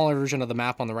smaller version of the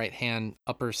map on the right hand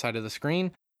upper side of the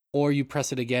screen, or you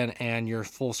press it again and your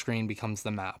full screen becomes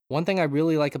the map. One thing I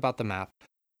really like about the map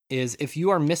is if you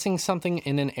are missing something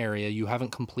in an area, you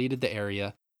haven't completed the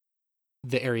area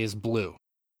is blue.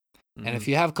 Mm-hmm. And if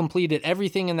you have completed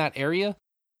everything in that area,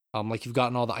 like you've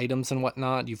gotten all the items and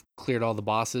whatnot, you've cleared all the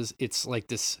bosses, it's like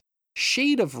this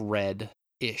shade of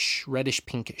reddish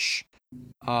pinkish.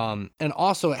 And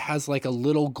also it has like a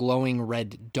little glowing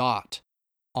red dot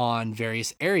on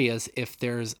various areas if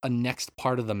there's a next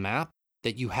part of the map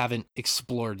that you haven't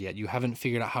explored yet, you haven't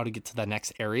figured out how to get to the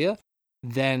next area,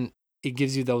 then it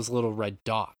gives you those little red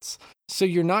dots. So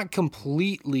you're not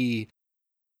completely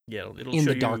it'll in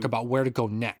the dark about where to go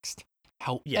next.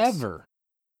 However,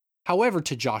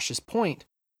 to Josh's point,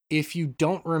 if you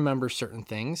don't remember certain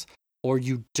things or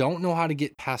you don't know how to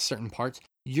get past certain parts,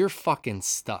 you're fucking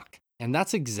stuck. And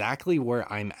that's exactly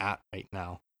where I'm at right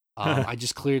now. I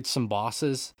just cleared some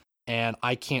bosses and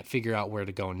I can't figure out where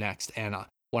to go next. And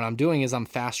what I'm doing is I'm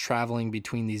fast traveling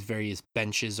between these various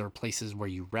benches or places where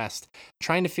you rest,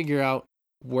 trying to figure out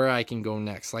where I can go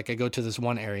next. Like I go to this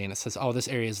one area and it says, oh, this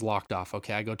area is locked off.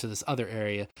 Okay, I go to this other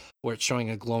area where it's showing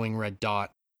a glowing red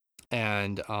dot,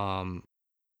 and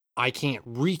I can't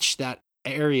reach that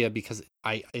area because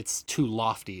it's too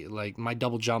lofty. Like my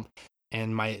double jump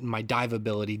and my dive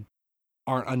ability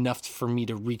aren't enough for me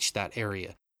to reach that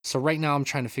area. So right now I'm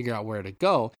trying to figure out where to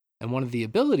go. And one of the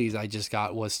abilities I just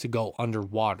got was to go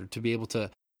underwater, to be able to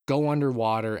go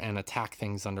underwater and attack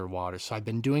things underwater. So I've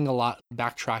been doing a lot,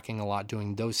 backtracking a lot,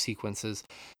 doing those sequences,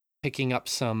 picking up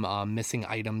some missing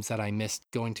items that I missed,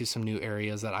 going to some new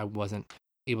areas that I wasn't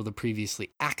able to previously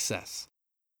access.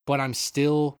 But I'm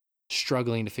still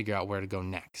struggling to figure out where to go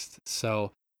next.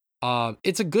 So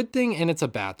it's a good thing and it's a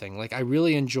bad thing. Like I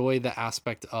really enjoy the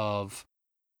aspect of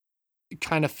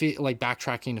kind of like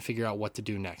backtracking to figure out what to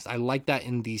do next. I like that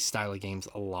in these style of games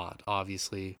a lot.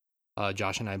 Obviously,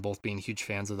 Josh and I both being huge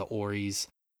fans of the Oris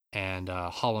and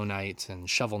Hollow Knight and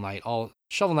Shovel Knight.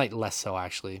 Shovel Knight less so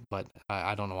actually, but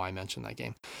I don't know why I mentioned that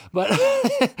game. But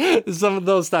some of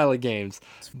those style of games.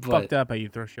 It's fucked up how you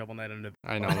throw Shovel Knight under.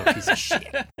 I know, I'm a piece of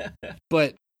shit.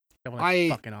 But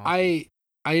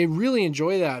I really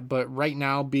enjoy that, but right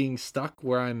now being stuck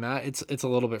where I'm at, it's a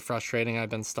little bit frustrating. I've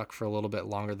been stuck for a little bit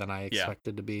longer than I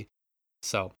expected to be.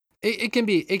 So it can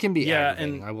be aggravating,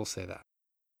 and I will say that.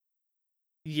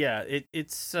 Yeah,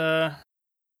 it's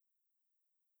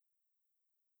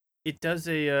it does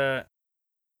a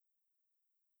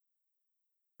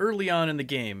early on in the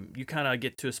game, you kind of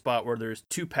get to a spot where there's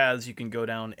two paths you can go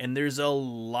down, and there's a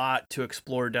lot to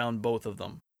explore down both of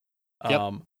them.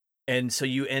 Yep. And so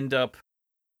you end up.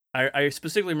 I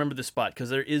specifically remember this spot because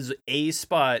there is a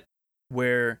spot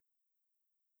where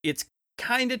it's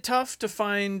kind of tough to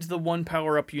find the one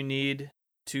power up you need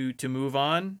to move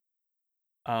on.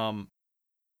 Kind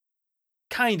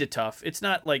of tough. It's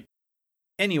not like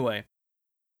anyway.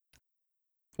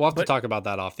 We'll have to talk about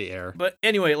that off the air. But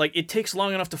anyway, like it takes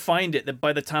long enough to find it that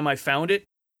by the time I found it,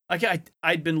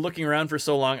 I'd been looking around for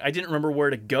so long, I didn't remember where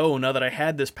to go now that I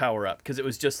had this power up because it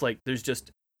was just like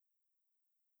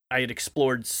I had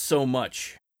explored so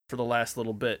much for the last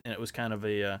little bit, and it was kind of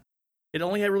a it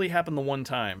only had really happened the one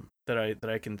time that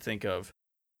I can think of.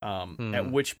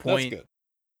 At which point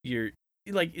you're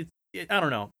like I don't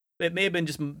know. It may have been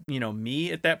just,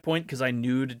 me at that point because I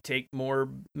knew to take more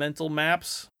mental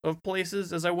maps of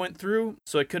places as I went through.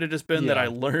 So it could have just been that I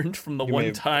learned from the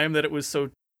one time that it was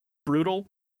so brutal.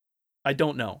 I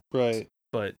don't know. Right.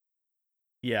 But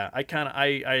yeah,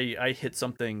 I hit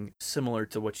something similar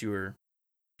to what you were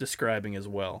describing as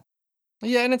well.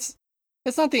 Yeah, and it's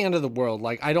not the end of the world.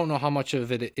 Like, I don't know how much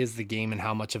of it is the game and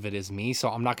how much of it is me, so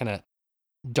I'm not going to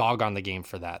dog on the game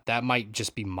for that. That might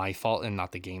just be my fault and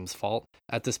not the game's fault.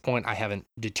 At this point, I haven't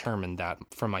determined that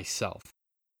for myself.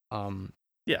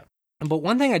 Yeah. But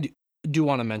one thing I do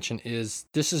want to mention is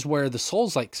this is where the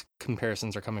Souls-like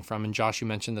comparisons are coming from, and Josh, you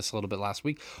mentioned this a little bit last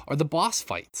week, are the boss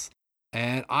fights.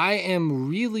 And I am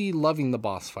really loving the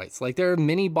boss fights. Like, there are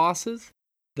mini bosses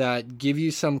that give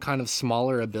you some kind of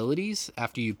smaller abilities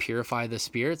after you purify the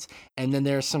spirits, and then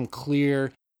there's some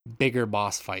clear, bigger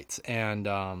boss fights. And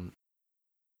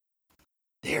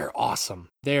they're awesome.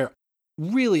 They're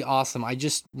really awesome. I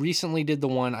just recently did the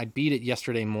one. I beat it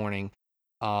yesterday morning.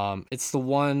 It's the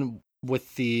one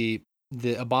with the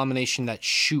abomination that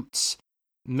shoots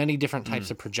many different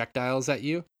types of projectiles at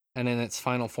you, and in its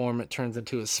final form, it turns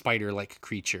into a spider-like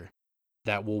creature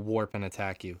that will warp and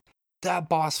attack you. That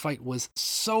boss fight was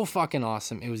so fucking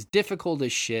awesome. It was difficult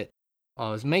as shit. It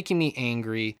was making me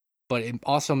angry, but it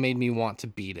also made me want to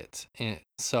beat it. And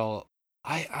so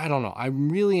I don't know.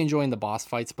 I'm really enjoying the boss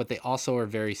fights, but they also are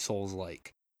very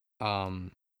Souls-like,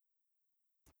 in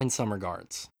some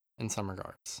regards.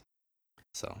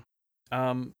 So,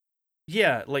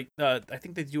 yeah, like I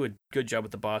think they do a good job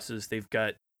with the bosses. They've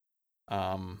got,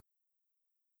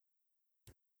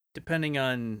 depending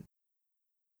on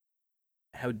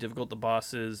how difficult the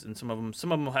boss is, and some of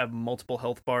them will have multiple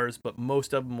health bars, but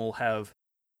most of them will have,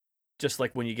 just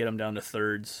like when you get them down to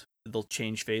thirds, they'll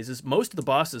change phases. Most of the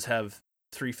bosses have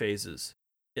 3 phases,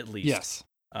 at least. yes.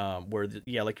 Where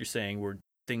like you're saying, where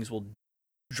things will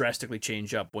drastically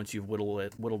change up once you've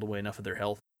whittled away enough of their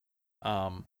health,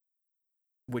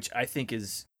 which I think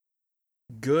is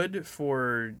good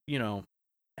for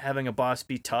having a boss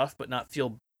be tough but not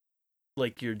feel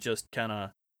like you're just kind of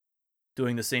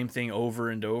doing the same thing over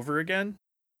and over again.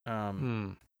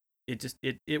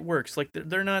 It works. Like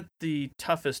they're not the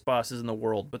toughest bosses in the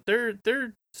world, but they're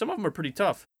some of them are pretty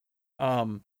tough.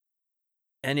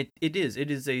 And it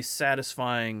is a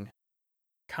satisfying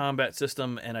combat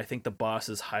system, and I think the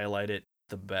bosses highlight it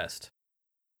the best.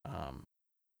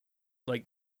 Like,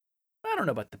 I don't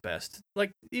know about the best. Like,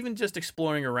 even just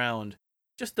exploring around,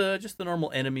 just the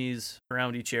normal enemies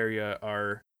around each area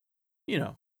are,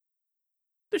 they're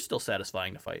still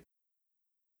satisfying to fight.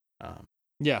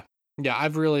 Yeah,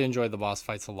 I've really enjoyed the boss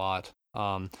fights a lot.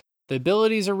 The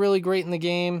abilities are really great in the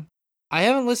game. I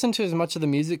haven't listened to as much of the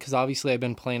music because obviously I've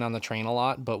been playing on the train a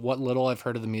lot, but what little I've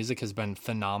heard of the music has been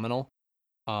phenomenal.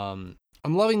 I'm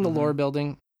loving the lore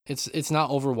building. It's not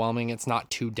overwhelming. It's not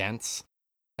too dense.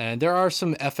 And there are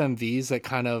some FMVs that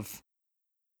kind of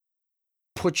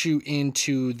put you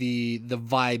into the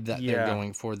vibe that they're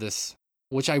going for this,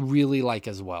 which I really like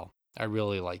as well. I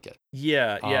really like it.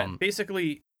 Yeah.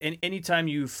 Basically, anytime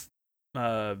you've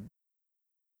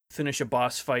finish a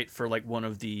boss fight for like one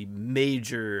of the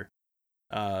major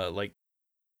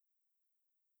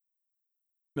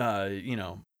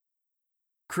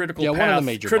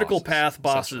critical path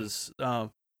bosses,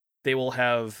 they will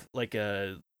have like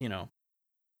a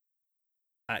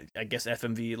I guess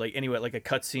FMV, like anyway, like a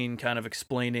cutscene kind of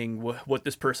explaining what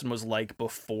this person was like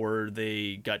before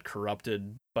they got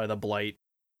corrupted by the blight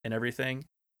and everything,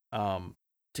 to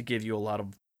give you a lot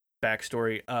of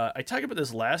backstory. I talked about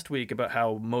this last week about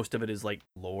how most of it is like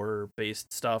lore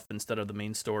based stuff instead of the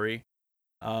main story.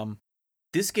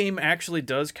 This game actually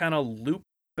does kind of loop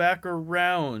back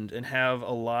around and have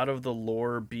a lot of the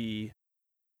lore it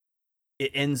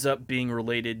ends up being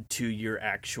related to your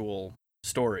actual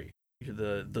story,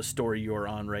 the story you're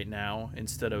on right now,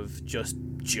 instead of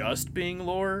just being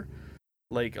lore.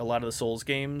 like a lot of the Souls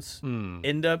games Hmm.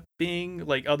 end up being,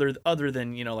 like other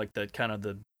than, you know, like the kind of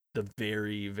the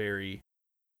very, very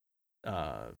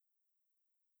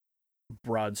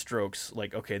broad strokes,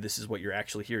 like, okay, this is what you're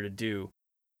actually here to do,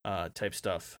 type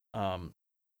stuff. A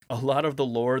lot of the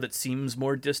lore that seems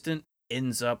more distant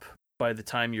ends up, by the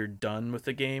time you're done with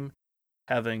the game,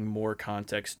 having more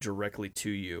context directly to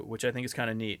you, which I think is kind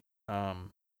of neat.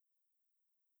 Kind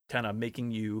of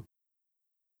making you,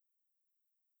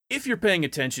 if you're paying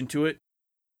attention to it,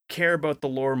 care about the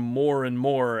lore more and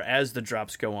more as the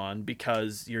drops go on,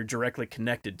 because you're directly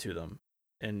connected to them.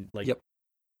 And like, Yep.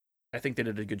 I think they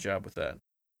did a good job with that.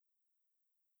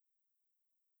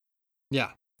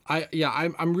 Yeah.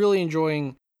 I'm really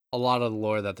enjoying a lot of the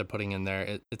lore that they're putting in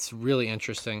there. It's really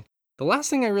interesting. The last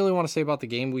thing I really want to say about the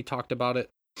game, we talked about it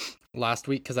last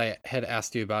week because I had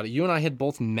asked you about it. You and I had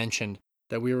both mentioned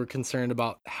that we were concerned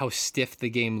about how stiff the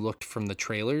game looked from the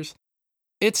trailers.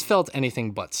 It's felt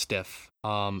anything but stiff.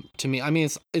 To me, I mean,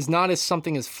 it's not as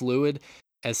something as fluid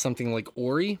as something like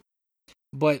Ori,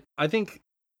 but I think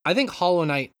Hollow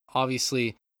Knight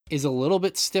obviously is a little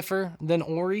bit stiffer than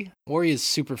Ori. Ori is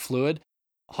super fluid.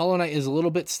 Hollow Knight is a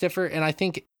little bit stiffer, and I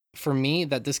think for me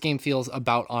that this game feels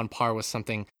about on par with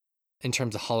something in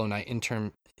terms of Hollow Knight in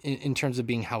terms of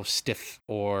being how stiff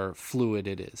or fluid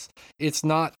it is. It's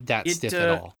not that stiff at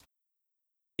all.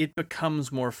 It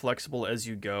becomes more flexible as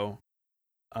you go.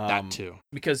 That too.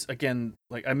 Because again,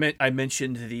 like I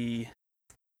mentioned the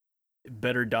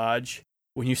better dodge.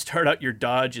 When you start out, your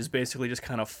dodge is basically just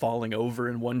kind of falling over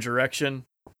in one direction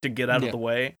to get out of the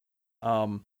way.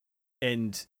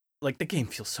 And like the game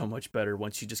feels so much better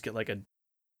once you just get like a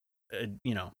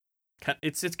you know,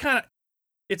 it's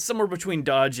somewhere between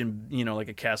dodge and, you know, like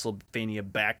a Castlevania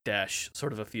backdash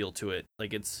sort of a feel to it.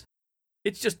 Like it's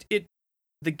just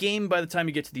the game, by the time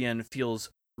you get to the end, feels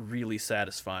really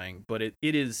satisfying, but it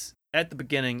is, at the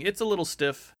beginning, it's a little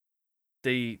stiff.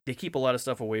 They keep a lot of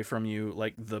stuff away from you,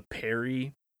 like the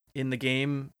parry in the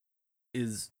game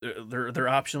is they're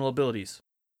optional abilities.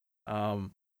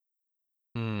 Right.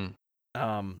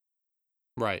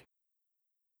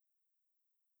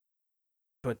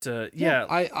 But yeah,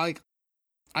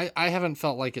 I haven't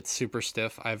felt like it's super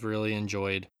stiff. I've really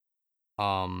enjoyed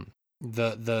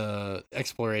the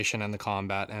exploration and the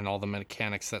combat and all the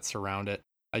mechanics that surround it.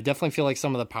 I definitely feel like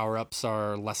some of the power-ups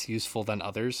are less useful than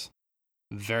others.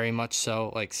 Very much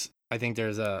so. Like, I think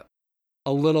there's a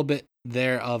little bit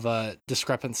there of a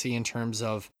discrepancy in terms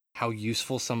of how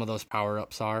useful some of those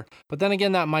power-ups are. But then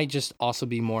again, that might just also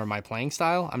be more my playing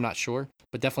style. I'm not sure.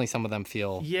 But definitely some of them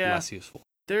feel less useful.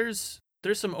 There's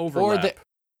some overlap.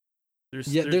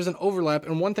 There's an overlap.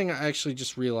 And one thing I actually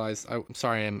just realized, I'm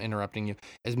sorry I'm interrupting you,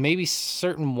 is maybe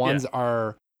certain ones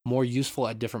are more useful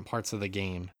at different parts of the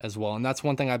game as well. And that's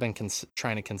one thing I've been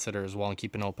trying to consider as well and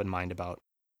keep an open mind about.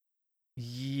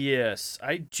 Yes,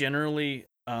 I generally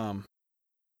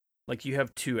like, you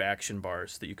have 2 action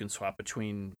bars that you can swap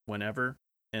between whenever,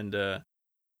 and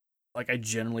like I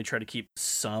generally try to keep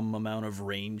some amount of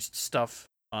ranged stuff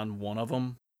on one of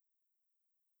them.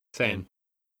 Same. And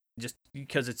just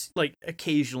because it's like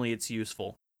occasionally it's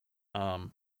useful.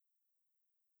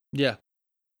 Yeah.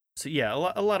 So yeah,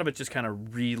 a lot of it just kind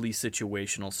of really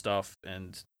situational stuff,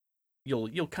 and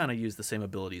you'll kind of use the same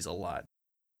abilities a lot.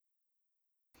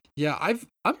 Yeah, I've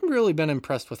really been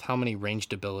impressed with how many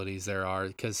ranged abilities there are,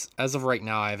 because as of right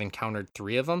now I've encountered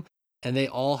 3 of them, and they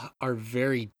all are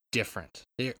very different.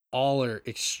 They all are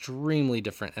extremely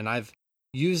different, and I've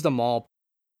used them all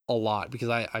a lot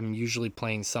because I'm usually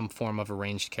playing some form of a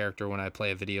ranged character when I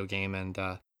play a video game, and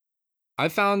I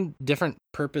found different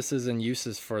purposes and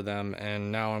uses for them,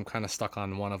 and now I'm kind of stuck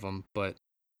on one of them. But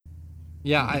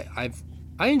yeah,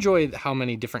 I enjoy how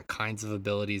many different kinds of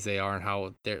abilities they are and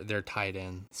how they're tied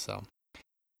in. So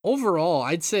overall,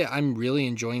 I'd say I'm really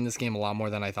enjoying this game a lot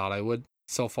more than I thought I would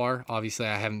so far. Obviously,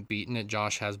 I haven't beaten it.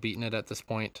 Josh has beaten it at this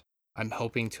point. I'm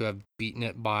hoping to have beaten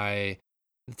it by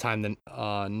the time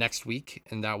next week,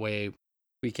 and that way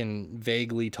we can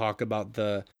vaguely talk about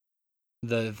the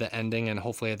ending, and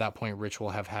hopefully at that point Rich will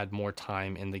have had more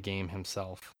time in the game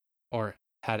himself, or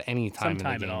had any time in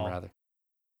the game rather.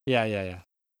 Yeah.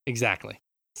 Exactly.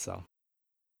 So,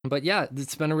 but yeah,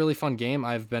 it's been a really fun game.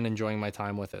 I've been enjoying my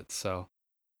time with it. So,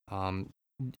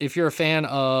 if you're a fan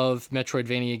of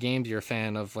Metroidvania games, you're a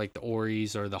fan of like the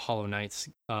Oris or the Hollow Knights,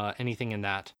 anything in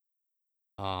that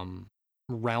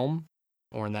realm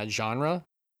or in that genre,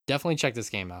 definitely check this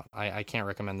game out. I can't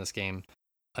recommend this game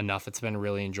enough. It's been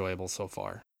really enjoyable so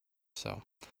far. So,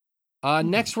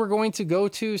 next we're going to go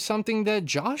to something that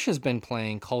Josh has been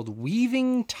playing called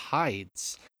Weaving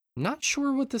Tides. Not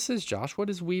sure what this is, Josh. What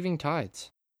is Weaving Tides?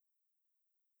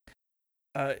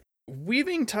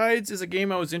 Weaving Tides is a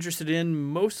game I was interested in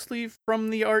mostly from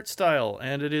the art style,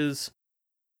 and it is,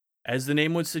 as the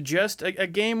name would suggest, a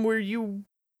game where you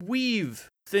weave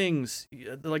things,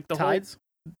 like the Tides?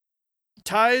 whole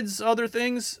tides, other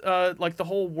things, like the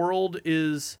whole world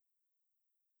is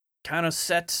kind of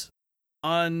set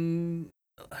on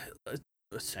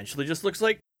essentially just looks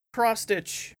like cross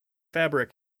stitch fabric.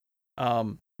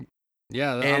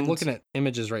 Yeah, I'm And- looking at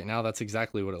images right now. That's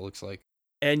exactly what it looks like.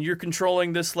 And you're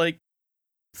controlling this like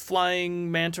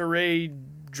flying manta ray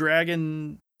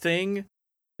dragon thing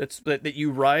that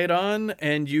you ride on,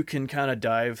 and you can kind of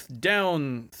dive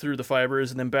down through the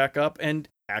fibers and then back up and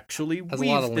actually Has a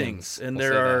lot weave of things. limbs, And we'll say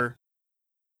there that. are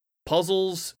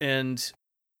puzzles and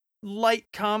light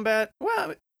combat.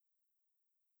 Well,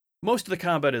 most of the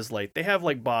combat is light. They have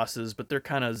like bosses, but they're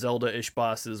kind of Zelda-ish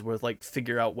bosses where like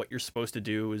figure out what you're supposed to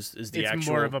do is the It's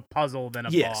actual more of a puzzle than a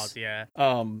Yes. boss. Yeah.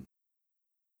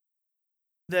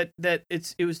 That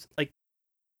it was like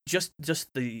just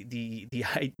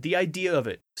the idea of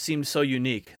it seemed so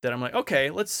unique that I'm like, okay,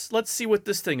 let's see what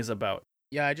this thing is about.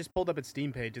 Yeah, I just pulled up its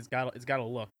Steam page. It's got a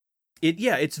look.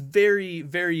 It's very,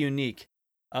 very unique.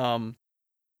 And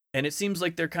it seems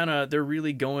like they're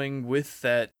really going with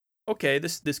that. Okay,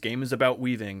 this game is about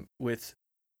weaving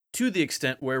to the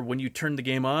extent where when you turn the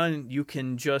game on, you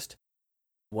can just,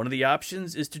 one of the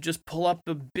options is to just pull up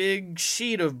a big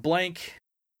sheet of blank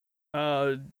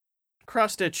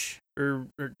cross stitch or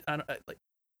I don't, like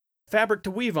fabric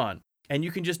to weave on, and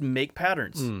you can just make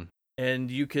patterns and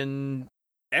you can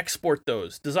export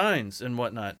those designs and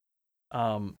whatnot.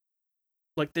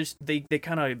 Like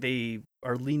they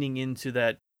are leaning into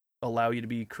that, allow you to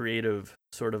be creative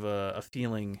sort of a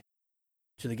feeling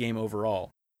to the game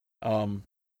overall.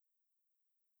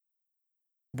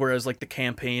 Whereas like the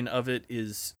campaign of it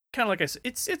is kind of like I said,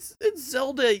 it's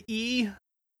Zelda-y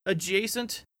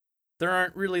adjacent. There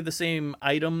aren't really the same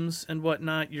items and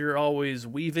whatnot. You're always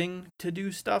weaving to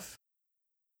do stuff.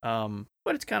 But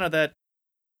it's kind of that,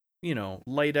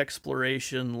 light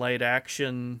exploration, light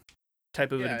action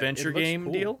type of Yeah, it adventure looks game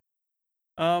cool. deal.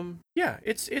 Yeah,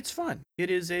 it's fun. It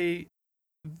is a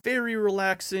very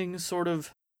relaxing sort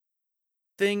of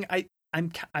thing.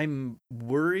 I'm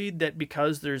worried that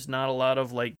because there's not a lot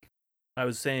of, like I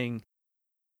was saying,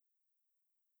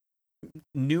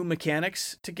 new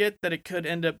mechanics to get, that it could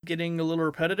end up getting a little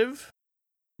repetitive,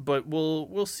 but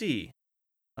we'll see.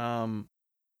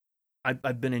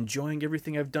 I've been enjoying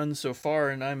everything I've done so far,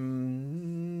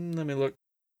 and let me look,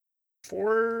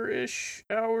 4-ish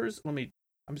hours. I'm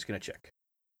just gonna check.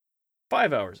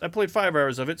 5 hours. I played 5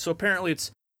 hours of it, so apparently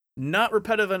it's not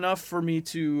repetitive enough for me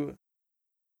to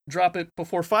drop it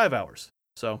before 5 hours.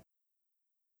 So,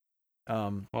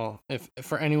 Well, if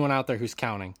for anyone out there who's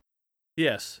counting.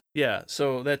 yes, yeah.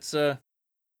 So that's it's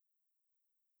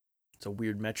a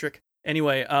weird metric.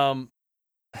 Anyway,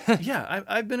 yeah,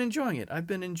 I've been enjoying it.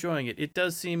 It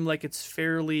does seem like it's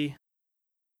fairly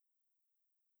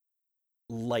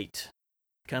light,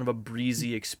 kind of a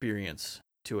breezy experience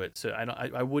to it. So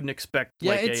I wouldn't expect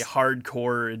Yeah, like a it's-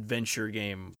 hardcore adventure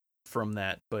game from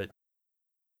that, but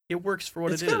it works for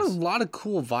what It's it got a is. lot of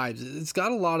cool vibes. It's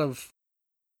got a lot of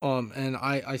and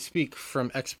I speak from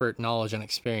expert knowledge and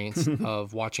experience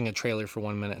of watching a trailer for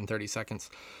 1 minute and 30 seconds.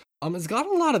 It's got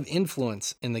a lot of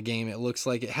influence in the game. It looks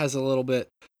like it has a little bit,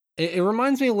 it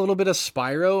reminds me a little bit of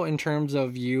Spyro in terms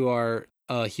of you are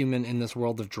a human in this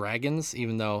world of dragons,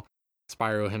 even though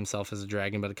Spyro himself is a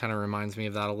dragon, but it kind of reminds me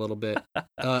of that a little bit.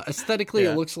 Aesthetically,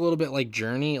 Yeah. it looks a little bit like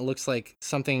Journey. It looks like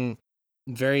something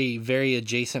very, very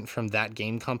adjacent from that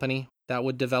game company that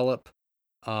would develop.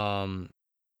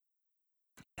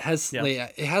 It has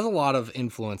a lot of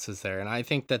influences there, and I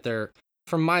think that they're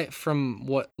from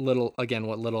what little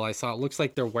I saw, it looks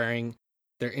like they're wearing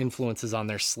their influences on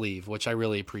their sleeve, which I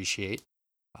really appreciate.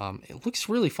 It looks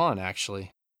really fun,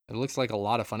 actually. It looks like a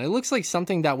lot of fun. It looks like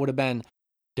something that would have been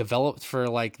developed for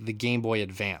like the Game Boy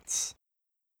Advance.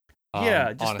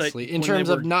 Yeah, just honestly, like in when terms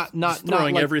they of were not just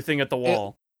throwing like, everything at the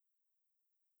wall.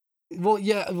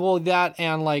 that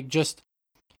and like just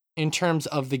in terms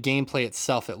of the gameplay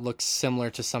itself, it looks similar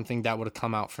to something that would have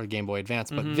come out for Game Boy Advance,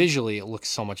 but Mhm. visually it looks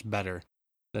so much better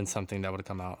than something that would have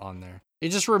come out on there. It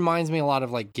just reminds me a lot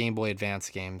of like Game Boy Advance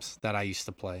games that I used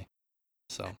to play.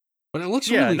 So, but it looks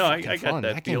Yeah, really no, I fucking got fun.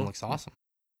 that That game feel. looks awesome.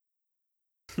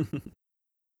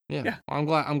 Yeah. Yeah. I'm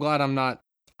glad I'm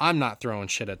not throwing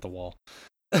shit at the wall.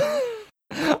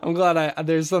 I'm glad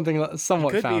there's something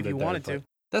somewhat You could be founded if you there, wanted but to.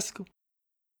 That's cool.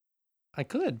 I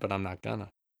could, but I'm not gonna.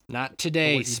 Not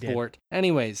today, what you did. sport.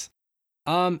 Anyways,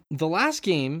 the last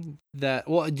game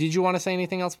did you want to say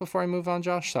anything else before I move on,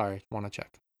 Josh? Sorry, want to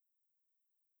check.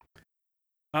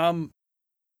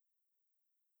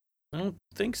 I don't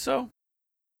think so.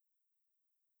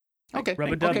 Okay.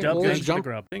 Rub-a-dub-dub, Okay, well, let's thanks for the jump.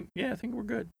 grub. I think we're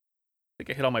good. I think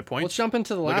I hit all my points. Let's jump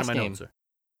into the Look last at my game. notes there.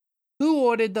 Who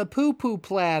ordered the poo-poo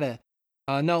platter?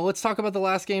 No, let's talk about the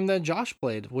last game that Josh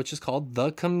played, which is called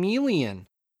The Chameleon.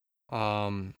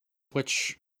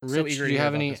 Which, So Rich, eager do to you hear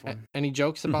have about this one. any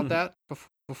jokes about that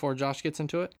before Josh gets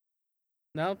into it?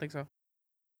 No, I don't think so.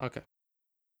 Okay.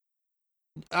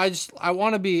 I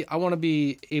want to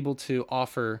be able to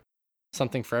offer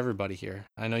something for everybody here.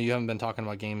 I know you haven't been talking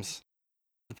about games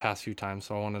the past few times,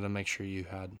 so I wanted to make sure you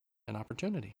had an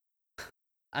opportunity.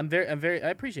 I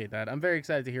appreciate that. I'm very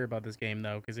excited to hear about this game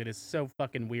though, because it is so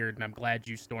fucking weird, and I'm glad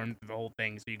you stormed through the whole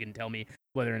thing so you can tell me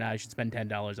whether or not I should spend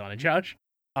 $10 on it, Josh.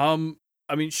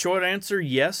 I mean, short answer,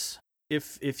 yes.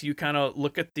 If you kind of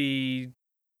look at the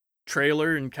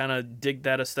trailer and kind of dig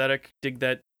that aesthetic, dig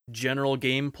that general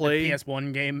gameplay, The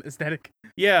PS1 game aesthetic.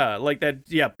 yeah, like that,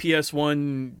 yeah,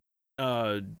 PS1,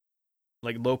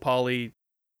 like low poly.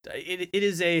 It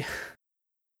is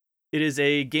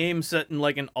a game set in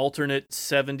like an alternate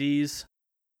 70s,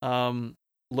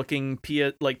 looking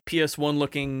like PS1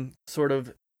 looking sort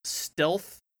of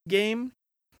stealth game,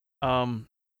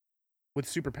 With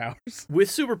superpowers. with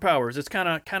superpowers. It's kind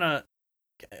of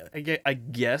I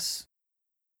guess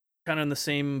kind of in the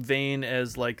same vein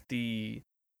as like the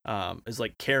as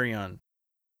like Carrion,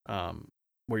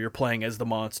 where you're playing as the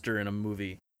monster in a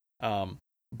movie,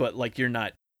 but like you're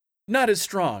not as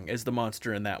strong as the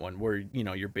monster in that one, where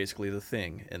you're basically the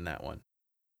Thing in that one.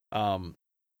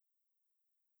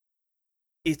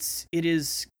 It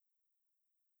is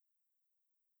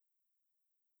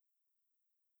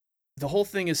the whole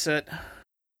thing is set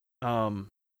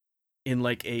in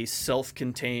like a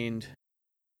self-contained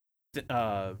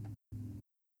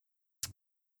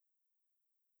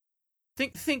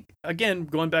think again,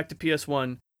 going back to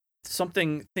PS1,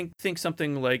 think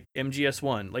something like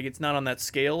MGS1. Like, it's not on that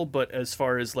scale, but as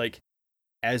far as like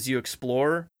as you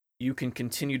explore, you can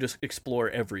continue to explore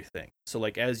everything. So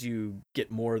like as you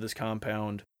get more of this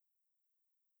compound,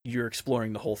 you're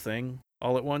exploring the whole thing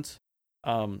all at once.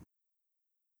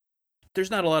 There's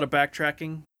not a lot of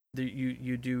backtracking.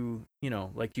 You do,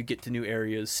 like you get to new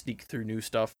areas, sneak through new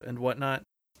stuff and whatnot.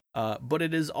 But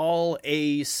it is all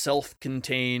a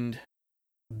self-contained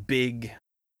big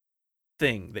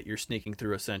thing that you're sneaking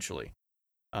through, essentially.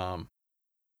 I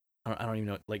don't even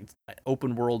know, like,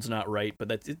 open world's not right, but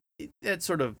that's that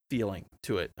sort of feeling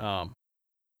to it.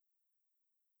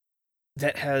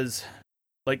 That has,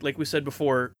 like we said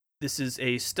before, this is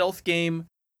a stealth game,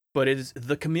 but it is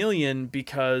the Chameleon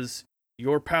because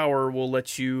your power will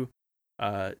let you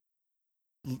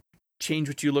change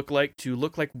what you look like to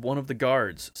look like one of the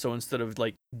guards. So instead of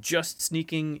like just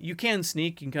sneaking, you can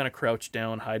sneak, you can kind of crouch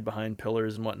down, hide behind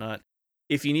pillars and whatnot.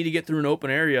 If you need to get through an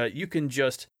open area, you can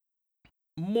just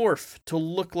morph to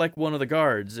look like one of the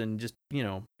guards and just,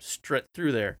 strut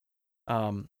through there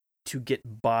to get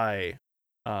by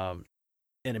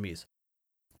enemies.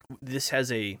 This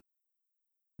has a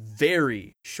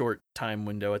very short time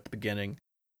window at the beginning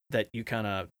that you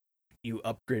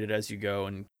upgrade it as you go,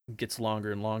 and it gets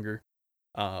longer and longer,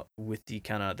 with the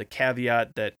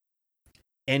caveat that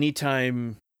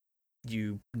anytime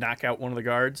you knock out one of the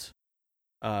guards,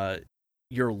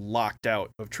 you're locked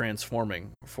out of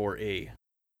transforming for a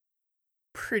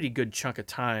pretty good chunk of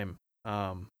time.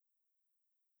 I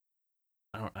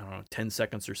don't know, 10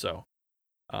 seconds or so.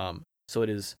 So it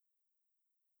is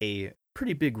a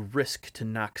pretty big risk to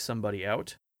knock somebody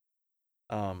out.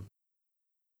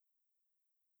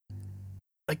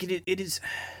 Like it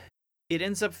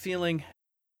ends up feeling,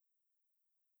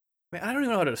 I don't even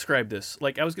know how to describe this.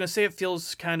 Like, I was gonna say it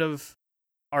feels kind of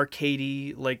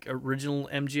arcadey, like original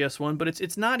MGS1, but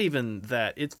it's not even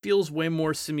that. It feels way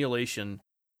more simulation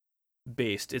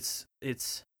based. It's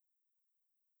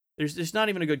there's not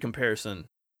even a good comparison,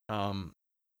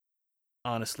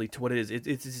 honestly, to what it is. It's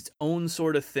its own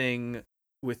sort of thing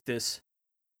with this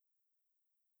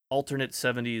alternate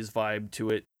 70s vibe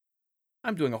to it.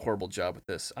 I'm doing a horrible job with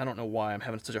this. I don't know why I'm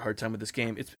having such a hard time with this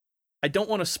game. I don't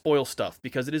want to spoil stuff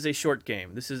because it is a short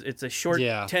game. It's a short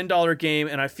 $10 game,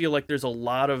 and I feel like there's a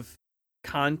lot of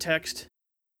context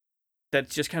that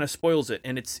just kind of spoils it,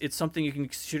 and it's something you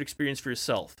should experience for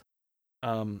yourself.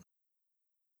 Like,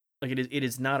 it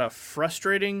is not a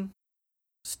frustrating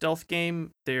stealth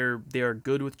game. They are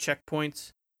good with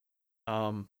checkpoints,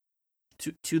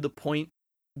 to the point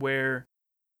where,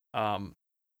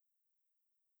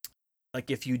 like,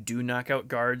 if you do knock out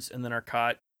guards and then are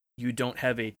caught, you don't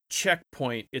have a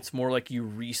checkpoint. It's more like you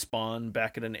respawn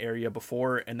back at an area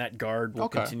before, and that guard will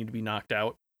continue to be knocked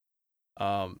out.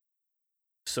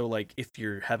 So, like, if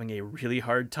you're having a really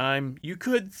hard time, you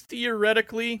could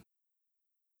theoretically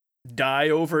die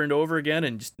over and over again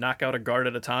and just knock out a guard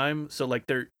at a time. So like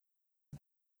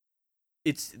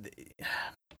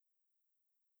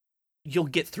you'll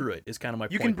get through it is kind of my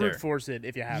point. You can brute there. force it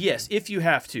if you have Yes, to. if you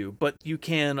have to, but you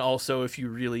can also, if you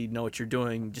really know what you're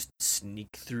doing, just sneak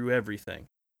through everything.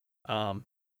 A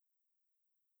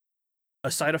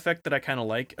side effect that I kind of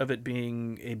like of it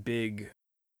being a big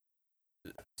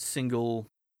single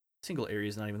area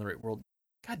is not even the right word.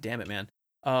 God damn it, man.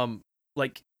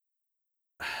 Like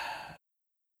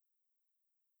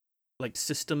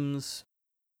systems.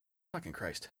 Fucking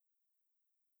Christ.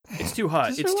 It's too hot.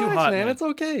 Just It's too relax, hot, man. man. It's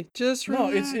okay. Just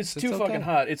No, relax. it's too fucking okay.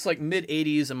 hot. It's like mid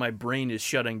 80s and my brain is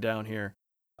shutting down here.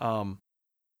 I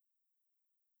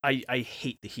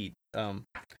hate the heat.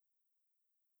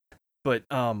 But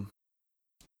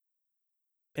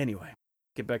anyway,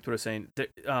 get back to what I was saying.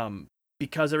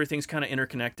 Because everything's kind of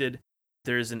interconnected,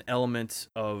 there's an element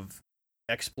of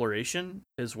exploration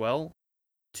as well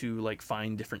to like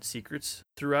find different secrets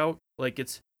throughout. Like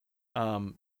it's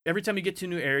every time you get to a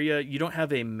new area, you don't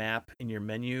have a map in your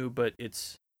menu, but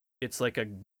it's like a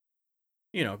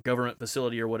government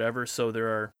facility or whatever. So there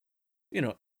are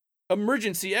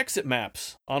emergency exit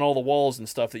maps on all the walls and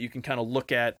stuff that you can kind of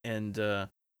look at and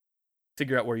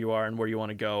figure out where you are and where you want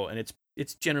to go. And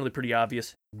it's generally pretty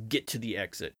obvious. Get to the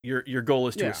exit. Your goal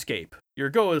is to escape. Your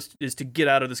goal is to get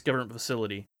out of this government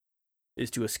facility, is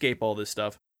to escape all this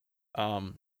stuff.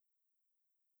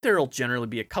 There'll generally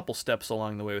be a couple steps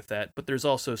along the way with that, but there's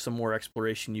also some more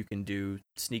exploration you can do.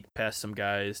 Sneak past some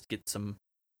guys, get some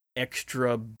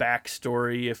extra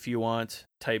backstory if you want.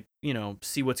 Type,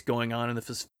 see what's going on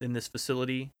in this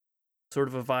facility. Sort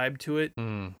of a vibe to it.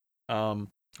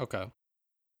 Okay.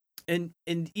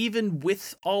 And even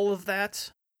with all of that,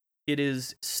 it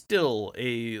is still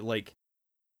a like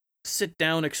sit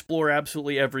down, explore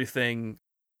absolutely everything,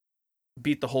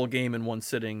 beat the whole game in one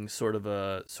sitting sort of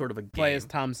a game. Play as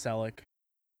Tom Selleck.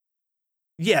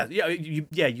 Yeah,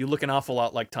 you look an awful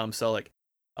lot like Tom Selleck.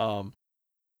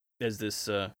 As this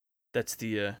that's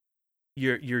the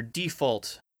your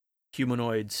default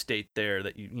humanoid state there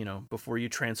that you before you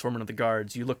transform into the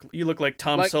guards, you look like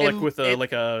Tom Selleck with a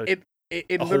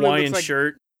Hawaiian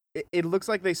shirt. It looks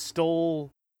like they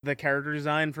stole the character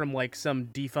design from like some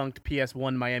defunct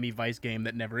PS1 Miami Vice game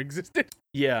that never existed.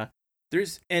 Yeah.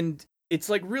 And it's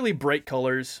like really bright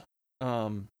colors.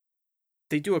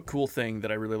 They do a cool thing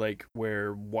that I really like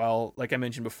where while, like I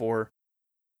mentioned before,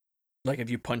 like if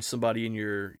you punch somebody and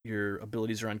your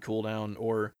abilities are on cooldown,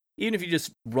 or even if you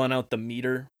just run out the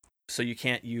meter so you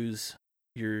can't use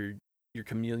your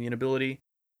Chameleon ability,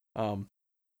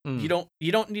 you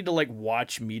don't need to like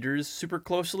watch meters super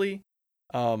closely,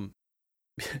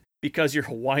 because your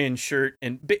Hawaiian shirt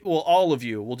and all of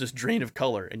you will just drain of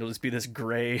color and you'll just be this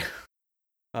gray,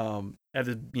 have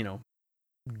a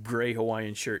gray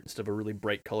Hawaiian shirt instead of a really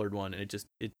bright colored one, and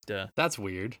it that's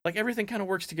weird. Like everything kind of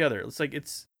works together. It's like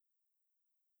it's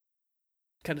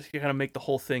kind of make the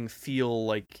whole thing feel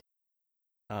like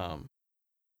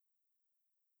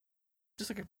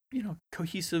just like a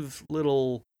cohesive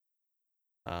little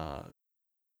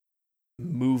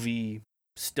movie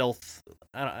stealth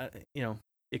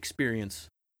experience.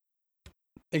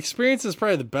 Experience is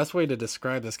probably the best way to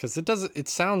describe this, because it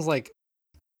sounds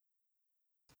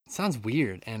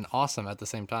weird and awesome at the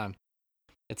same time.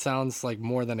 It sounds like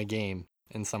more than a game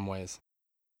in some ways.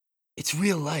 It's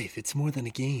real life. It's more than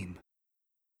a game.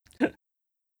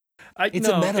 It's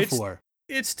a metaphor.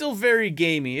 It's still very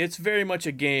gamey. It's very much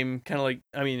a game, kind of like,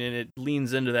 and it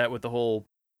leans into that with the whole,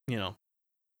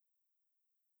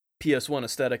 PS1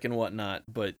 aesthetic and whatnot,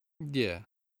 but yeah.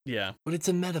 But it's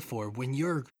a metaphor. When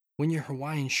your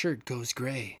Hawaiian shirt goes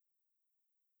gray,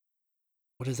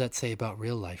 what does that say about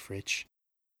real life, Rich?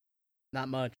 Not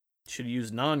much. Should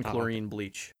use non-chlorine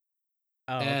bleach.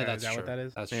 Oh, yeah, okay. that's Is that true. what that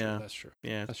is? That's Yeah. true. That's true.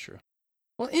 Yeah, that's true.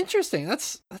 Well, interesting.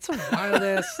 That's a wild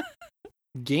ass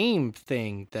game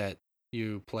thing that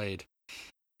you played.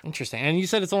 Interesting. And you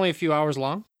said it's only a few hours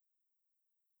long?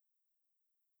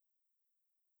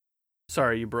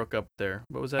 Sorry, you broke up there.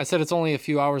 What was that? I said it's only a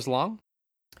few hours long?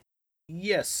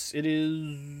 Yes, it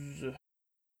is.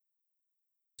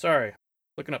 Sorry,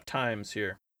 looking up times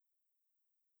here.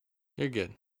 You're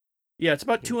good. Yeah, it's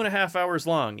about 2.5 hours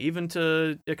long, even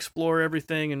to explore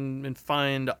everything and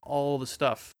find all the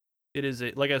stuff. It is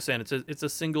like I was saying, it's a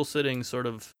single sitting sort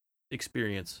of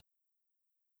experience.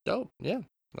 Dope. Yeah,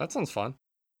 that sounds fun.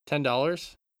 $10,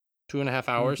 2.5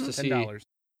 hours to see $10.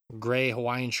 gray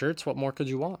Hawaiian shirts. What more could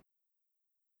you want?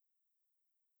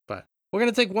 But we're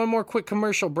gonna take one more quick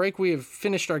commercial break. We have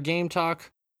finished our game talk.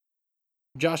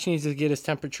 Josh needs to get his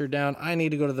temperature down. I need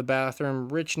to go to the bathroom.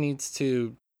 Rich needs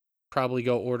to probably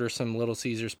go order some Little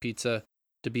Caesars pizza.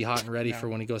 to be hot and ready No. for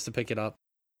when he goes to pick it up.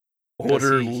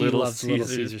 Order he Little loves Little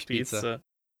Caesars, Caesars pizza. pizza.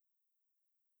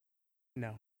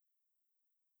 No.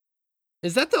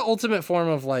 Is that the ultimate form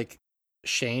of like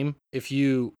shame if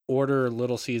you order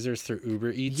Little Caesars through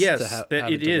Uber Eats Yes, to have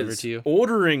that it it delivered is. to you?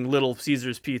 Ordering Little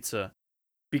Caesars pizza.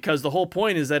 Because the whole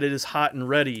point is that it is hot and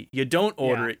ready. You don't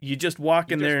order Yeah. it. You just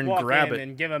walk in there and grab it.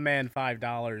 and give a man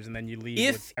 $5, and then you leave.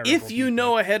 If with terrible you pizza.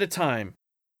 know ahead of time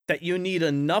that you need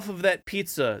enough of that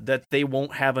pizza that they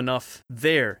won't have enough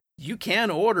there, you can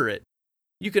order it.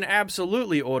 You can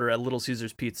absolutely order at Little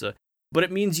Caesars Pizza, but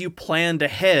it means you planned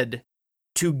ahead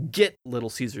to get Little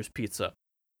Caesars Pizza.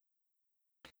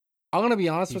 I'm gonna be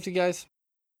honest with you guys.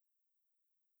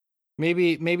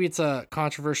 Maybe it's a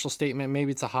controversial statement.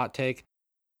 Maybe it's a hot take.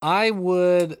 I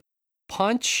would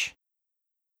punch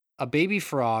a baby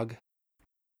frog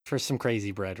for some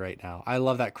crazy bread right now. I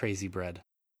love that crazy bread.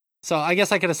 So I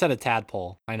guess I could have said a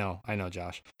tadpole. I know,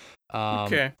 Josh.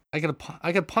 Okay. I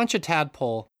could punch a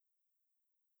tadpole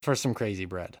for some crazy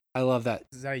bread. I love that.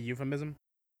 Is that a euphemism?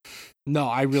 No,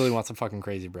 I really want some fucking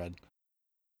crazy bread.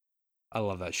 I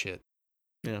love that shit.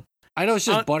 Yeah. I know it's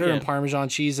just butter and yeah. Parmesan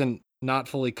cheese and not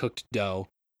fully cooked dough,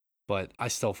 but I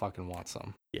still fucking want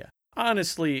some.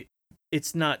 Honestly,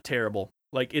 it's not terrible.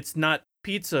 Like, it's not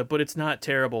pizza, but it's not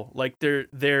terrible. Like, their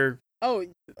Oh,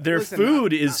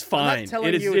 food is fine.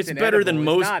 It's better than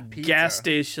most pizza. gas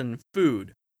station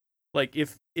food. Like,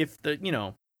 if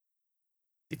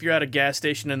you're at a gas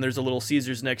station and there's a Little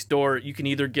Caesars next door, you can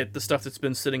either get the stuff that's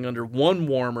been sitting under one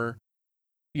warmer,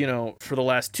 for the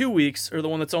last 2 weeks, or the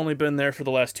one that's only been there for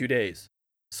the last 2 days.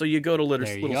 So you go to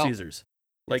There you Little go. Caesars.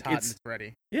 It's hot and it's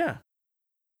ready. Yeah.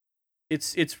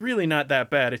 It's really not that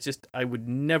bad. It's just I would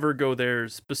never go there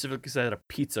specifically because I had a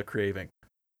pizza craving.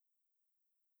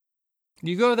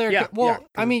 You go there. Yeah, Well, yeah, 'cause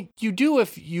I mean, you do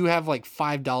if you have like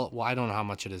 $5. Well, I don't know how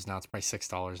much it is now. It's probably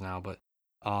 $6 now, but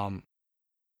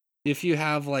if you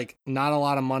have like not a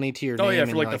lot of money to your name, Oh yeah,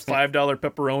 and for like you're the $5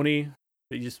 pepperoni,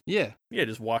 you just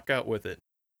just walk out with it.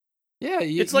 yeah,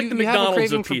 It's like the you have a McDonald's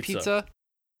craving of for pizza.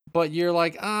 but you're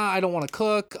like, I don't want to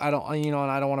cook. I don't, and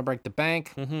I don't want to break the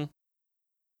bank. Mm-hmm.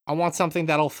 I want something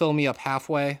that'll fill me up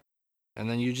halfway, and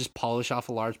then you just polish off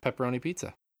a large pepperoni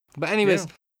pizza. But anyways,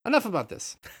 enough about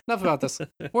this.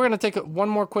 We're gonna take one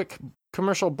more quick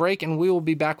commercial break, and we will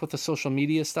be back with the social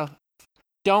media stuff.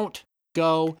 Don't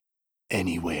go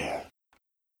anywhere.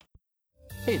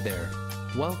 Hey there,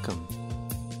 welcome.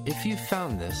 If you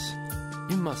found this,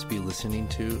 you must be listening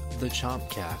to the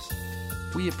Chompcast.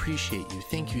 We appreciate you.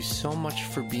 Thank you so much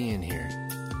for being here.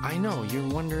 I know you're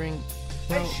wondering.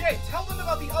 Hey Shay, tell them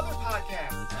about the other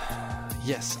podcast.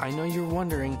 Yes, I know you're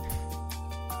wondering,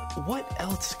 what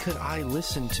else could I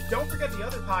listen to? Don't forget the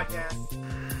other podcast.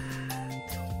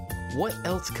 What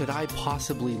else could I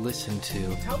possibly listen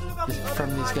to Tell them about the other from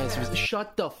these guys? podcast.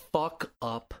 Shut the fuck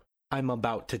up. I'm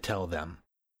about to tell them.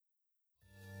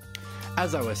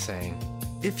 As I was saying,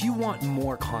 if you want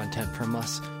more content from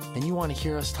us and you want to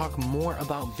hear us talk more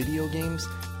about video games,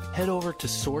 head over to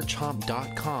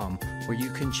swordchomp.com where you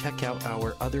can check out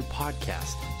our other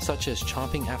podcasts, such as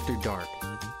Chomping After Dark,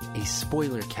 a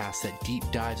spoiler cast that deep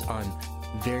dives on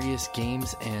various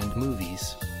games and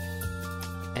movies,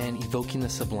 and Evoking the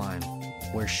Sublime,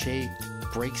 where Shay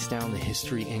breaks down the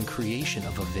history and creation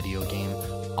of a video game,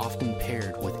 often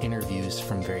paired with interviews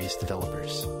from various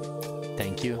developers.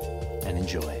 Thank you, and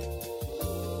enjoy.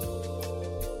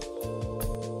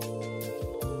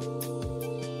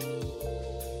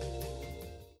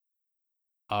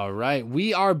 All right,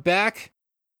 we are back.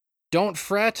 Don't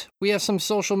fret, we have some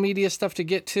social media stuff to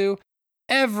get to.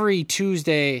 Every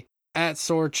Tuesday at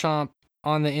SwordChomp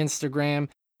on the Instagram,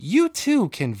 you too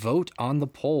can vote on the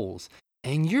polls.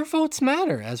 And your votes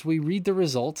matter as we read the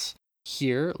results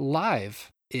here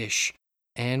live-ish.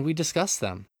 And we discuss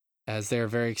them as they're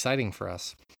very exciting for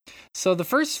us. So the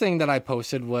first thing that I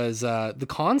posted was the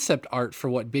concept art for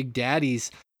what Big Daddies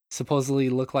supposedly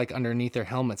look like underneath their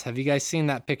helmets. Have you guys seen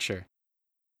that picture?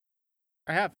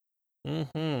 I have.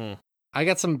 Mm-hmm. I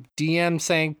got some DMs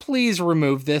saying, please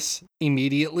remove this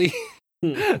immediately.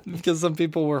 Because some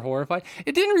people were horrified.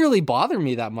 It didn't really bother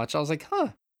me that much. I was like,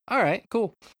 all right,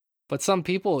 cool. But some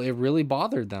people, it really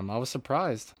bothered them. I was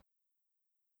surprised.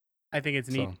 I think it's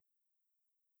neat. So,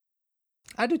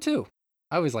 I do too.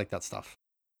 I always like that stuff.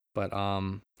 But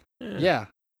yeah.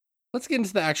 Let's get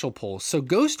into the actual polls. So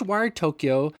Ghostwire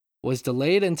Tokyo was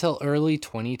delayed until early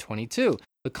 2022.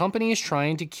 The company is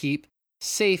trying to keep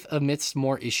safe amidst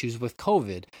more issues with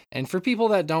COVID. And for people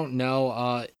that don't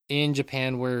know, in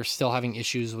Japan, we're still having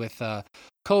issues with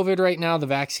COVID right now. The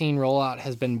vaccine rollout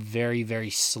has been very, very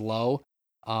slow.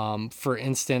 For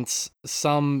instance,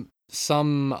 some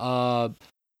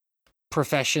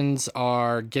professions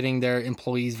are getting their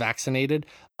employees vaccinated,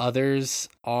 others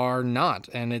are not,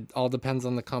 and it all depends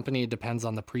on the company, it depends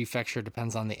on the prefecture, it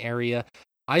depends on the area.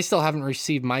 I still haven't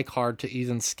received my card to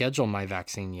even schedule my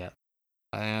vaccine yet,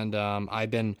 and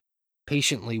I've been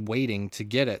patiently waiting to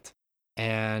get it.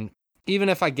 And even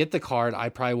if I get the card, I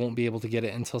probably won't be able to get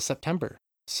it until September.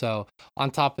 So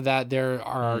on top of that, there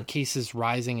are cases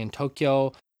rising in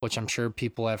Tokyo, which I'm sure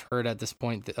people have heard at this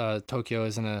point. Tokyo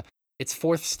is in its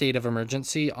fourth state of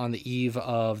emergency on the eve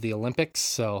of the Olympics.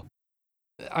 So,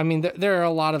 I mean, there are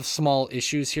a lot of small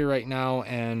issues here right now.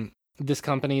 And this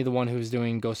company, the one who's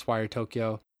doing Ghostwire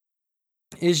Tokyo,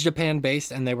 is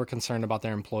Japan-based, and they were concerned about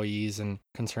their employees and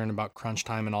concerned about crunch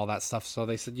time and all that stuff. So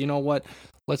they said, you know what?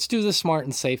 Let's do the smart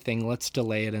and safe thing. Let's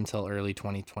delay it until early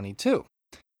 2022,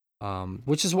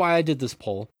 which is why I did this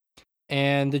poll.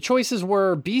 And the choices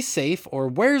were be safe or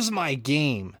where's my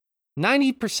game?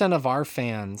 90% of our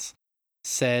fans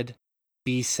said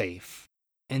be safe.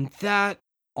 And that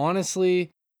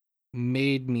honestly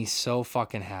made me so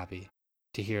fucking happy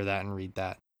to hear that and read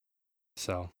that.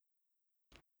 So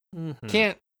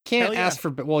can't ask for,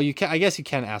 well, you can, I guess you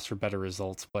can ask for better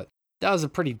results, but that was a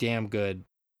pretty damn good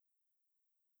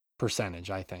percentage,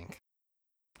 I think.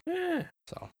 Yeah.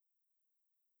 So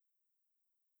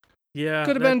yeah,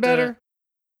 could have been better,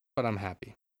 but I'm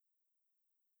happy.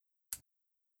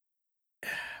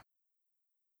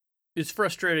 It's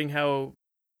frustrating how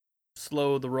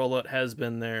slow the rollout has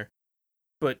been there,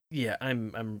 but yeah,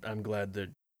 I'm glad that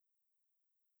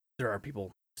there are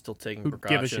people still taking Who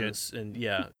precautions and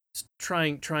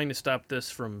trying to stop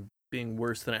this from being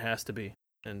worse than it has to be.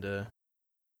 And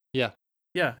yeah,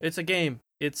 it's a game.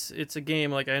 It's a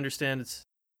game. Like I understand it's,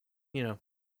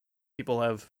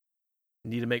 people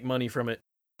need to make money from it,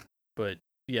 but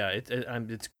yeah,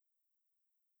 it's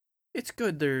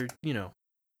good. They're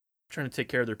trying to take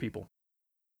care of their people.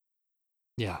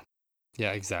 Yeah,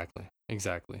 exactly.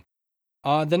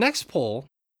 The next poll,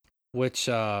 which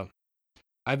I've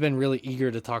been really eager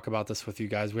to talk about this with you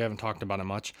guys. We haven't talked about it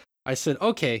much. I said,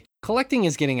 okay, collecting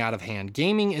is getting out of hand.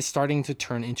 Gaming is starting to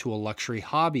turn into a luxury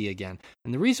hobby again.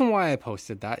 And the reason why I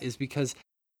posted that is because,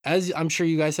 as I'm sure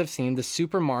you guys have seen, the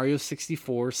Super Mario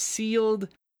 64 sealed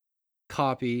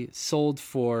copy sold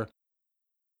for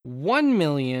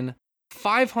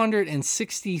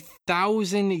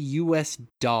 $1,560,000 US.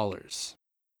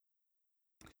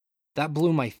 That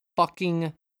blew my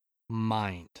fucking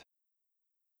mind.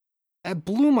 That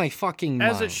blew my fucking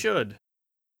mind. As it should.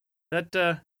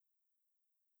 That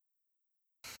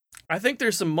I think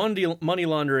there's some money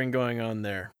laundering going on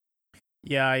there.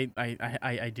 Yeah,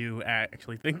 I do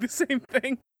actually think the same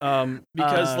thing.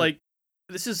 Because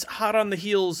this is hot on the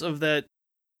heels of that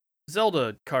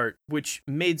Zelda cart, which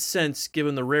made sense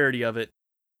given the rarity of it.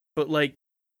 But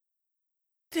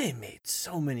they made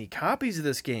so many copies of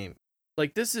this game.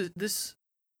 The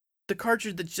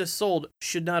cartridge that just sold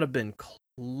should not have been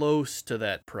close to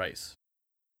that price.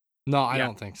 No, I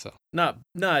don't think so. Not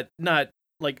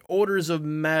like orders of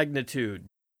magnitude.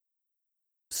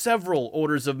 Several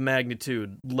orders of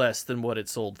magnitude less than what it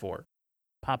sold for.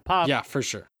 Pop. Yeah, for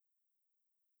sure.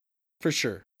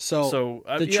 So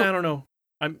I don't know.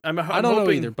 I don't hoping, know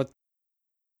either, but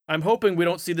I'm hoping we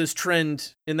don't see this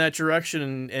trend in that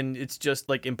direction, and it's just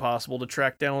impossible to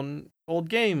track down old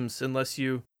games unless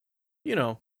you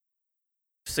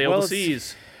sail the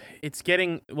seas. It's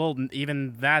getting,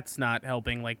 even that's not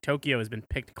helping. Tokyo has been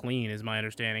picked clean, is my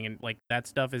understanding, and that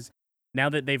stuff is, now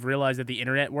that they've realized that the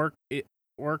internet works,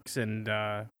 and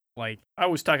I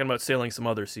was talking about sailing some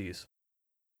other seas.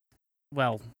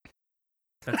 Well,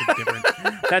 that's a different.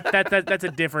 that's a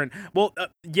different. Well,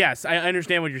 yes, I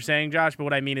understand what you're saying, Josh. But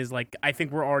what I mean is, I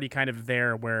think we're already kind of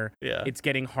there where it's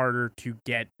getting harder to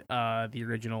get the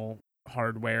original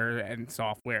hardware and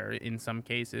software in some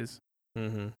cases.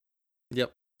 Mm-hmm.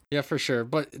 Yep. Yeah, for sure.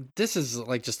 But this is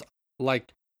just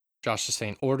like Josh is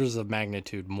saying, orders of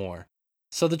magnitude more.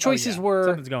 So the choices were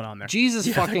something's going on there. Jesus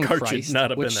fucking Christ,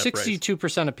 which 62%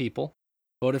 price. Of people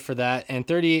voted for that, and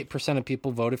 38% of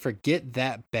people voted for Get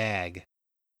That Bag,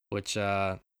 which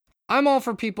I'm all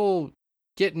for people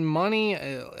getting money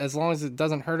as long as it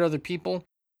doesn't hurt other people.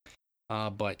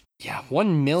 But yeah,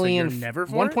 1 million, so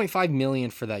 1.5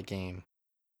 million for that game.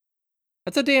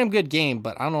 That's a damn good game,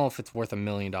 but I don't know if it's worth $1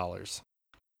 million.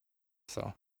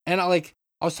 So, and I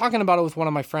was talking about it with one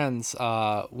of my friends,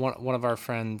 one of our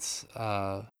friends,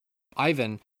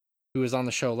 Ivan, who was on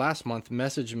the show last month,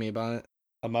 messaged me about it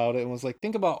and was like,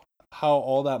 think about how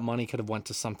all that money could have went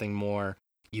to something more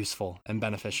useful and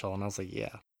beneficial. And I was like,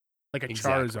 yeah. Like a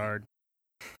Charizard.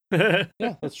 Yeah,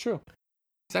 that's true.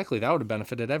 Exactly. That would have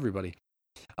benefited everybody.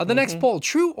 The next poll,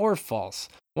 true or false?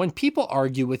 When people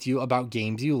argue with you about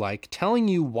games you like, telling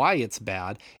you why it's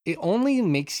bad, it only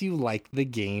makes you like the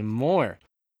game more.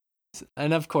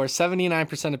 And of course,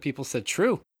 79% of people said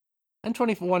true, and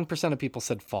 21% of people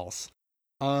said false.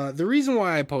 The reason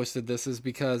why I posted this is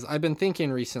because I've been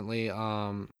thinking recently,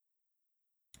 and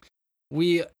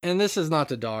this is not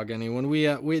to dog anyone,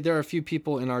 there are a few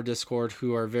people in our Discord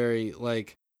who are very,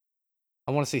 like,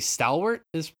 I want to say stalwart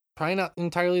is probably not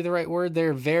entirely the right word.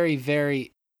 They're very,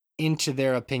 very into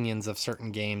their opinions of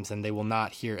certain games, and they will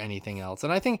not hear anything else.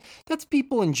 And I think that's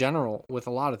people in general with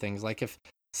a lot of things. Like if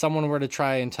someone were to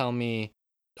try and tell me,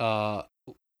 here's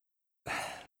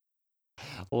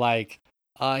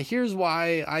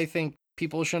why I think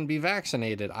people shouldn't be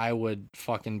vaccinated, I would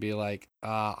fucking be like,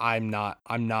 I'm not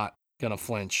gonna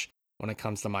flinch when it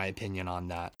comes to my opinion on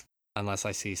that, unless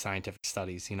I see scientific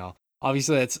studies.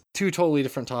 Obviously that's two totally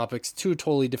different topics, two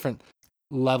totally different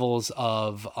levels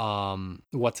of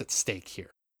what's at stake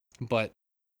here. But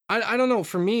I don't know.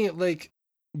 For me, like,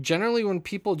 generally when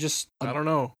people just I don't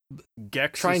know.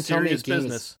 Gex try and is tell me a serious game is-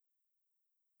 business.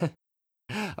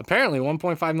 apparently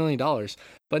 $1.5 million.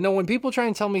 But no, when people try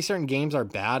and tell me certain games are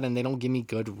bad and they don't give me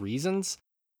good reasons,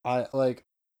 I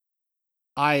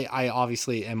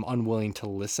obviously am unwilling to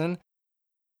listen.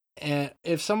 And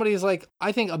if somebody's like,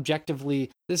 I think objectively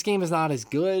this game is not as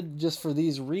good just for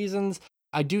these reasons,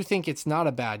 I do think it's not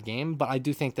a bad game, but I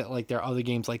do think that, like, there are other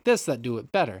games like this that do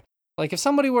it better. Like, if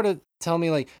somebody were to tell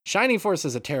me, like, Shining Force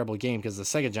is a terrible game because the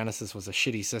Sega Genesis was a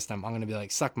shitty system, I'm going to be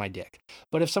like, suck my dick.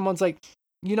 But if someone's like,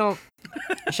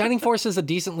 Shining Force is a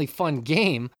decently fun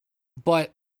game,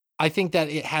 but I think that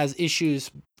it has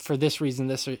issues for this reason,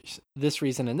 this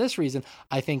reason, and this reason,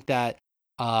 I think that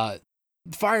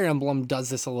Fire Emblem does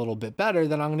this a little bit better,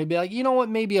 then I'm going to be like, you know what,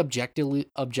 maybe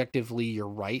objectively you're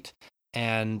right.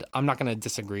 And I'm not going to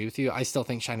disagree with you. I still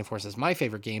think Shining Force is my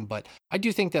favorite game, but I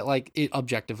do think that, like, it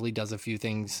objectively does a few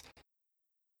things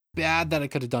bad that it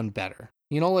could have done better.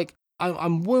 Like,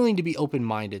 I'm willing to be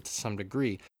open-minded to some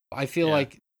degree. I feel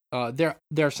like there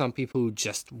are some people who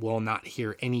just will not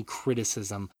hear any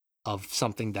criticism of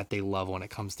something that they love when it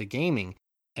comes to gaming.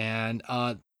 And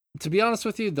to be honest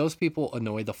with you, those people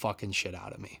annoy the fucking shit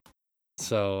out of me.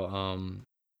 So,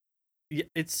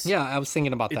 yeah, I was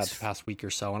thinking about that the past week or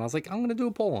so, and I was like, I'm going to do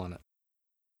a poll on it.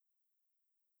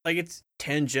 Like, it's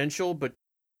tangential, but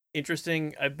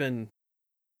interesting. I've been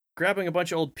grabbing a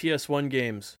bunch of old PS1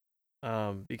 games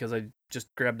because I just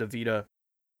grabbed a Vita,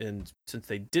 and since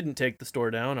they didn't take the store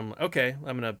down, I'm like, okay,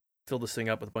 I'm going to fill this thing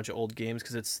up with a bunch of old games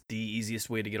because it's the easiest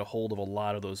way to get a hold of a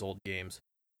lot of those old games.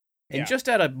 And just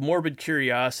out of morbid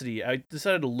curiosity, I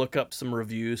decided to look up some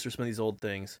reviews for some of these old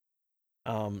things.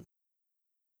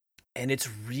 And it's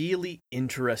really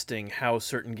interesting how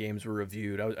certain games were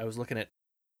reviewed. I was looking at,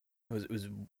 it was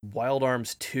Wild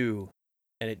Arms 2,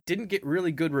 and it didn't get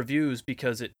really good reviews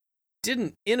because it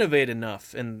didn't innovate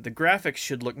enough, and the graphics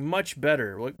should look much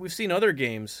better. Like, we've seen other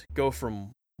games go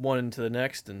from one to the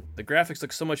next, and the graphics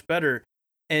look so much better.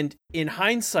 And in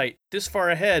hindsight, this far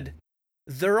ahead,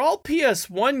 they're all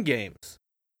PS1 games.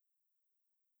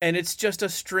 And it's just a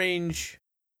strange,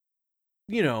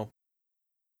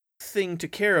 thing to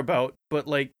care about, but,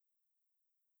 like,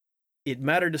 it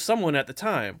mattered to someone at the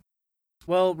time.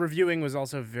 Well, reviewing was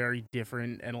also very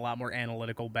different and a lot more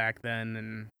analytical back then,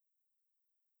 and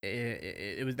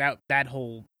it was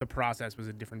the process was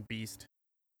a different beast.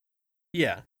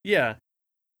 Yeah.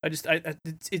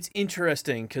 It's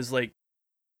interesting because, like,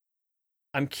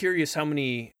 I'm curious how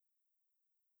many,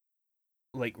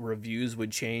 like, reviews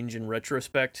would change in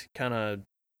retrospect. Kind of,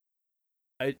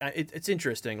 it's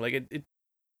interesting. Like,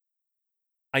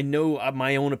 I know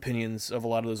my own opinions of a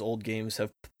lot of those old games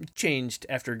have changed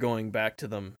after going back to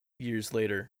them years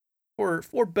later,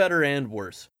 for better and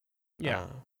worse. Yeah,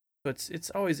 but it's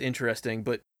always interesting.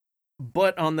 But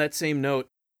on that same note,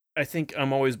 I think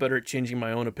I'm always better at changing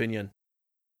my own opinion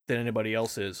than anybody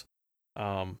else is.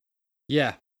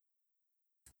 Yeah,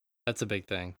 that's a big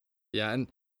thing. Yeah, and,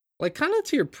 like, kind of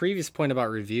to your previous point about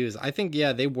reviews, I think,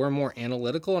 they were more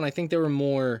analytical, and I think they were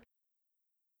more.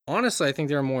 Honestly, I think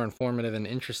they were more informative and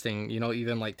interesting,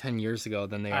 even like 10 years ago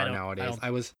than they are nowadays.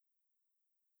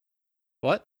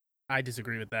 What? I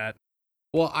disagree with that.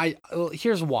 Well,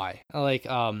 here's why. Like,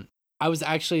 I was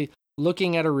actually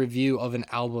looking at a review of an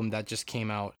album that just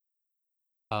came out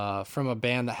from a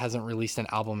band that hasn't released an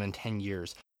album in 10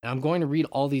 years. And I'm going to read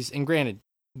all these, and granted,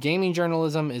 gaming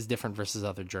journalism is different versus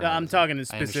other journalism. I'm talking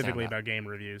specifically about game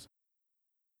reviews.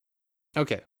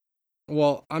 Okay.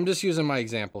 Well, I'm just using my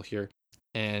example here.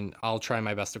 And I'll try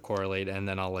my best to correlate, and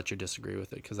then I'll let you disagree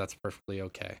with it, because that's perfectly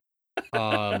okay.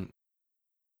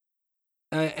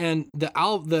 and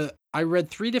I read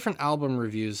 3 different album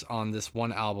reviews on this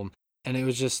one album, and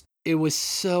it was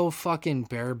so fucking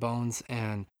bare bones,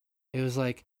 and it was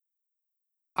like,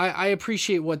 I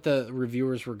appreciate what the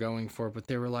reviewers were going for, but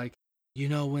they were like,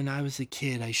 when I was a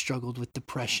kid, I struggled with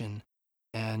depression,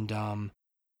 and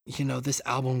this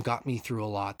album got me through a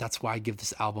lot. That's why I give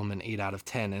this album an 8 out of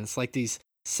 10. And it's like these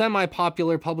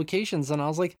semi-popular publications, and I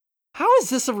was like, how is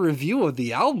this a review of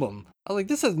the album? I was like,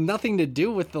 this has nothing to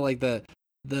do with the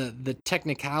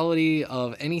technicality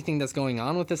of anything that's going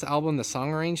on with this album, the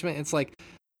song arrangement. It's like,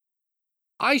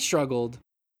 I struggled,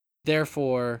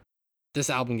 therefore this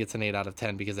album gets an 8 out of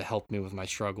 10 because it helped me with my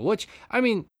struggle, which, I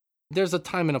mean, there's a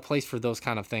time and a place for those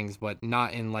kind of things, but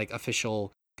not in like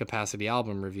official capacity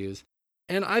album reviews.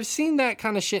 And I've seen that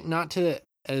kind of shit not to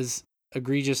as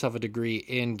egregious of a degree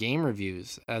in game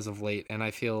reviews as of late. And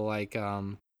I feel like,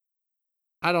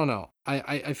 I don't know.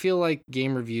 I feel like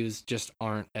game reviews just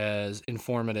aren't as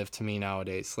informative to me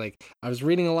nowadays. Like, I was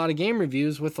reading a lot of game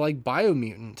reviews with like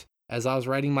Biomutant as I was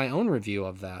writing my own review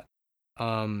of that.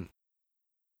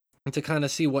 And to kind of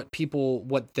see what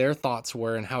their thoughts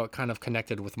were and how it kind of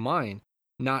connected with mine.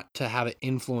 Not to have it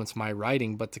influence my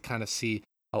writing, but to kind of see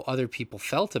how other people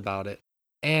felt about it.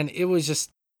 And it was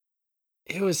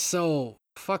so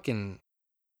fucking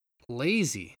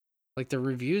lazy. Like, the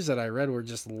reviews that I read were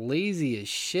just lazy as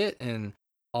shit, and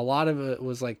a lot of it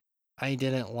was like, I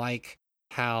didn't like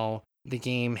how the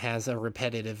game has a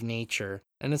repetitive nature.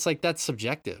 And it's like, that's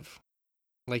subjective.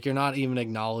 Like, you're not even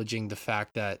acknowledging the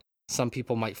fact that some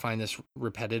people might find this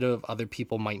repetitive, other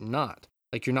people might not.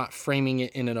 Like, you're not framing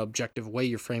it in an objective way,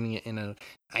 you're framing it in a,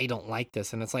 I don't like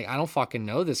this. And it's like, I don't fucking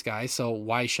know this guy, so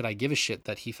why should I give a shit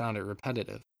that he found it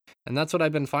repetitive? And that's what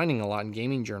I've been finding a lot in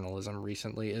gaming journalism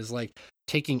recently, is like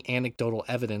taking anecdotal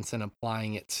evidence and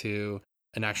applying it to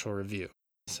an actual review.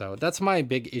 So that's my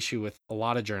big issue with a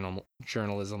lot of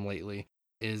journalism lately,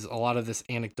 is a lot of this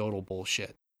anecdotal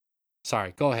bullshit.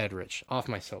 Sorry, go ahead, Rich. Off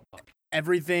my soapbox.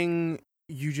 Everything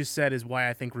you just said is why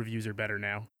I think reviews are better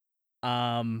now.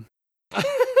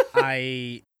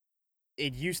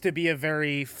 It used to be a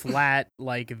very flat,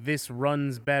 like, this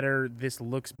runs better, this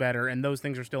looks better, and those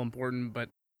things are still important, but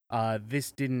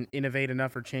this didn't innovate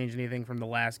enough or change anything from the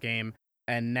last game,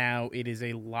 and now it is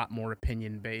a lot more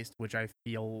opinion-based, which I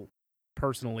feel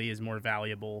personally is more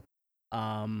valuable,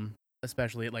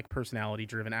 especially at, like,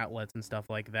 personality-driven outlets and stuff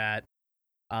like that.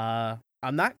 I'm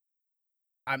not,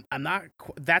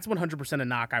 that's 100% a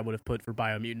knock I would have put for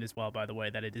Biomutant as well, by the way,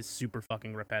 that it is super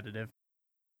fucking repetitive.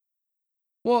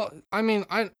 Well, I mean,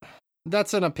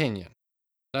 that's an opinion.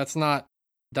 That's not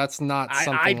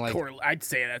something I'd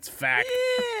say that's fact.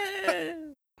 Yeah.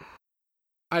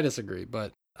 I disagree,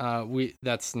 but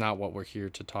that's not what we're here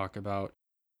to talk about.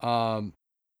 What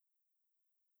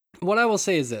I will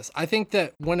say is this. I think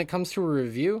that when it comes to a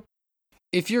review,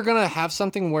 if you're going to have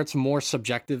something where it's more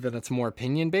subjective and it's more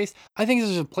opinion-based, I think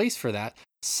there's a place for that.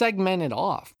 Segment it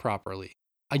off properly.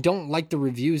 I don't like the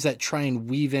reviews that try and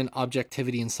weave in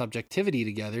objectivity and subjectivity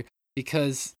together,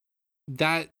 because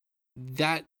that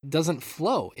doesn't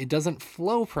flow. It doesn't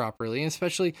flow properly,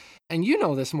 especially, and you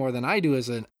know this more than I do as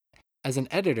an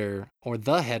editor, or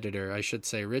the editor, I should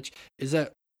say, Rich, is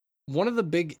that one of the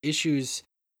big issues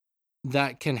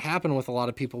that can happen with a lot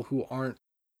of people who aren't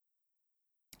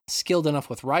skilled enough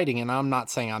with writing, and I'm not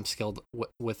saying I'm skilled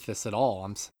with this at all.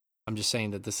 I'm just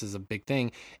saying that this is a big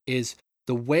thing, is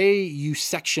the way you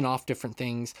section off different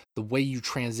things, the way you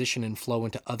transition and flow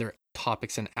into other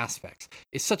topics and aspects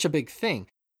is such a big thing.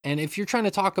 And if you're trying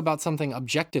to talk about something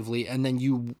objectively and then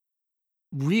you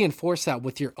reinforce that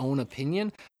with your own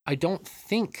opinion, I don't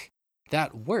think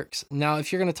that works. Now,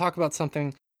 if you're going to talk about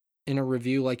something in a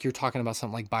review, like you're talking about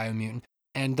something like Biomutant,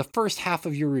 and the first half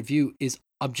of your review is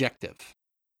objective,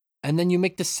 and then you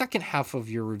make the second half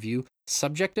of your review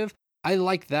subjective, I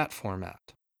like that format.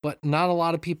 But not a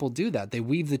lot of people do that. They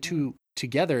weave the two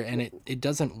together, and it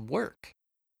doesn't work.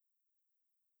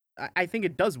 I think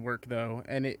it does work, though,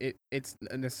 and it's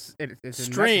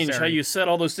strange how you said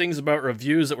all those things about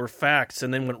reviews that were facts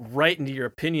and then went right into your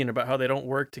opinion about how they don't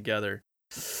work together.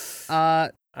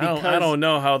 I don't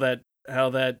know how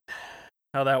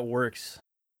that works,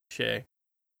 Shay.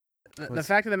 The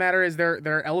fact of the matter is there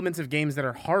are elements of games that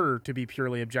are harder to be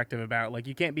purely objective about. Like,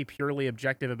 you can't be purely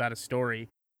objective about a story.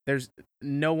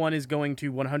 No one is going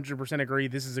to 100% agree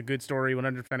this is a good story,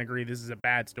 100% agree this is a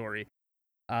bad story.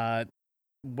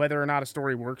 Whether or not a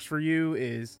story works for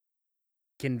you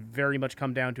can very much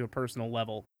come down to a personal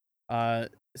level.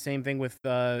 Same thing with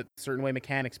certain way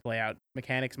mechanics play out.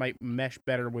 Mechanics might mesh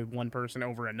better with one person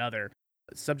over another.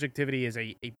 Subjectivity is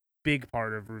a big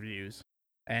part of reviews.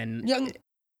 And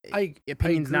I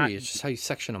agree. It's just how you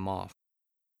section them off.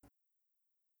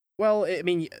 Well, I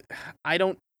mean, I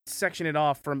don't section it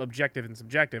off from objective and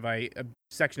subjective. I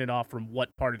section it off from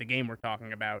what part of the game we're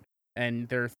talking about. And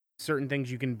there are certain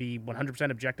things you can be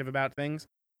 100% objective about things,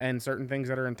 and certain things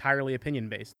that are entirely opinion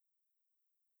based.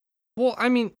 Well, I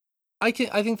mean, I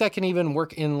think that can even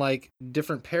work in like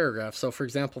different paragraphs. So, for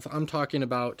example, if I'm talking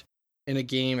about in a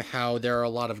game how there are a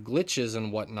lot of glitches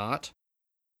and whatnot,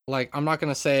 like I'm not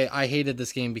gonna say I hated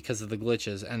this game because of the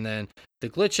glitches, and then the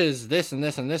glitches, this and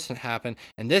this and this happened,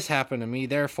 and this happened to me,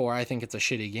 therefore I think it's a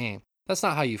shitty game. That's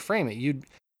not how you frame it.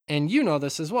 And you know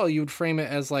this as well. You'd frame it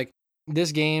as like,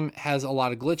 this game has a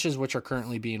lot of glitches which are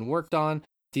currently being worked on.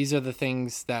 These are the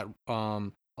things that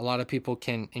a lot of people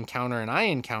can encounter, and I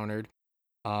encountered.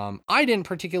 I didn't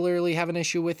particularly have an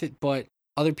issue with it, but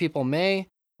other people may.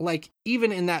 Like,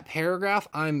 even in that paragraph,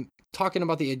 I'm talking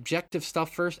about the objective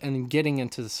stuff first and then getting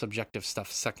into the subjective stuff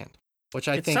second, which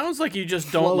I think it sounds like you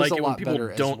just don't like it when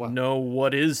people don't well. know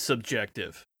what is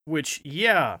subjective, which,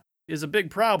 yeah, is a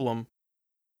big problem.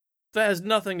 That has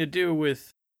nothing to do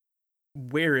with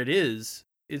where it is.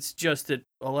 It's just that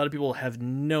a lot of people have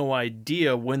no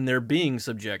idea when they're being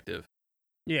subjective.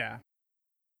 Yeah.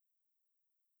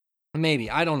 Maybe,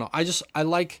 I don't know. I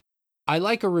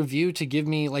like a review to give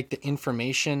me like the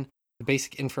information, the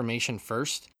basic information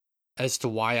first as to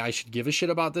why I should give a shit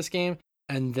about this game,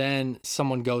 and then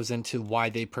someone goes into why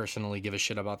they personally give a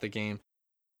shit about the game,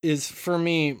 is for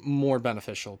me more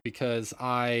beneficial, because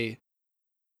I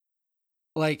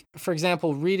like, for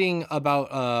example, reading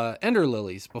about Ender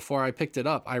Lilies before I picked it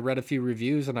up. I read a few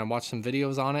reviews and I watched some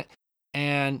videos on it,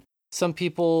 and some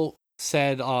people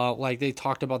said like they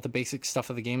talked about the basic stuff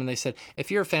of the game, and they said, if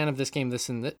you're a fan of this game, this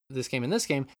and this game and this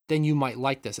game, then you might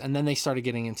like this. And then they started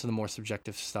getting into the more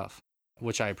subjective stuff,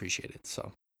 which I appreciated.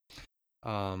 So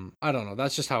I don't know,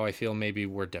 that's just how I feel. Maybe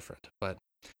we're different, but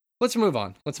let's move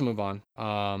on.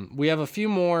 We have a few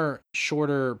more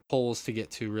shorter polls to get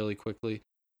to really quickly.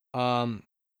 I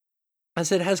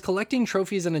said, has collecting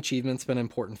trophies and achievements been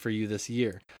important for you this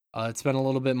year? It's been a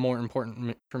little bit more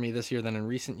important for me this year than in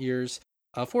recent years.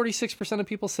 46% of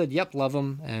people said, yep, love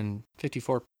them, and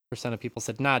 54% of people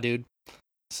said, nah, dude.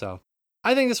 So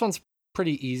I think this one's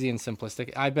pretty easy and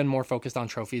simplistic. I've been more focused on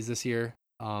trophies this year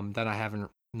than I have in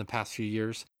the past few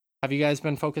years. Have you guys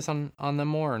been focused on them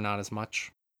more, or not as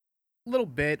much? A little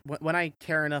bit. When I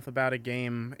care enough about a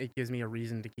game, it gives me a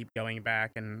reason to keep going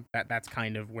back, and that's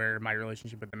kind of where my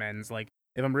relationship with them ends. Like,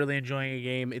 if I'm really enjoying a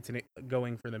game,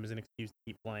 going for them is an excuse to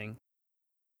keep playing.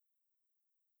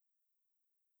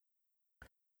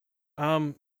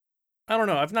 I don't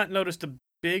know. I've not noticed a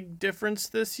big difference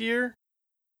this year.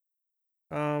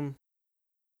 About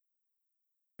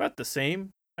the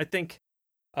same. I think,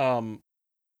 I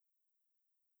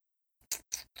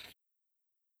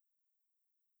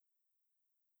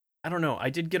don't know.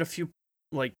 I did get a few,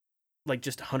 like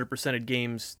just 100%ed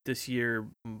games this year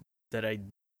that I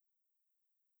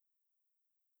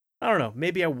don't know.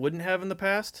 Maybe I wouldn't have in the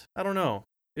past. I don't know.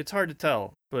 It's hard to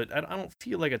tell, but I don't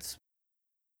feel like it's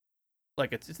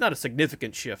not a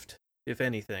significant shift, if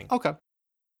anything. Okay.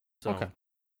 So, okay.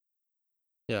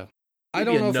 Yeah. I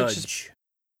don't know if it's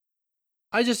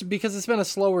just because it's been a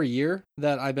slower year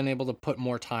that I've been able to put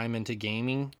more time into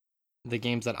gaming the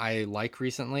games that I like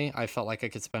recently. I felt like I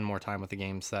could spend more time with the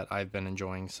games that I've been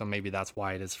enjoying. So maybe that's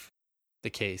why it is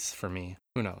the case for me.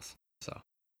 Who knows?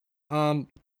 So,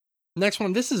 next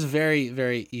one. This is very,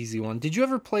 very easy one. Did you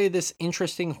ever play this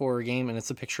interesting horror game? And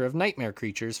it's a picture of nightmare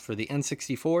creatures for the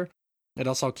N64. It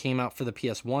also came out for the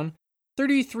PS1.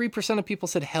 33% of people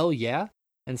said hell yeah,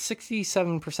 and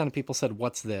 67% of people said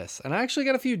what's this? And I actually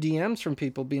got a few DMs from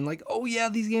people being like, oh yeah,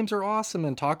 these games are awesome,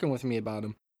 and talking with me about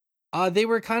them. They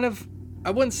were kind of,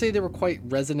 I wouldn't say they were quite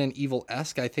Resident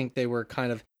Evil-esque. I think they were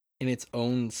kind of in its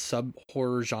own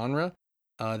sub-horror genre.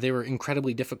 They were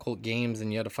incredibly difficult games,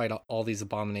 and you had to fight all these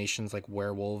abominations like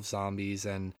werewolves, zombies,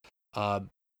 and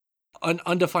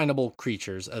undefinable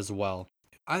creatures as well.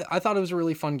 I thought it was a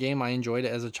really fun game. I enjoyed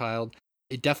it as a child.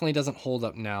 It definitely doesn't hold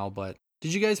up now, but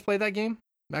did you guys play that game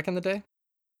back in the day?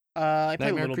 I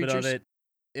played a Nightmare little bit of Creatures? it.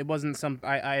 It wasn't some.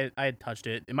 I had touched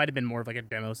it. It might have been more of like a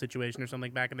demo situation or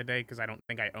something back in the day, because I don't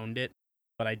think I owned it,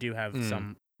 but I do have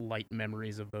some light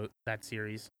memories of that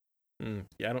series.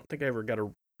 Yeah, I don't think I ever got a.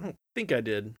 I don't think I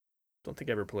did. Don't think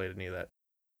I ever played any of that.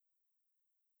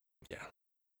 Yeah.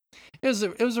 It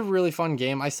was a really fun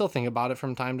game. I still think about it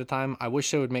from time to time. I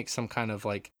wish they would make some kind of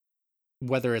like,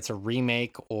 whether it's a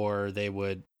remake or they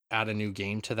would add a new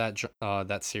game to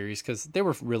that series, because they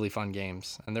were really fun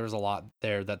games and there was a lot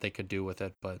there that they could do with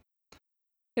it, but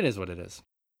it is what it is.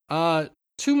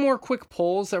 Two more quick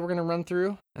polls that we're going to run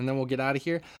through and then we'll get out of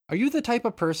here. Are you the type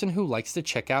of person who likes to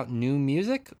check out new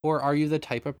music, or are you the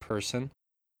type of person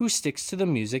who sticks to the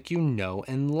music you know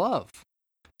and love.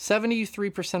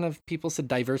 73% of people said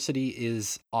diversity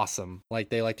is awesome. Like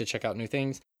they like to check out new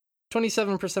things.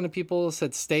 27% of people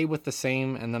said stay with the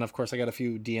same. And then, of course, I got a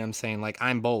few DMs saying, like,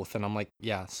 I'm both. And I'm like,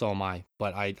 yeah, so am I.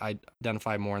 But I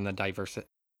identify more in the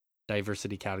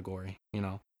diversity category, you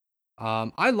know.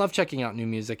 I love checking out new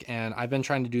music, and I've been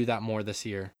trying to do that more this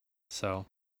year. So,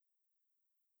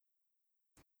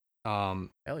 Hell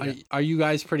yeah. are you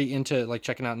guys pretty into, like,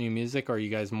 checking out new music, or are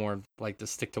you guys more like the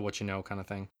stick to what you know kind of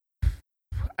thing?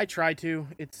 I try to.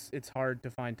 It's hard to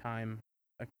find time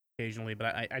occasionally,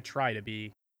 but I try to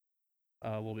be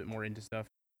a little bit more into stuff.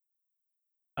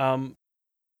 I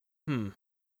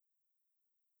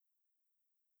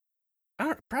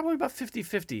don't, probably about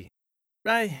 50-50.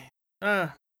 I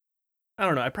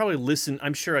don't know. I probably listen.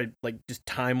 I'm sure I like just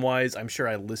time wise. I'm sure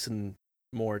I listen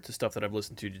more to stuff that I've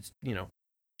listened to just, you know,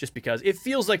 just because it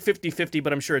feels like 50-50,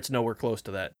 but I'm sure it's nowhere close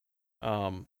to that.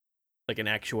 Like in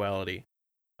actuality.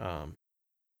 But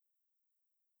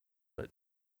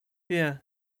yeah,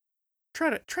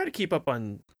 try to keep up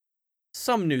on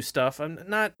some new stuff. I'm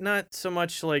not so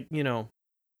much like, you know,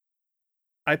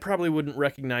 I probably wouldn't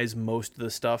recognize most of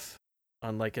the stuff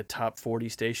on like a top 40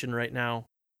 station right now,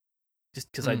 just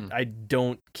because I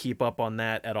don't keep up on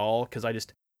that at all, because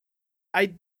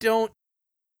I don't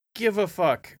give a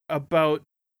fuck about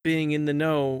being in the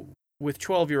know with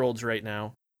 12-year-olds right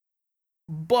now.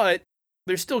 But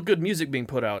there's still good music being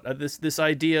put out. This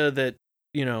idea that,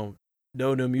 you know,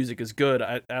 no music is good,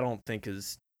 I don't think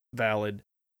is valid.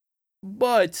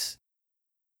 But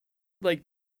like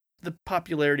the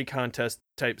popularity contest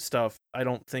type stuff, I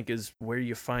don't think is where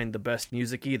you find the best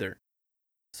music either.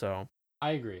 So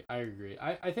I agree.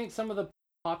 I think some of the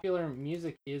popular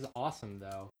music is awesome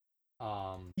though.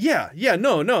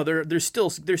 No, there's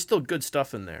still good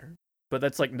stuff in there. But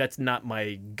that's not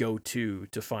my go-to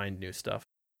to find new stuff.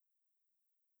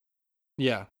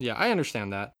 Yeah, I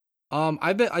understand that.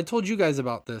 I told you guys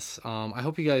about this. I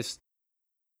hope you guys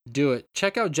do it.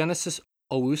 Check out Genesis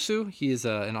Owusu. He is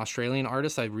an Australian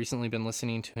artist. I've recently been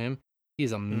listening to him.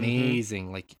 He's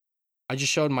amazing. Like, I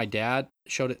just showed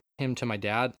him to my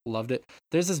dad. Loved it.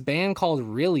 There's this band called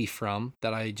Really From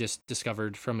that I just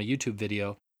discovered from a YouTube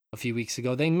video a few weeks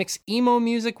ago. They mix emo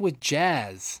music with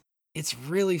jazz. It's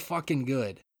really fucking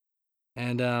good.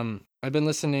 And I've been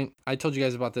listening. I told you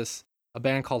guys about this. A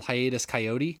band called Hiatus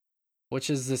Coyote, which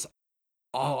is this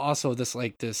also this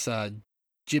like this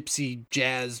gypsy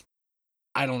jazz.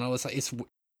 I don't know.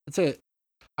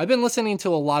 I've been listening to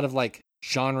a lot of like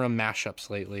genre mashups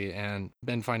lately and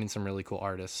been finding some really cool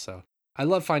artists. So I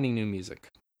love finding new music.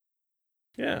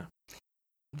 Yeah.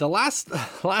 The last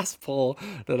poll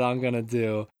that I'm gonna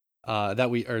do, that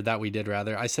we did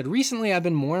rather, I said recently I've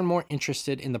been more and more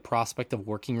interested in the prospect of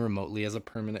working remotely as a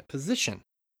permanent position.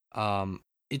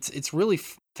 It's really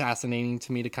fascinating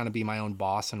to me to kind of be my own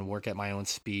boss and work at my own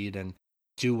speed and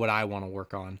do what I want to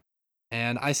work on.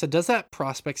 And I said, does that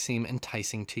prospect seem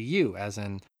enticing to you, as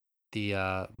in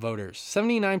the voters?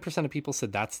 79% of people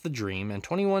said that's the dream, and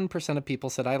 21% of people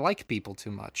said I like people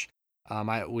too much.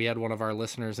 We had one of our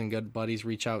listeners and good buddies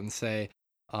reach out and say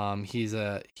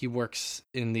he works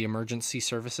in the emergency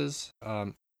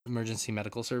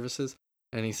medical services,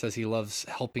 and he says he loves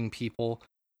helping people,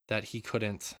 that he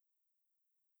couldn't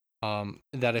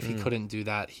that if he couldn't do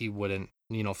that, he wouldn't,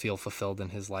 feel fulfilled in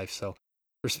his life. So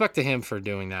respect to him for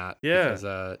doing that. Yeah.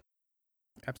 Because,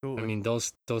 Absolutely. I mean,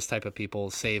 those type of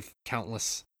people save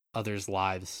countless others'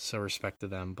 lives. So respect to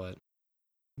them. But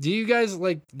do you guys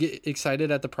like get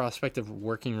excited at the prospect of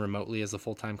working remotely as a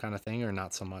full-time kind of thing, or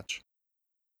not so much?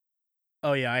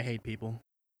 Oh yeah, I hate people.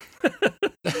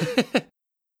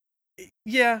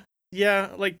 Yeah.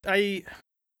 Like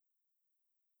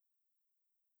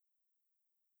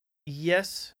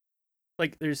yes.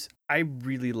 Like I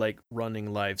really like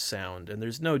running live sound, and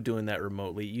there's no doing that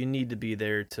remotely. You need to be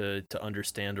there to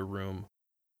understand a room.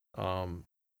 And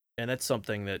that's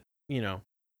something that,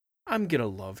 I'm gonna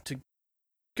love to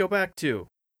go back to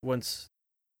once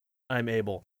I'm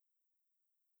able.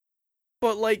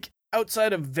 But like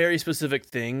outside of very specific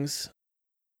things,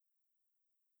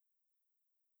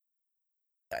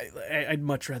 I'd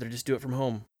much rather just do it from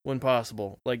home when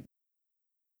possible. Like,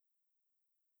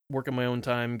 work on my own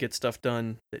time, get stuff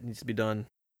done that needs to be done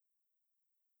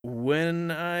when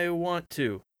I want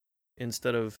to,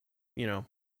 instead of,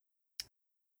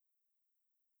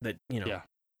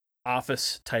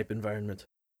 office type environment.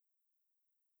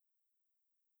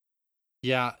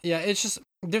 Yeah, it's just,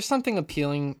 there's something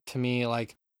appealing to me,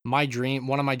 like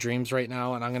one of my dreams right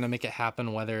now, and I'm going to make it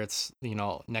happen, whether it's,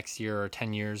 next year or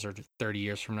 10 years or 30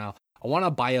 years from now. I want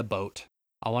to buy a boat.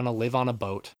 I want to live on a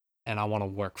boat, and I want to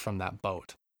work from that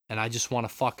boat. and I just want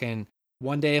to fucking,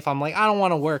 one day if I'm like, I don't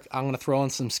want to work, I'm going to throw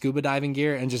in some scuba diving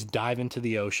gear and just dive into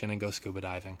the ocean and go scuba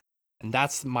diving. And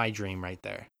that's my dream right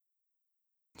there.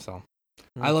 So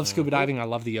I love scuba diving. I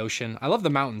love the ocean. I love the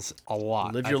mountains a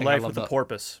lot. Live your life with a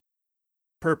porpoise.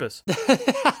 Purpose.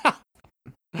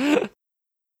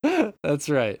 That's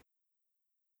right.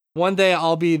 One day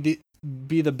I'll be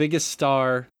the biggest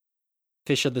star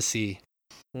fish of the sea.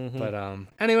 Mm-hmm. But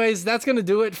anyways, that's gonna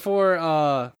do it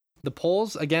for the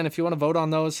polls. Again, if you want to vote on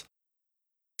those,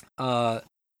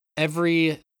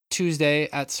 every Tuesday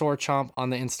at SoarChomp on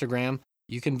the Instagram,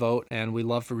 you can vote, and we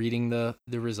love reading the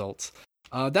results.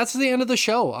 That's the end of the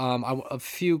show. A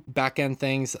few back end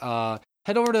things.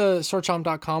 Head over to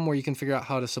SoarChomp.com where you can figure out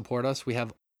how to support us. We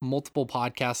have multiple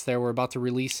podcasts there. We're about to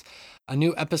release a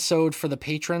new episode for the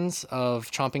patrons of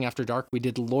Chomping After Dark. We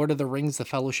did Lord of the Rings, The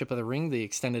Fellowship of the Ring, the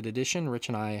extended edition. Rich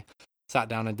and I sat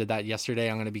down and did that yesterday.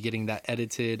 I'm going to be getting that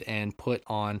edited and put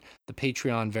on the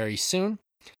Patreon very soon.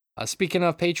 Speaking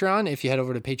of Patreon, if you head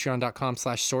over to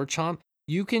patreon.com/SwordChomp,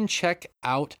 you can check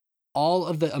out all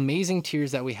of the amazing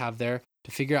tiers that we have there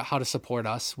to figure out how to support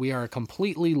us. We are a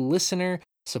completely listener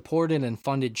supported and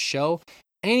funded show.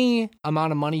 Any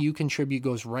amount of money you contribute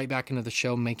goes right back into the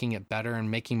show, making it better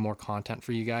and making more content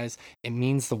for you guys. It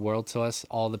means the world to us.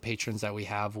 All the patrons that we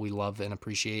have, we love and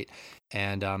appreciate.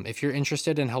 And if you're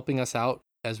interested in helping us out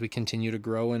as we continue to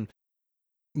grow and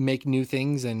make new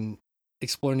things and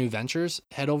explore new ventures,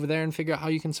 head over there and figure out how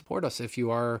you can support us if you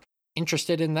are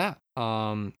interested in that.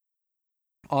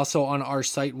 Also on our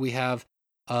site, we have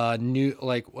a new,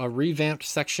 like a revamped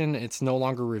section. It's no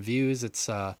longer reviews. It's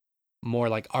more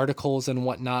like articles and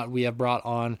whatnot. We have brought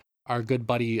on our good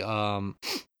buddy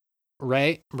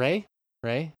Ray. I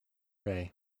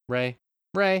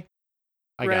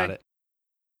got it.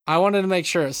 I wanted to make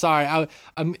sure. Sorry,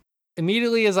 I'm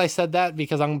immediately as I said that,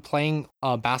 because I'm playing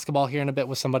basketball here in a bit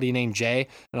with somebody named Jay,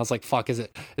 and I was like, fuck, is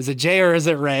it Jay or is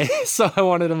it Ray? So I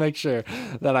wanted to make sure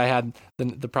that I had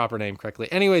the proper name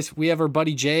correctly. Anyways, we have our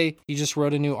buddy Jay. He just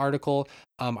wrote a new article.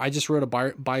 I just wrote a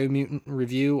Biomutant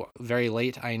review very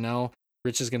late, I know.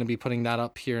 Rich is going to be putting that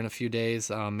up here in a few days,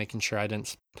 making sure I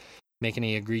didn't make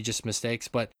any egregious mistakes.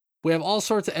 But we have all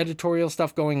sorts of editorial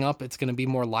stuff going up. It's going to be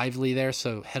more lively there,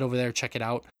 so head over there, check it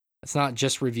out. It's not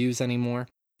just reviews anymore.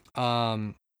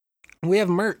 We have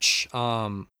merch,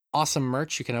 awesome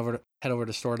merch. You can head over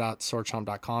to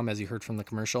store.swordchomp.com, as you heard from the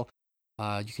commercial.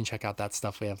 You can check out that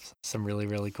stuff. We have some really,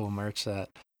 really cool merch that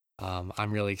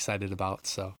I'm really excited about.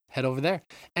 So head over there.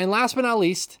 And last but not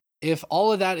least, if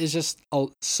all of that is just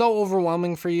so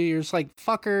overwhelming for you, you're just like,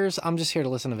 fuckers, I'm just here to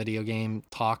listen to video game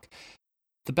talk.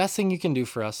 The best thing you can do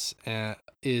for us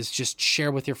is just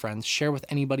share with your friends, share with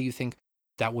anybody you think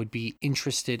that would be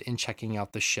interested in checking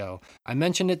out the show. I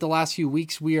mentioned it the last few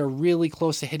weeks. We are really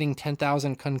close to hitting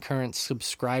 10,000 concurrent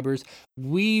subscribers.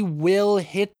 We will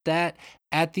hit that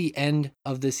at the end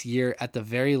of this year at the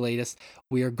very latest.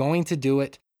 We are going to do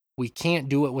it. We can't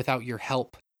do it without your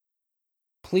help.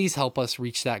 Please help us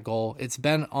reach that goal. It's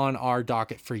been on our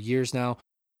docket for years now.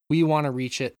 We want to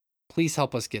reach it. Please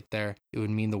help us get there. It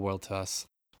would mean the world to us.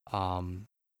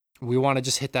 We want to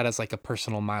just hit that as like a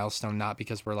personal milestone, not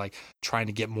because we're like trying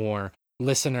to get more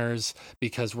listeners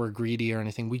because we're greedy or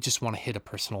anything. We just want to hit a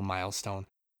personal milestone,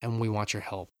 and we want your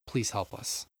help. Please help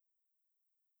us.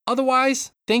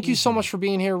 Otherwise, thank you so much for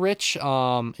being here, Rich.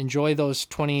 Enjoy those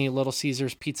 20 Little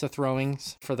Caesars pizza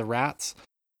throwings for the rats.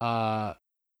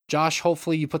 Josh,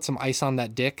 hopefully you put some ice on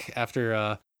that dick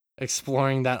after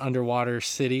exploring that underwater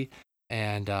city.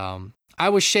 And I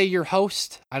was Shay, your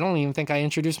host. I don't even think I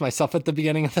introduced myself at the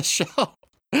beginning of the show.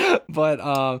 But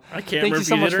thank you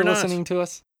so much for listening to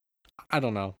us. I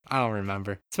don't know. I don't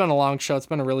remember. It's been a long show. It's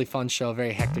been a really fun show, a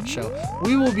very hectic show.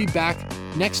 We will be back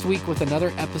next week with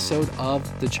another episode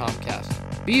of the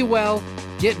Chompcast. Be well,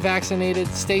 get vaccinated,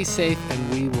 stay safe,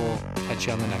 and we will catch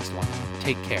you on the next one.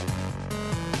 Take care.